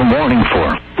thunderstorm warning for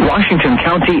Washington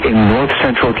County in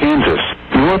north-central Kansas,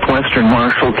 northwestern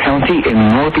Marshall County in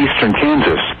northeastern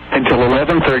Kansas, until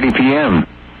 11:30 p.m.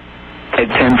 At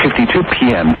 10:52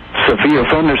 p.m., severe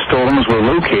thunderstorms were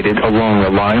located along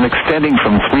a line extending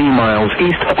from 3 miles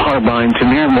east of Harbine to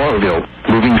near Moorville,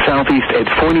 moving southeast at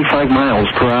 45 miles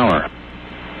per hour.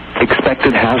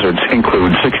 Expected hazards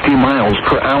include 60 miles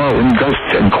per hour wind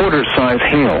gusts and quarter-size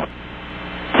hail.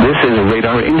 This is a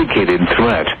radar-indicated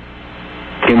threat.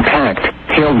 Impact,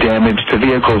 hail damage to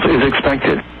vehicles is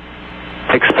expected.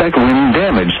 Expect wind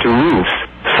damage to roofs,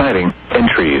 siding, and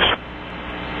trees.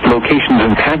 Locations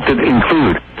impacted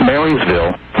include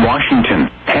Marysville,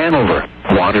 Washington, Hanover,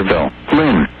 Waterville,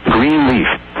 Lynn, Greenleaf,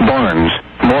 Barnes,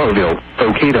 Moorville,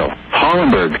 Mankato,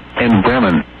 Hollenberg, and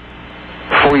Bremen.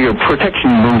 For your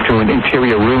protection, move to an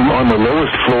interior room on the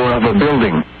lowest floor of a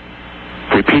building.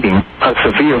 Repeating, a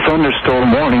severe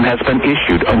thunderstorm warning has been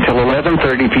issued until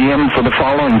 11:30 p.m. for the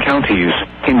following counties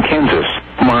in Kansas,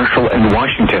 Marshall, and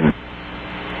Washington.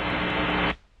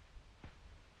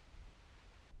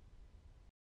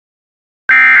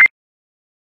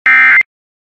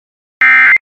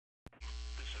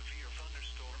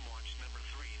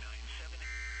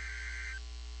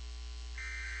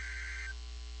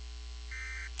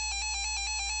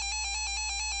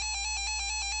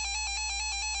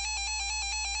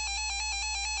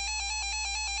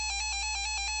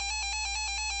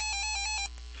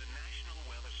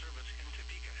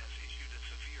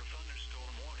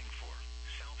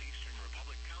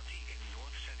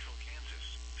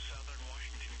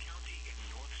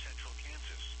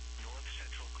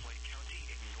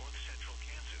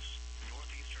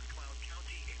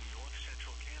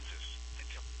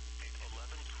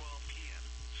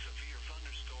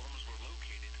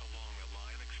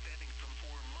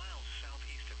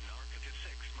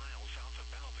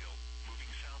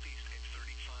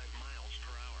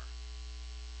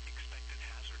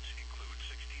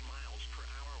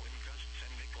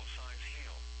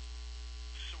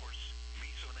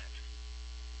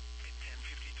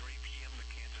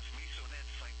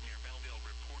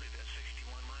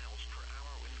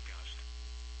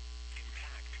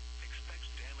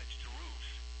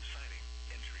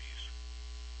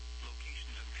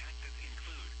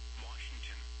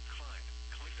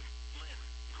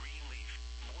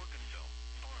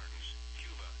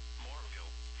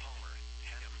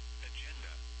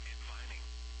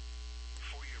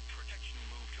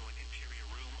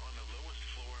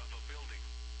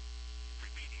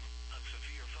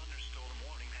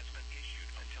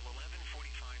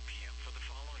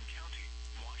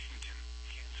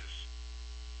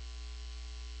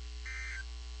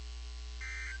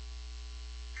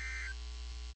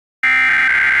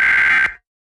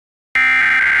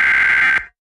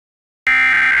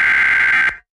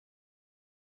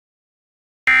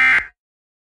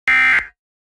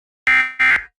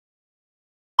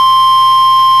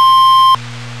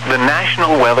 The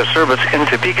National Weather Service in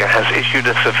Topeka has issued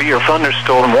a severe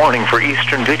thunderstorm warning for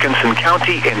eastern Dickinson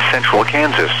County and central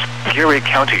Kansas, Geary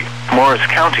County, Morris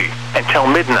County,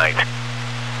 until midnight.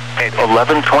 At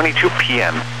 11:22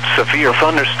 p.m., severe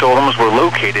thunderstorms were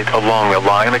located along a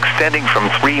line extending from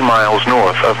 3 miles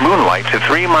north of Moonlight to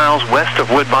 3 miles west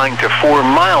of Woodbine to 4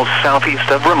 miles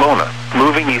southeast of Ramona,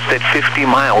 moving east at 50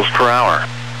 miles per hour.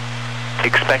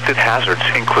 Expected hazards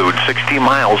include 60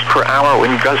 miles per hour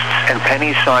wind gusts and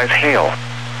penny-sized hail.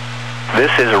 This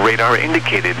is a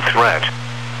radar-indicated threat.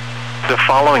 The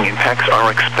following impacts are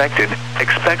expected.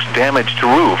 Expect damage to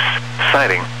roofs,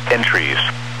 siding, and trees.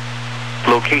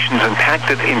 Locations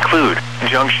impacted include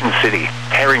Junction City,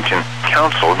 Harrington,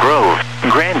 Council Grove,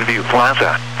 Grandview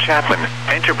Plaza, Chapman,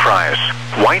 Enterprise,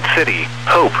 White City,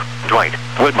 Hope, Dwight,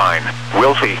 Woodbine,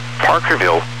 Wilsey,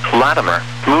 Parkerville, Latimer,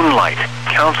 Moonlight,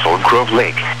 Council Grove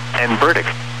Lake, and Burdick.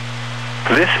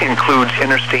 This includes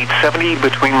Interstate 70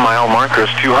 between mile markers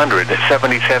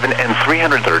 277 and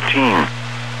 313.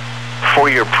 For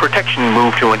your protection,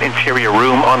 move to an interior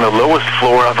room on the lowest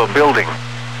floor of a building.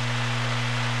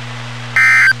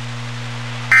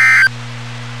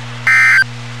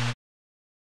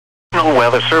 The National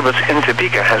Weather Service in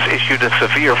Topeka has issued a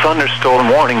severe thunderstorm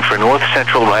warning for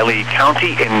north-central Riley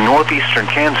County in northeastern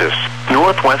Kansas,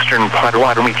 northwestern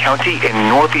Pottawatomie County in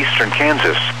northeastern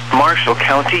Kansas, Marshall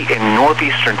County in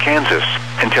northeastern Kansas,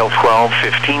 until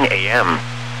 12:15 a.m.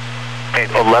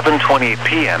 At 11:28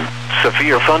 p.m.,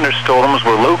 severe thunderstorms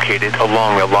were located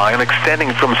along a line extending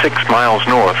from 6 miles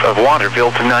north of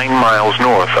Waterville to 9 miles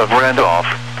north of Randolph,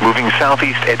 moving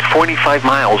southeast at 45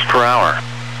 miles per hour.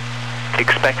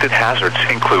 Expected hazards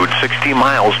include 60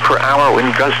 miles per hour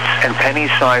wind gusts and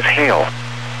penny-sized hail.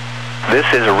 This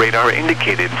is a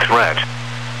radar-indicated threat.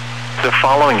 The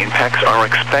following impacts are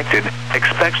expected.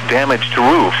 Expect damage to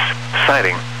roofs,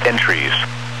 siding, and trees.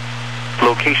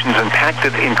 Locations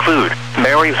impacted include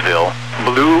Marysville,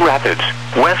 Blue Rapids,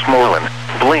 Westmoreland,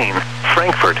 Blaine,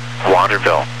 Frankfort,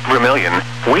 Waterville, Vermilion,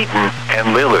 Wheaton,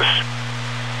 and Lillis.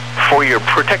 For your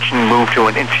protection, move to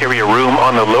an interior room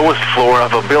on the lowest floor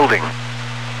of a building.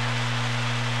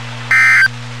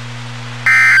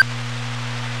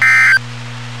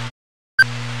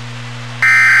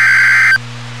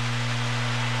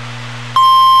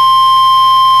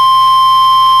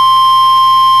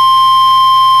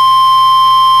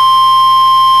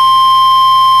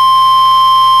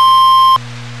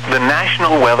 The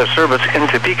National Weather Weather Service in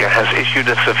Topeka has issued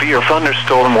a severe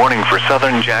thunderstorm warning for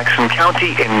southern Jackson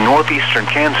County in northeastern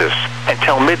Kansas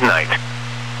until midnight.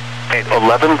 At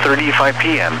 11:35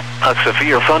 p.m., a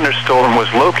severe thunderstorm was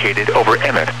located over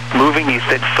Emmett, moving east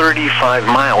at 35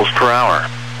 miles per hour.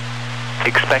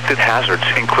 Expected hazards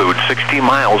include 60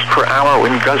 miles per hour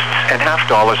wind gusts and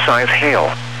half-dollar-size hail.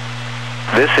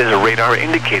 This is a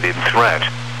radar-indicated threat.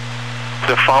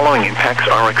 The following impacts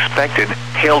are expected.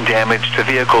 Hail damage to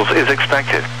vehicles is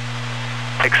expected.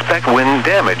 Expect wind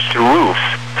damage to roofs,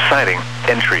 siding,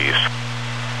 and trees.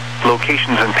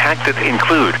 Locations impacted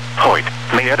include Hoyt,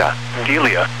 Mayetta,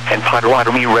 Delia, and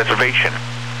Potawatomi Reservation.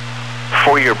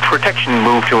 For your protection,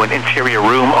 move to an interior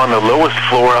room on the lowest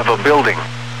floor of a building.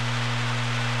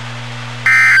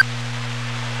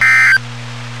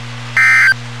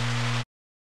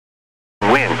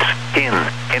 Winds in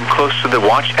and close to the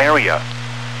watch area.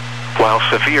 While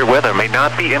severe weather may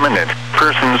not be imminent,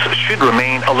 persons should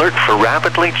remain alert for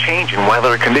rapidly changing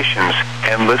weather conditions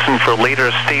and listen for later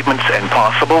statements and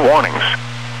possible warnings.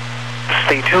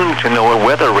 Stay tuned to NOAA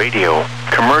weather radio,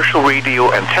 commercial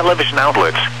radio and television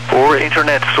outlets, or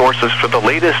internet sources for the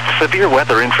latest severe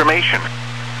weather information.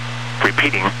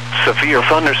 Repeating, severe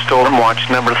thunderstorm watch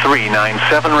number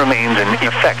 397 remains in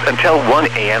effect until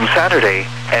 1 a.m. Saturday,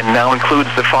 and now includes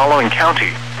the following county: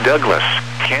 Douglas,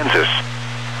 Kansas.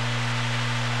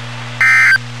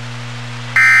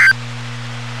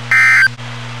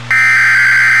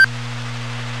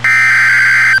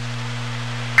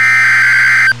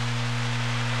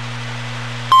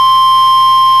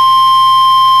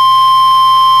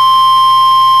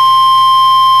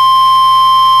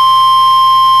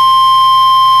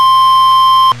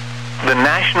 The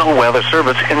National Weather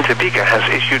Service in Topeka has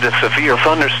issued a severe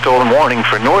thunderstorm warning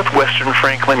for northwestern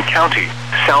Franklin County,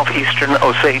 southeastern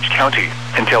Osage County,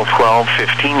 until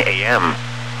 12:15 a.m.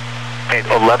 At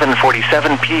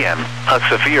 11:47 p.m., a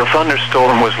severe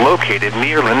thunderstorm was located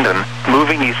near Linden,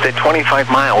 moving east at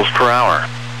 25 miles per hour.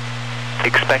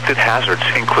 Expected hazards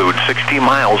include 60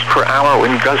 miles per hour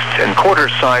wind gusts and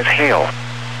quarter-size hail.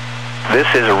 This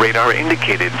is a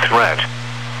radar-indicated threat.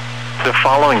 The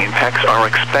following impacts are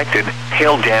expected.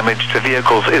 Hail damage to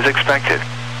vehicles is expected.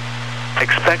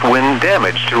 Expect wind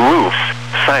damage to roofs,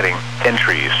 siding, and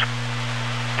trees.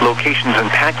 Locations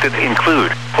impacted include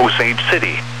Osage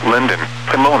City, Linden,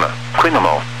 Pomona,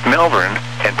 Quinamo, Melbourne,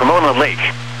 and Pomona Lake.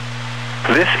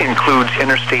 This includes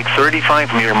Interstate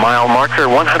 35 near mile marker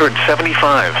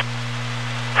 175.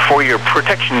 For your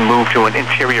protection, move to an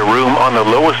interior room on the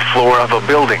lowest floor of a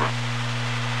building.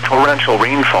 Torrential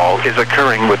rainfall is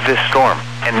occurring with this storm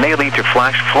and may lead to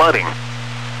flash flooding.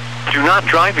 Do not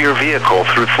drive your vehicle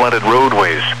through flooded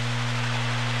roadways.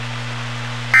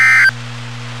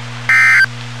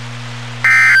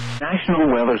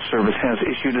 National Weather Service has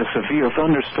issued a severe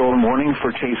thunderstorm warning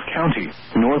for Chase County,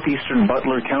 northeastern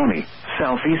Butler County,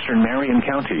 southeastern Marion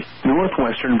County,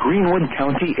 northwestern Greenwood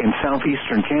County, and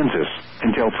southeastern Kansas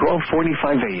until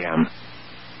 12:45 a.m.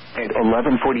 At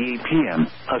 11:48 p.m.,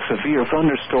 a severe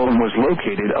thunderstorm was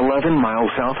located 11 miles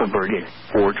south of Burdick,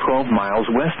 or 12 miles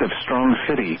west of Strong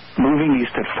City, moving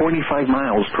east at 45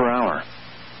 miles per hour.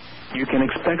 You can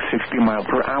expect 60 mile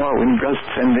per hour wind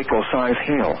gusts and nickel-size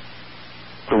hail.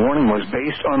 The warning was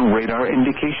based on radar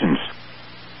indications.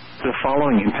 The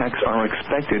following impacts are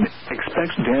expected.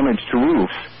 Expect damage to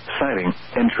roofs, siding,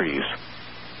 and trees.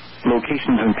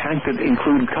 Locations impacted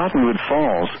include Cottonwood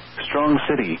Falls, Strong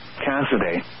City,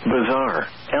 Cassidy, Bazaar,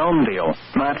 Elmdale,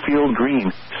 Matfield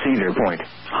Green, Cedar Point,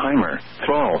 Heimer,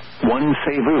 Thrall, One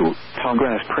Savu,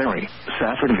 Tallgrass Prairie,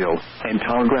 Saffordville, and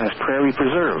Tallgrass Prairie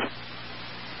Preserve.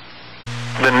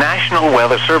 The National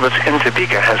Weather Service in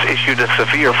Topeka has issued a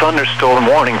severe thunderstorm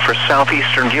warning for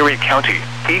southeastern Geary County,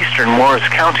 eastern Morris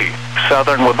County,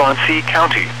 southern Waubonsee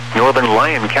County, northern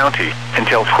Lyon County,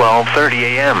 until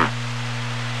 12:30 a.m.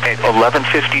 At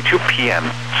 11:52 p.m.,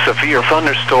 severe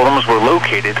thunderstorms were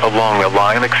located along a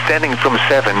line extending from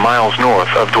 7 miles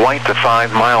north of Dwight to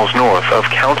 5 miles north of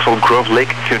Council Grove Lake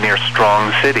to near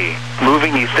Strong City,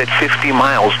 moving east at 50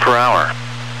 miles per hour.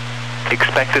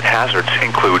 Expected hazards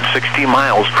include 60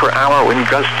 miles per hour wind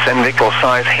gusts and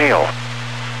nickel-size hail.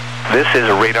 This is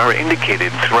a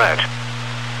radar-indicated threat.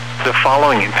 The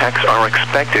following impacts are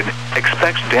expected.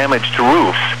 Expect damage to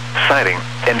roofs, siding,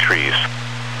 and trees.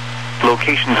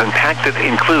 Locations impacted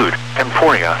include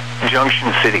Emporia, Junction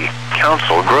City,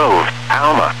 Council Grove,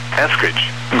 Alma, Eskridge,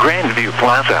 Grandview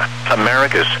Plaza,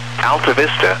 Americus, Alta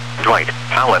Vista, Dwight,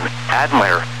 Allen,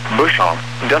 Admire, Bushall,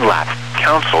 Dunlap,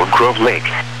 Council Grove Lake,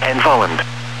 and Volland.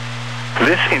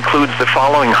 This includes the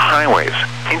following highways: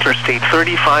 Interstate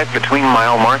 35 between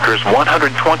mile markers 128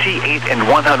 and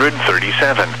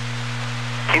 137.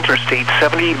 Interstate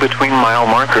 70 between mile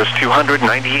markers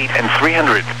 298 and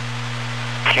 300.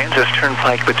 Kansas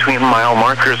Turnpike between mile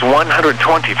markers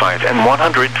 125 and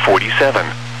 147.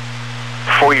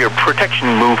 For your protection,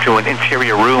 move to an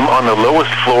interior room on the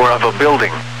lowest floor of a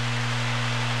building.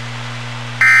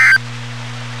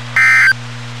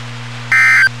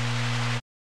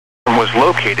 Was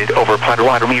located over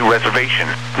Potawatomi Reservation,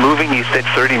 moving east at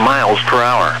 30 miles per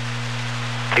hour.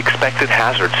 Expected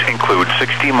hazards include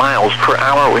 60 miles per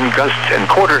hour wind gusts and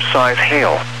quarter-size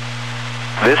hail.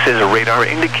 This is a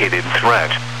radar-indicated threat.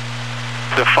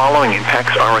 The following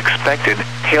impacts are expected.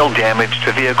 Hail damage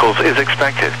to vehicles is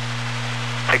expected.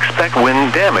 Expect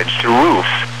wind damage to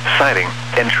roofs, siding,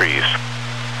 and trees.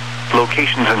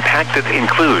 Locations impacted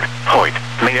include Hoyt,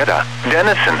 Mayetta,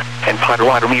 Denison, and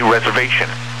Potawatomi Reservation.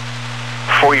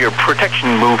 For your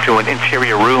protection, move to an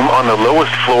interior room on the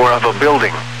lowest floor of a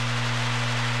building.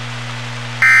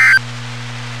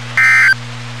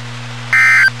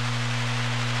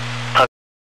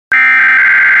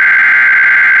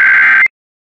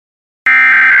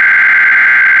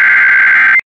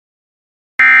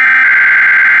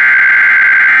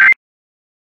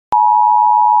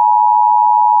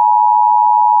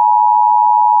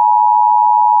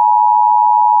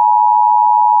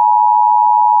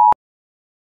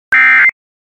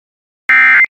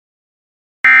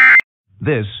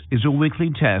 This is a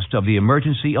weekly test of the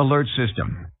emergency alert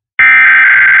system.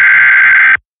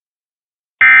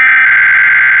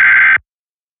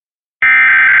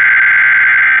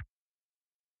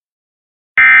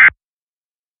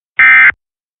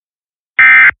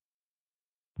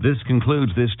 This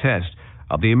concludes this test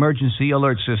of the emergency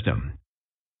alert system.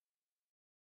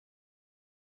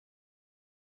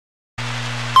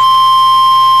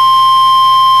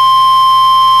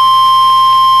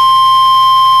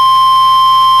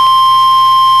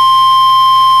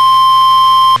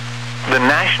 The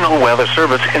National Weather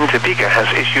Service in Topeka has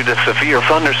issued a severe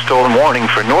thunderstorm warning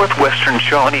for northwestern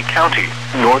Shawnee County,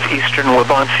 northeastern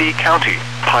Waubonsee County,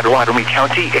 Potawatomi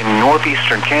County in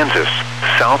northeastern Kansas,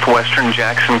 southwestern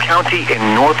Jackson County in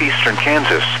northeastern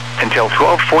Kansas, until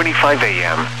 12:45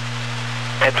 a.m.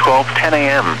 At 12:10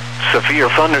 a.m.,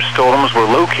 severe thunderstorms were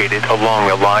located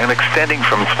along a line extending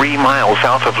from 3 miles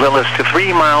south of Lillis to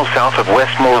 3 miles south of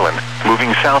Westmoreland,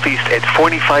 moving southeast at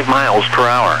 45 miles per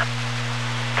hour.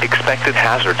 Expected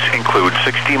hazards include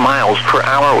 60 miles per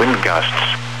hour wind gusts.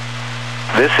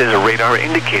 This is a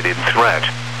radar-indicated threat.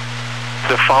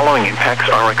 The following impacts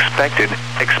are expected.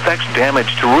 Expect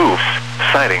damage to roofs,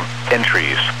 siding, and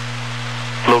trees.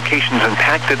 Locations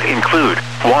impacted include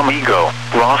Wamego,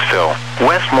 Rossville,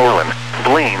 Westmoreland,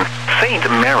 Blaine, St.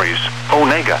 Mary's,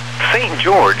 Onega, St.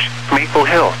 George, Maple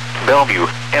Hill, Bellevue,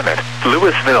 Emmett,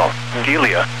 Louisville,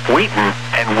 Delia, Wheaton,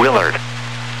 and Willard.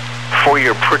 For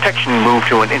your protection, move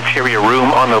to an interior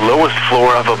room on the lowest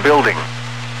floor of a building.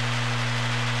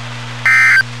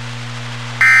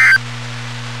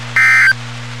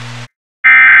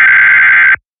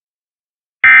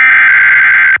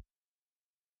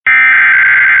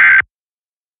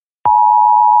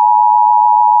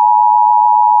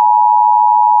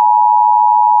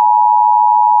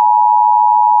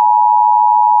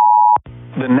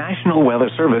 The National Weather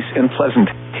Service in Pleasant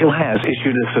Hill has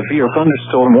issued a severe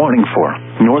thunderstorm warning for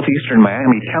northeastern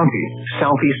Miami County,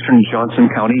 southeastern Johnson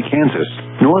County, Kansas,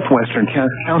 northwestern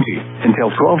Cass County, until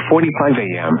 12:45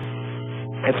 a.m.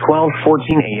 At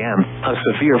 12:14 a.m., a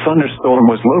severe thunderstorm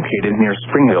was located near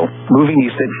Springville, moving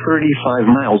east at 35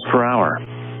 miles per hour.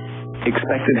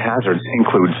 Expected hazards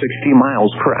include 60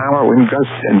 miles per hour wind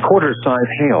gusts and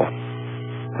quarter-size hail.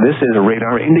 This is a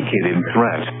radar-indicated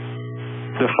threat.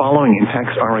 The following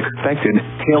impacts are expected.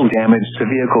 Hail damage to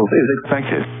vehicles is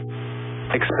expected.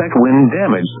 Expect wind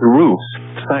damage to roofs,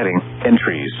 siding, and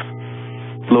trees.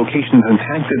 Locations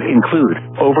impacted include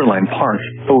Overland Park,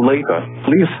 Olathe,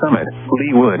 Lee Summit,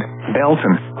 Leewood,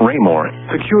 Belton, Raymore,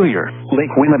 Peculiar,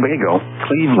 Lake Winnebago,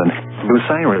 Cleveland,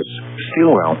 Bucyrus,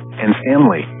 Stilwell, and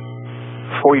Stanley.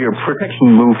 For your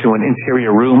protection, move to an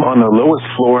interior room on the lowest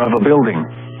floor of a building.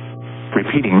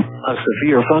 Repeating, a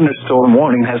severe thunderstorm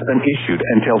warning has been issued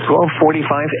until 12:45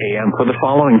 a.m. for the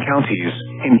following counties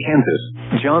in Kansas,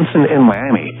 Johnson and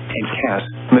Miami, and Cass,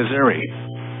 Missouri.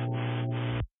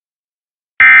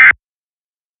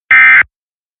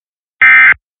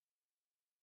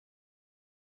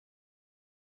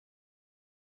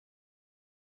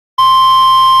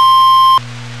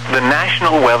 The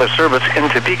National Weather Service in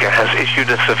Topeka has issued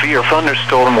a severe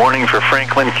thunderstorm warning for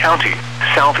Franklin County,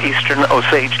 southeastern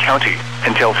Osage County,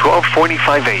 until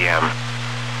 12:45 a.m.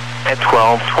 At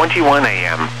 12:21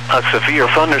 a.m., a severe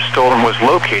thunderstorm was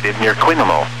located near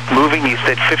Quinnamo, moving east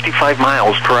at 55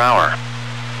 miles per hour.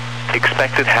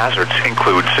 Expected hazards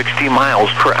include 60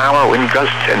 miles per hour wind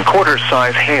gusts and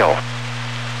quarter-size hail.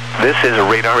 This is a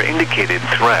radar-indicated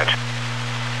threat.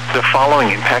 The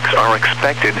following impacts are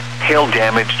expected. Hail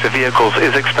damage to vehicles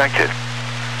is expected.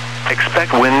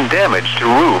 Expect wind damage to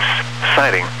roofs,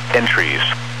 siding, and trees.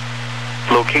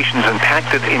 Locations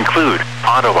impacted include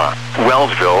Ottawa,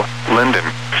 Wellsville, Linden,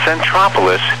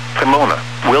 Centropolis, Pomona,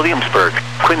 Williamsburg,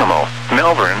 Quinamo,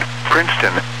 Melbourne,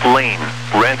 Princeton, Lane,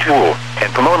 Rantoul,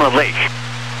 and Pomona Lake.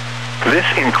 This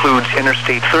includes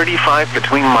Interstate 35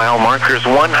 between mile markers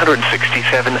 167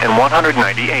 and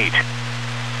 198.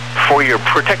 For your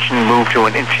protection, move to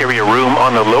an interior room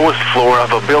on the lowest floor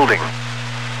of a building.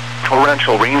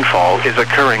 Torrential rainfall is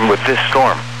occurring with this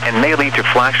storm and may lead to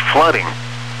flash flooding.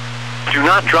 Do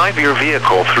not drive your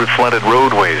vehicle through flooded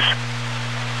roadways.